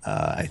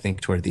 I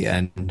think toward the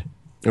end,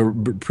 or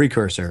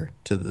precursor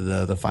to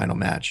the final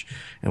match,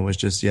 and was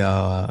just,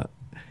 yeah,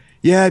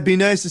 it'd be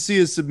nice to see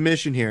a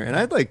submission here. And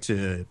I'd like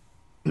to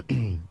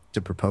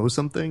to propose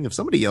something, if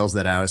somebody yells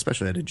that out,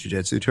 especially at a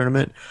jiu-jitsu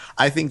tournament,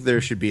 I think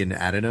there should be an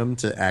addendum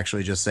to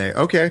actually just say,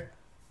 okay,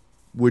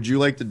 would you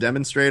like to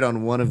demonstrate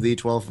on one of the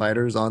 12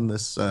 fighters on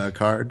this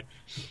card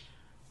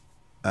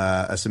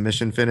a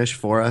submission finish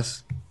for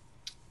us?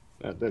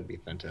 That'd be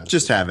fantastic.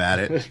 Just have at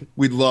it.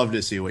 We'd love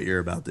to see what you're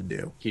about to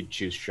do. He'd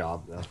choose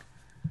Schaub, though.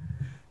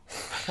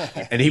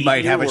 And he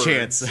might have a words.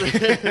 chance.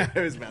 I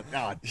was about,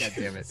 God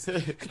damn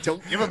it.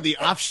 Don't give him the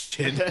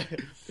option.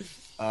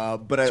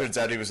 But Turns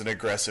out he was an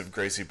aggressive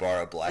Gracie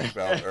Barra black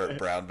belt or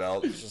brown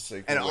belt. Just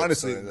like, and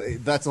honestly, something like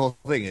that. that's the whole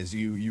thing is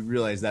you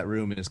realize that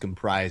room is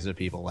comprised of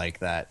people like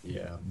that.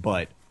 Yeah.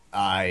 But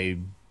I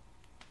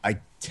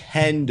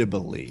tend to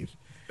believe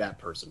That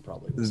person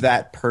probably was.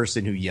 that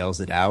person who yells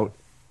it out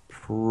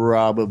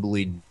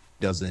probably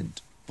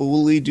doesn't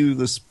fully do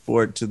the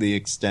sport to the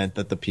extent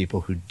that the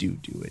people who do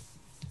it.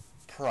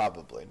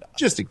 Probably not.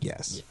 Just a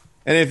guess.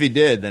 And if he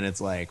did, then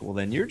it's like, well,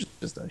 then you're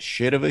just a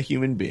shit of a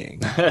human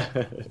being.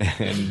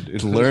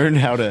 And learn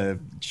how to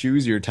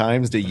choose your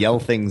times to yell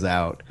things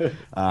out.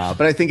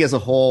 But I think as a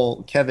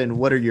whole, Kevin,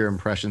 what are your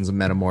impressions of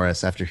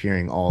Metamoris after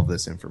hearing all of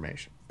this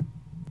information?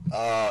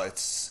 Oh,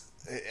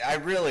 I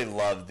really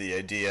love the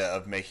idea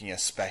of making a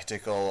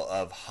spectacle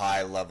of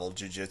high-level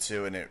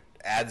jiu-jitsu, and it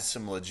adds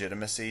some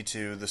legitimacy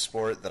to the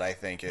sport that I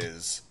think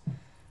is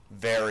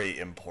very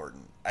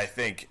important. I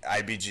think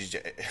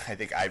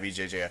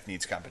IBJJF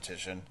needs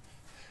competition.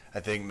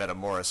 I think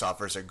Metamoris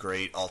offers a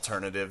great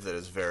alternative that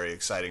is very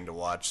exciting to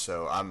watch.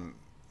 So I'm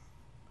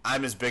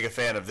as big a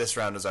fan of this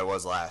round as I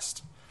was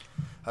last.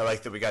 I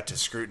like that we got to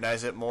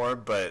scrutinize it more,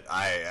 but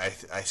I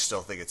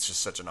still think it's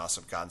just such an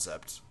awesome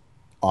concept.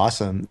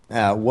 Awesome.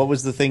 What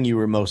was the thing you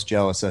were most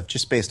jealous of,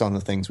 just based on the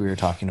things we were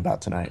talking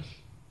about tonight?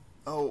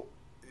 Oh,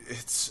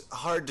 it's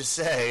hard to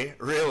say,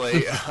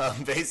 really,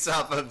 based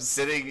off of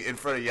sitting in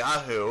front of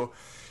Yahoo,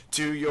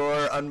 to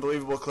your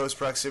unbelievable close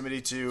proximity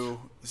to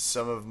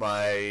some of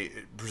my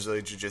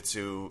Brazilian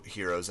Jiu-Jitsu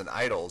heroes and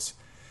idols.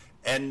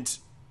 And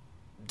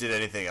did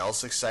anything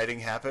else exciting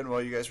happen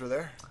while you guys were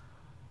there?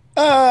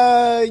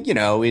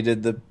 We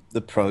did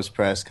the pros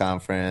press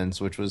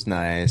conference, which was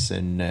nice,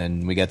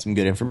 and we got some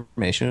good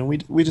information, and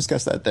we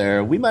discussed that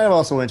there. We might have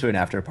also went to an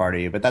after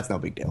party, but that's no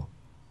big deal.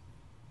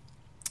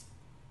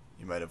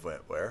 You might have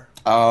went where?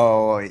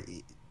 Oh,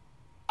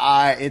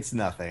 it's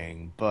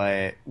nothing,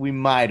 but we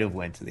might have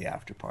went to the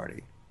after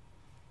party.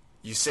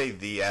 You say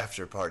the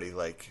after party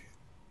like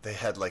they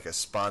had like a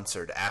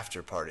sponsored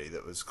after party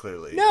that was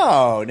clearly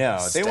No, they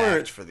stacked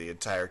were for the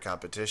entire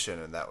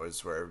competition, and that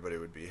was where everybody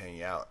would be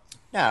hanging out.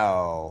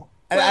 no.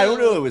 I don't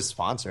know. It was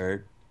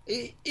sponsored.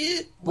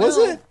 Was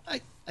it?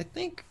 I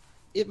think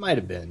it might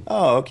have been.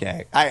 Oh,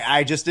 okay.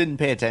 I just didn't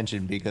pay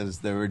attention because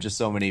there were just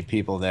so many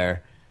people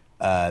there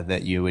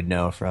that you would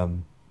know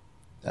from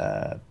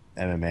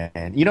MMA.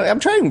 And I'm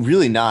trying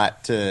really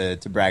not to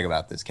brag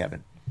about this,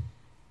 Kevin.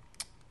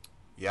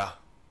 Yeah,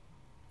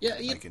 Yeah,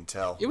 I can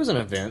tell. It was an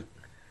event.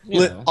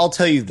 You know. I'll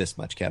tell you this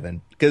much,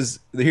 Kevin, because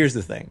here's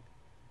the thing.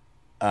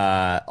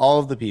 All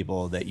of the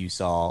people that you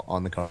saw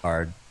on the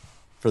card,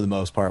 for the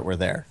most part, were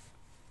there.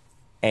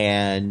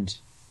 And,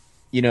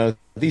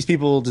 these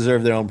people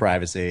deserve their own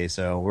privacy,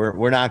 so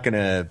we're not going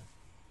to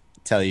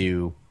tell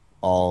you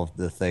all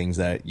the things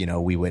that,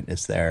 we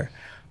witnessed there.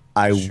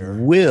 I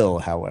will,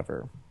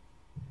 however,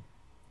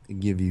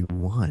 give you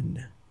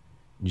one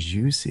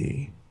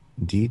juicy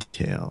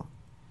detail.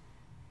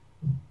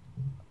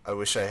 I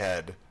wish I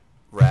had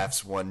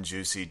Raph's one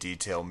juicy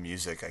detail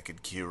music I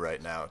could cue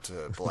right now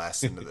to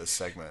blast into this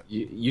segment.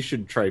 You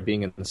should try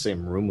being in the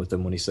same room with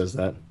him when he says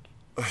that.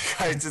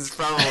 It's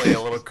probably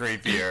a little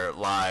creepier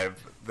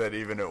live than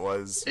even it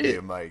was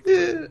via mic.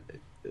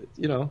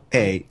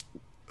 Hey,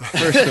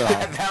 first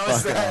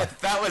off,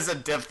 that was a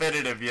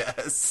definitive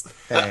yes.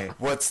 Hey.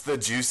 What's the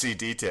juicy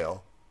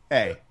detail?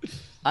 Hey,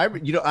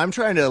 I'm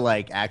trying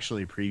to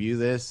actually preview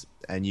this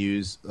and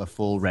use a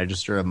full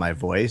register of my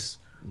voice,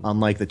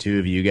 unlike the two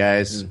of you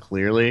guys.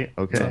 Clearly,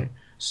 okay.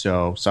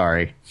 So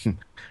sorry,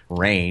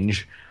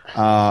 range.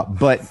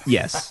 But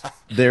yes,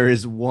 there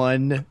is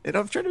one, and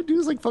I'm trying to do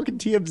this like fucking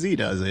TMZ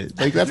does it.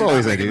 That's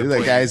always I do.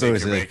 That guy's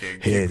always like,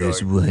 "Hey,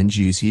 there's one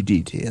juicy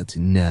detail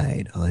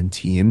tonight on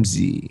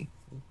TMZ."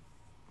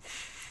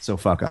 So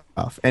fuck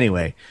off.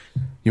 Anyway,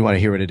 you want to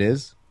hear what it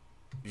is?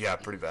 Yeah,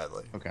 pretty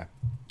badly. Okay.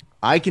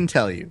 I can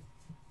tell you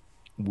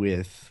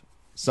with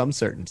some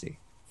certainty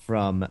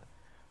from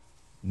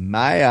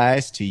my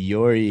eyes to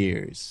your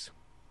ears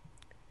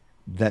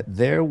that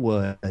there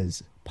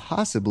was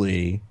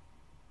possibly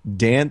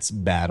dance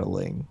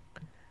battling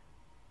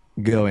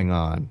going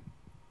on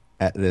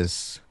at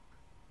this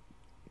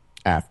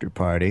after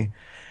party,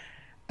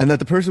 and that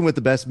the person with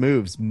the best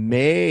moves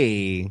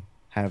may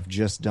have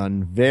just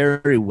done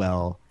very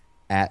well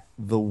at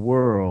the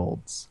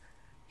Worlds.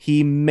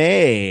 He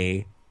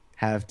may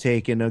have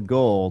taken a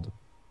gold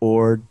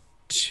or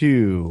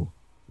two.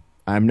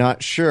 I'm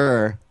not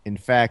sure. In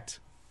fact,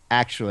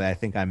 actually, I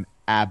think I'm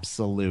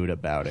absolute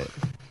about it.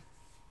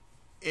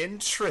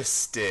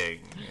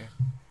 Interesting.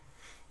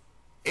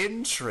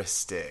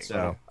 Interesting.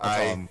 So,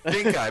 I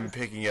think I'm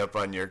picking up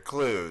on your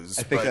clues.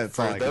 I think but that's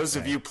all I for can those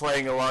of say. you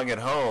playing along at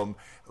home,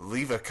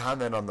 leave a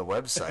comment on the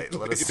website.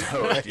 Let us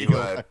know if you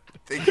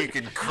think you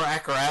can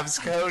crack Rav's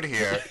code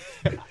here.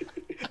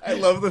 I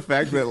love the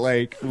fact that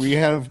like we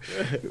have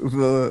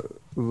the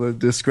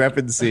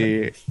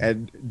discrepancy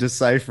and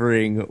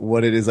deciphering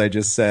what it is I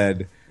just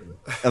said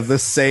of the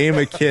same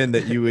akin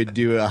that you would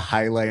do a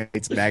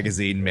highlights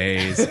magazine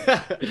maze.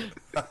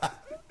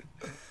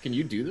 Can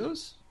you do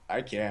those?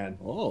 I can.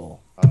 Oh,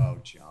 Oh,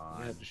 you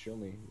John. have to show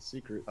me the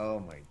secret. Oh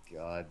my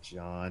God,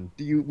 John.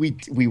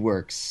 We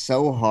work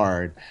so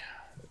hard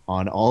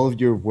on all of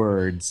your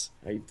words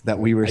that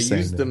we were I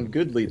saying. used them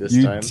goodly this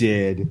You time.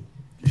 did.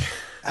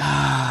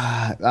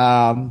 But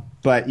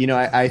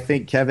I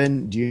think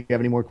Kevin, do you have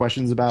any more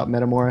questions about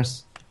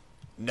Metamoris?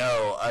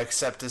 No,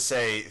 except to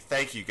say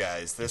thank you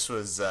guys. This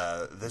was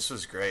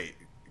great.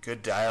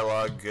 Good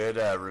dialogue, good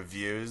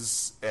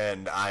reviews,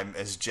 and I'm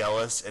as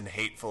jealous and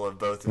hateful of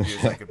both of you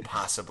as I could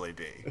possibly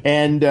be.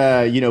 And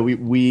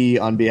we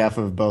on behalf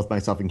of both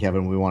myself and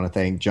Kevin, we want to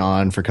thank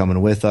John for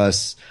coming with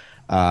us.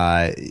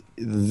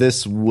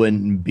 This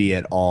wouldn't be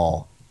at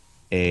all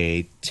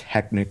a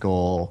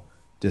technical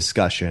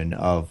discussion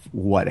of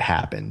what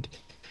happened.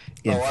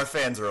 Our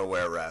fans are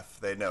aware, Ref.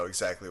 They know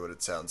exactly what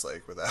it sounds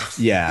like without.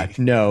 Yeah,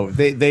 no,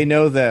 they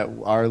know that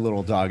our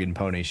little dog and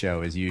pony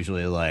show is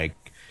usually like,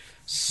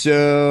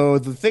 so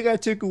the thing I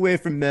took away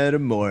from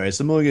Metamoris,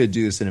 I'm only going to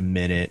do this in a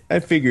minute. I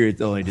figure it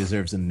only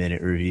deserves a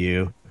minute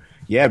review.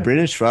 Yeah,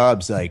 Brendan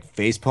Schwab's like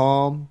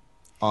facepalm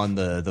on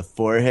the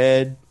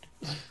forehead.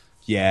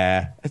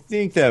 Yeah, I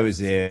think that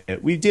was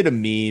it. We did a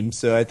meme,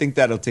 so I think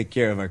that'll take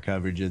care of our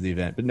coverage of the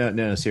event. But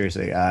no,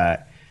 seriously,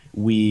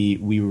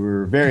 we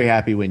were very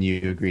happy when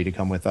you agreed to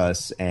come with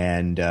us,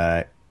 and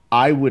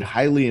I would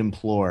highly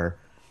implore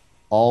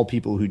all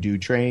people who do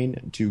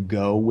train to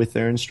go with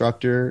their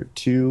instructor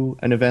to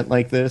an event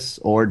like this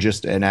or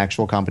just an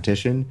actual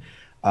competition.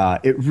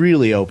 It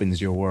really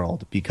opens your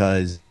world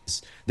because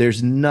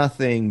there's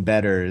nothing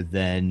better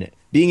than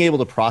being able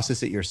to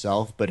process it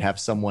yourself, but have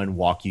someone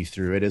walk you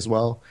through it as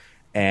well.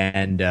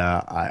 And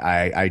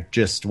I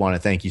just want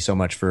to thank you so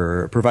much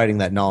for providing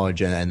that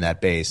knowledge and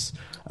that base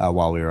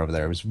while we were over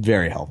there. It was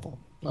very helpful.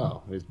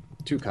 Oh, it was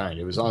too kind.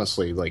 It was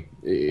honestly like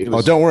it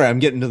was. Oh, don't worry. I'm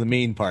getting to the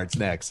mean parts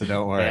next, so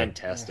don't worry.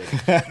 Fantastic.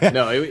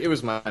 No, it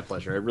was my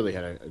pleasure. I really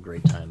had a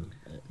great time.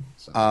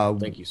 So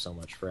thank you so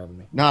much for having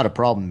me. Not a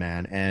problem,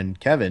 man. And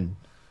Kevin,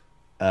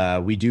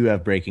 we do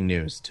have breaking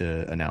news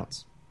to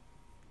announce.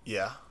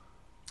 Yeah.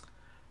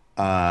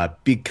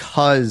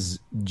 Because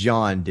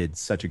John did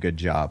such a good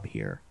job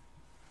here,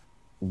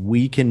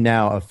 we can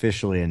now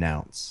officially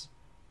announce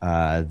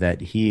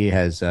that he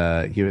has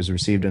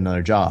received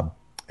another job,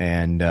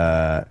 and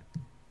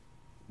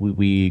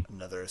we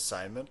Another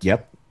assignment?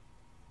 Yep.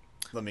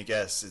 Let me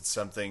guess. It's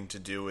something to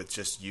do with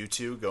just you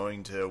two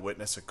going to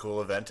witness a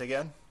cool event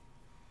again?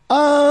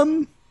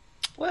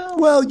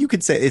 Well, you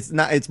could say it's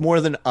not. It's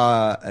more than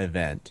a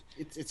event.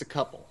 It's a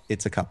couple.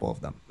 It's a couple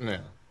of them. Yeah.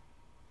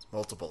 It's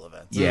multiple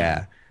events.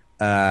 Yeah.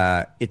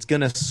 It's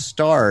gonna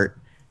start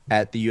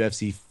at the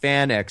UFC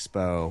Fan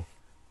Expo,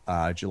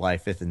 July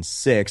 5th and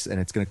 6th, and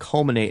it's gonna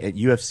culminate at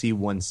UFC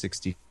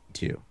 162.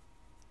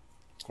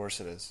 Of course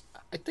it is.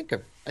 I think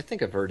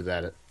I've heard of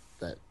that.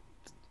 That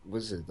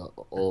was it. The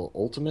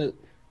Ultimate.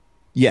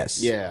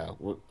 Yes. Yeah.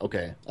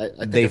 Okay. I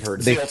think They- I've heard.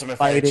 It's they- the Ultimate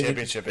Fighting fighting-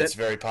 Championship. It's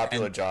very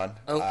popular, John.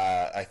 Oh.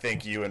 I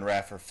think you and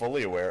Raph are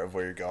fully aware of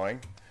where you're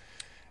going.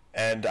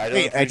 And I don't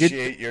Wait, I did-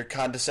 appreciate your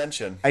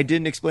condescension. I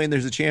didn't explain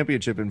there's a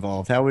championship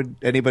involved. How would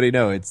anybody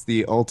know? It's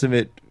the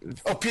ultimate.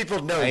 Oh,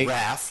 people know I-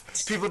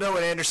 Raph. People know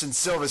when Anderson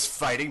Silva's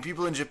fighting.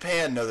 People in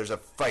Japan know there's a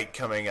fight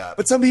coming up.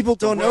 But some people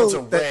don't know world's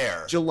that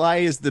aware. July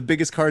is the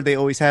biggest card they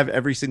always have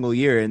every single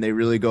year, and they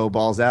really go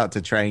balls out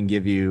to try and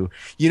give you.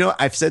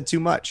 I've said too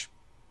much.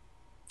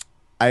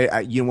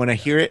 When I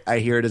hear it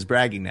as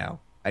bragging now.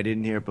 I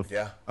didn't hear it before.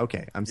 Yeah.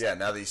 Okay. Yeah,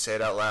 now that you say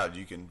it out loud,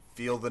 you can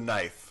feel the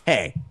knife.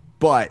 Hey,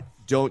 but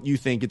don't you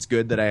think it's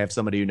good that I have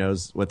somebody who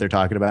knows what they're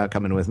talking about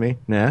coming with me?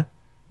 Nah.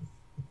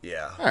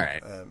 Yeah. All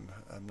right.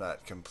 I'm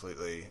not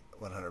completely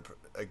 100%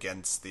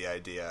 against the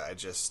idea. I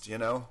just,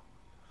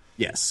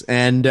 Yes,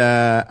 and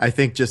I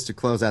think just to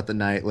close out the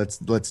night, let's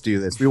do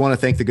this. We want to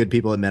thank the good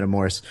people at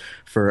Metamorph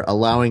for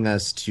allowing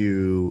us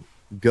to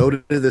go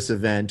to this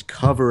event,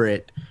 cover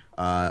it,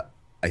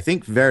 I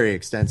think very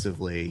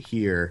extensively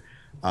here,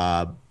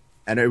 and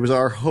it was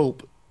our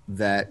hope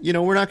that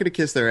we're not going to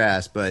kiss their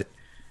ass, but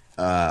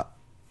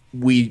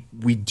we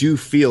do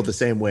feel the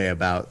same way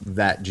about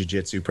that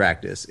jiu-jitsu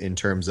practice in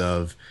terms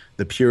of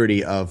the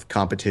purity of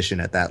competition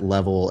at that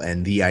level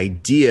and the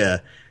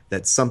idea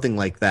that something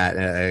like that,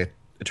 a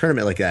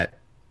tournament like that,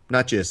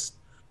 not just,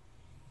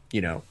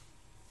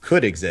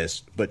 could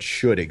exist, but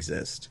should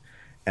exist.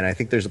 And I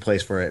think there's a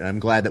place for it. And I'm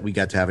glad that we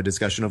got to have a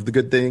discussion of the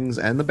good things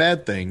and the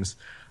bad things,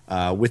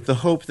 with the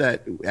hope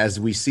that as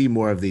we see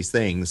more of these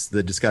things,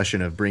 the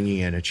discussion of bringing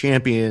in a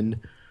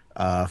champion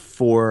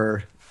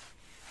for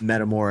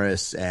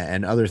Metamoris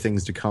and other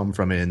things to come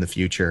from it in the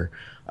future.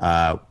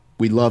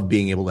 We love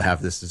being able to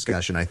have this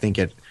discussion. I think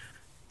it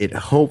it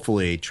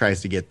hopefully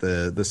tries to get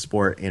the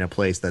sport in a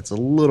place that's a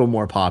little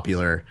more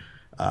popular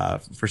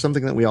for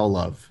something that we all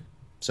love.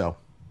 So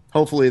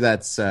hopefully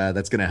that's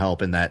going to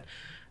help in that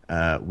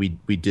we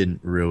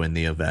didn't ruin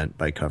the event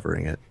by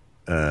covering it.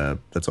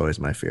 That's always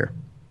my fear.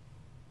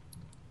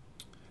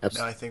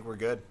 No, I think we're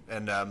good,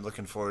 and I'm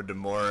looking forward to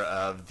more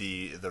of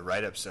the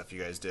write-up stuff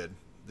you guys did.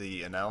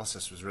 The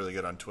analysis was really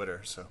good on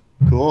Twitter, so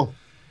Cool.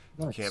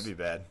 Nice. Can't be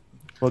bad.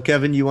 Well,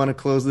 Kevin, you want to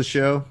close the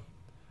show?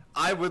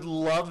 I would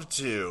love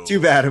to. Too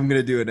bad. I'm going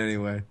to do it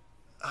anyway.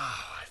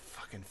 Oh, I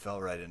fucking fell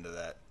right into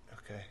that.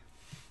 Okay.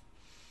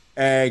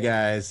 Hey,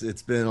 guys.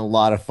 It's been a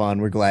lot of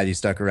fun. We're glad you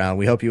stuck around.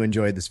 We hope you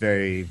enjoyed this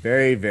very,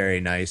 very, very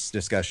nice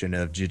discussion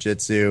of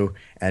jiu-jitsu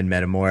and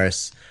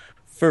Metamoris.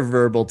 For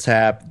Verbal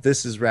Tap,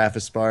 this is Raph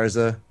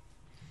Esparza.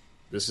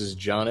 This is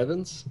John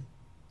Evans.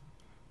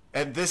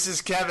 And this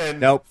is Kevin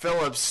Nope.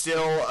 Phillips,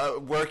 still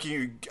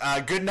working.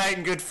 Good night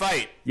and good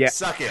fight. Yeah.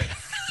 Suck it.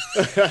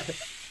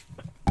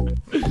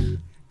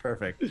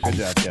 Perfect. Good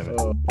job, Kevin.